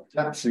we are,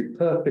 absolute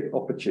perfect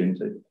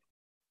opportunity.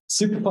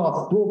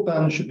 Superfast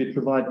broadband should be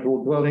provided to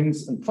all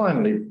dwellings. And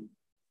finally,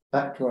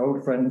 back to our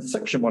old friend,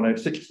 Section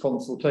 106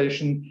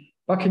 consultation.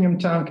 Buckingham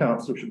Town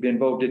Council should be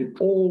involved in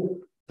all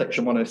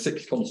Section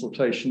 106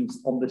 consultations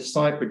on this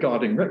site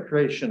regarding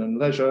recreation and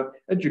leisure,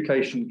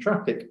 education,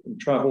 traffic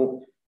and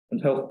travel, and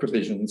health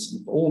provisions.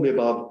 And for all the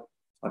above,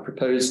 I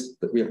propose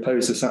that we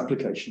oppose this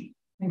application.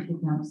 Thank you,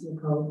 Councillor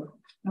Cole.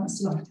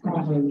 Councillor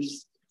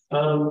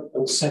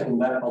I'll second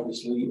that,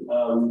 obviously.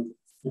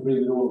 Agree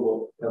with all of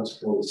what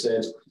Councillor Cole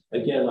said.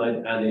 Again,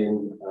 I'd add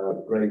in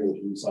grading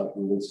and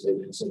recycling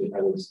installation, so the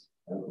panels,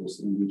 and of course,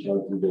 the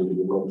recharging building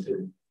and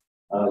monitoring.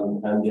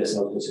 And yes, I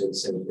was going to say the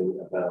same thing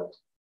about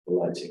the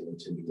lighting and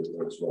Tindrick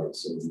Road as well.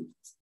 So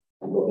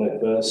I got there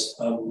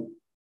first.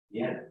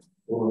 Yeah,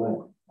 all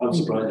right. I'm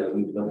surprised that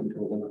we've done it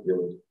before that.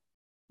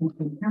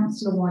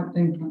 Councillor White,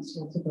 then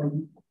Councillor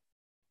Tobin.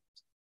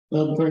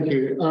 Thank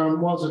you.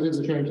 Whilst it is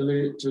a shame to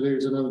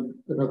lose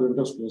another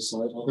industrial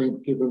site, I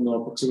think given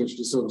our proximity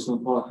to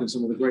Silverstone Park and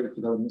some of the great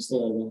developments there,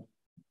 the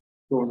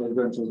drawing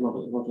rental is not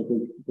a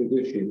big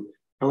issue.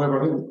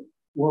 However, I think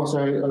whilst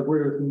I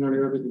agree with nearly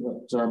everything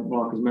that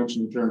Mark has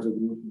mentioned in terms of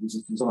the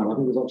design, I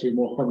think there's actually a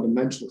more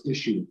fundamental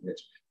issue with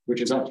it,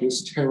 which is actually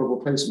it's a terrible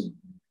placement.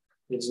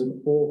 It's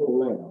an awful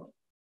layout.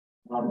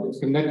 Its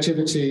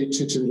connectivity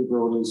to Ginger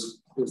Grove is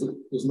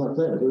not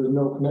there. There is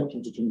no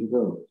connection to Ginger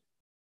Grove.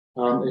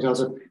 It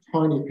has a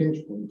tiny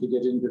pinch point to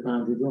get into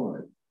Foundry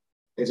Drive.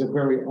 It's a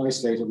very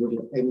isolated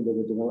little end of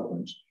the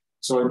development.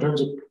 So in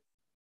terms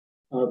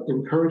of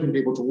encouraging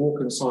people to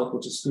walk and cycle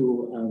to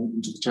school and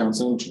into the town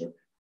centre,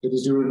 it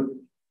is doing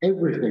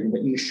everything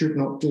that you should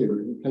not do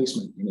in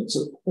placemaking. It's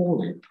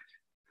appalling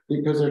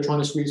because they're trying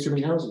to squeeze too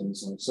many houses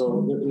inside.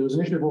 So there's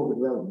an issue of order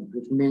development,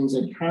 which means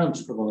they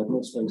can't provide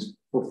more space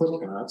for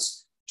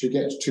footpaths to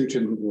get to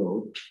Timber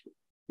Road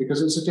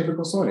because it's a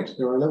difficult site.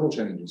 There are level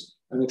changes,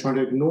 and they're trying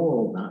to ignore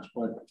all that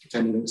by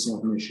pretending it's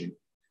not an issue.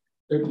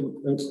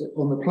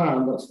 On the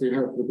plan that's been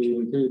helpful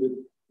being included,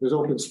 there's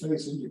open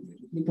spaces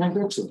you can't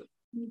get to.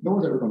 No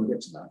one's ever going to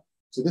get to that.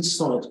 So this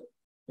site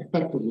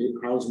effectively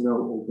has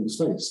no open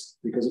space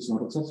because it's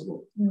not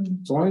accessible.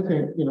 So I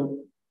think,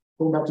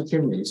 going back to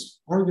chimneys,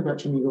 argue about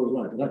chimney road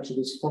right, but actually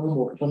there's far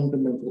more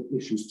fundamental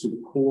issues to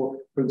the core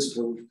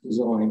principle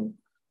design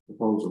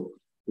proposal,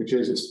 which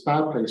is it's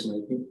bad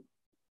placemaking,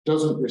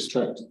 doesn't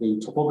respect the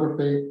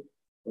topography,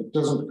 it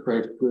doesn't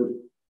create good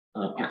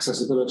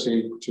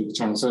accessibility to the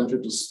town centre,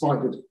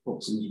 despite its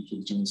proximity to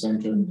the town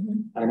centre.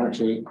 And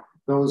actually,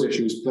 those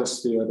issues,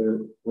 plus the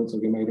other points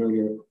that we made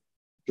earlier,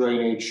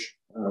 drainage,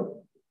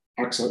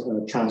 access,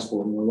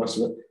 transport, and the rest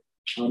of it,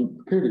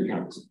 clearly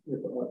can't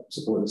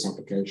support this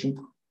application.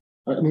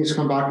 It needs to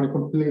come back in a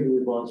completely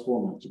revised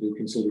format to be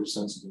considered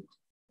sensible.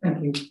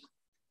 Thank you.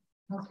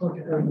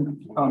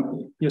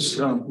 Yes,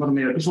 Madam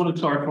Mayor, I just want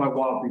to clarify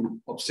why I've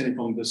been abstaining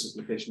from this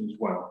application as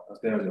well as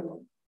the earlier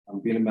one. I'm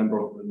being a member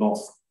of the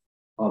North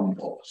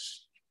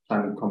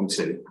Planning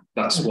Committee.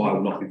 That's why I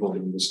will not be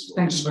voting on this.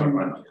 Thank you very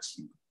much.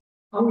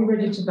 Are we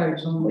ready to vote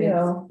on this?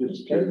 Yeah.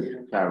 Just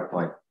to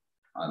clarify,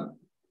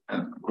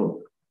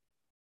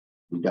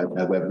 we don't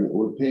know whether it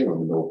will appear on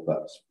the North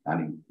Bucks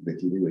Planning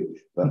Committee, do we?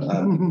 But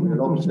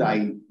we'll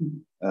abstain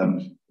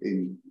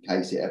in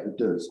case it ever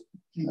does.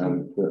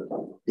 But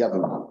the other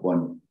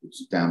one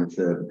was down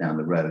further down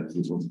the road. It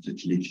wasn't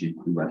such an issue.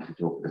 We won't be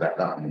talking about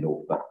that in the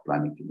North Bucks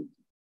Planning Committee.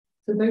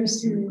 So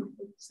those who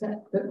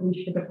accept that we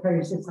should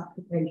oppose this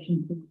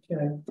application to the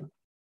chair.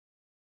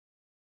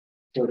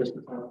 So just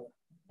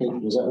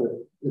was that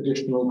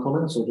additional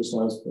comments or just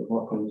as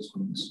what comments?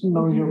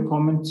 No, your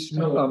comments.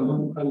 And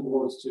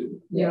was too.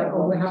 Yeah,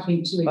 or we're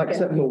happy to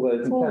accept all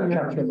those.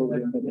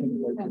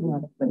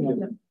 Thank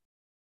you.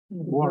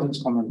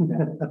 Warren's comment.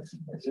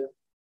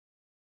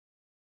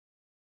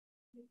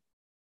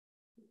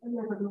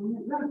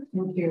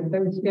 Thank you.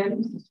 Those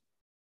against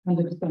and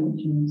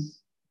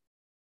abstentions.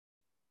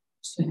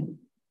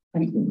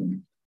 Thank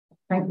you.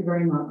 Thank you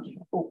very much.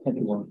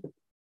 Everyone.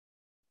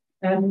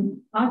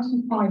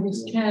 Item 5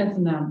 is chair's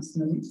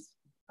announcements,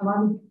 and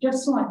I would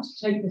just like to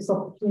take this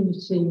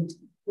opportunity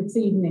this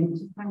evening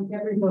to thank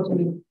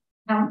everybody,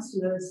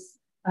 councillors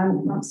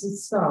and council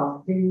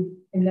staff, who,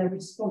 in their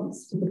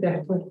response to the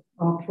death of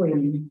our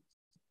Queen,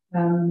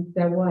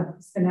 their work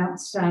has been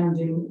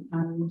outstanding,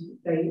 and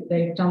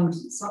they've done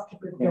such a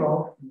good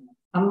job.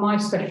 And my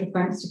special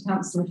thanks to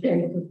Councillor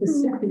Schaefer for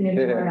stepping in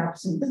my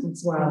absence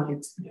as well.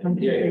 And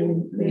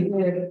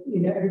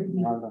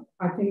everybody,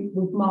 I think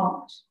we've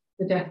marked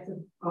the death of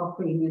our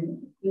Queen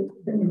in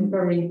a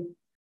very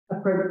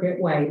appropriate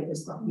way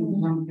as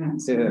Buckingham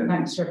Council.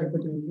 Thanks to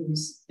everybody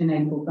who's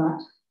enabled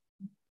that.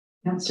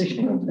 Councillor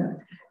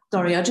Schaefer.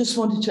 Sorry, I just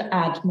wanted to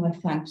add my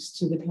thanks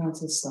to the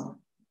council staff.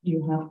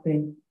 You have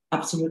been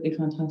absolutely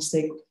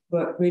fantastic,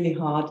 worked really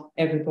hard,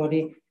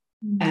 everybody,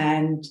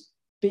 and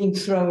being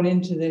thrown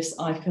into this,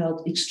 I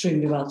felt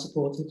extremely well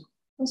supported.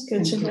 That's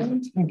good to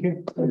hear. Thank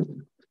you.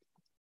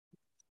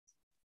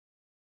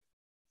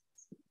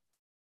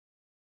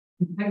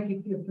 Thank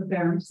you for your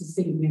forbearance this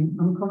evening.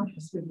 I'm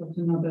conscious we've got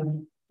another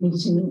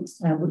meeting,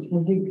 which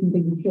will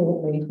reconvene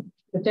shortly.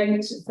 The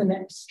date of the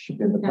next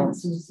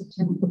council is the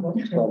 10th of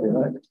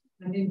October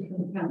and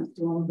interim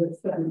council on the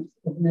 7th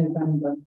of November.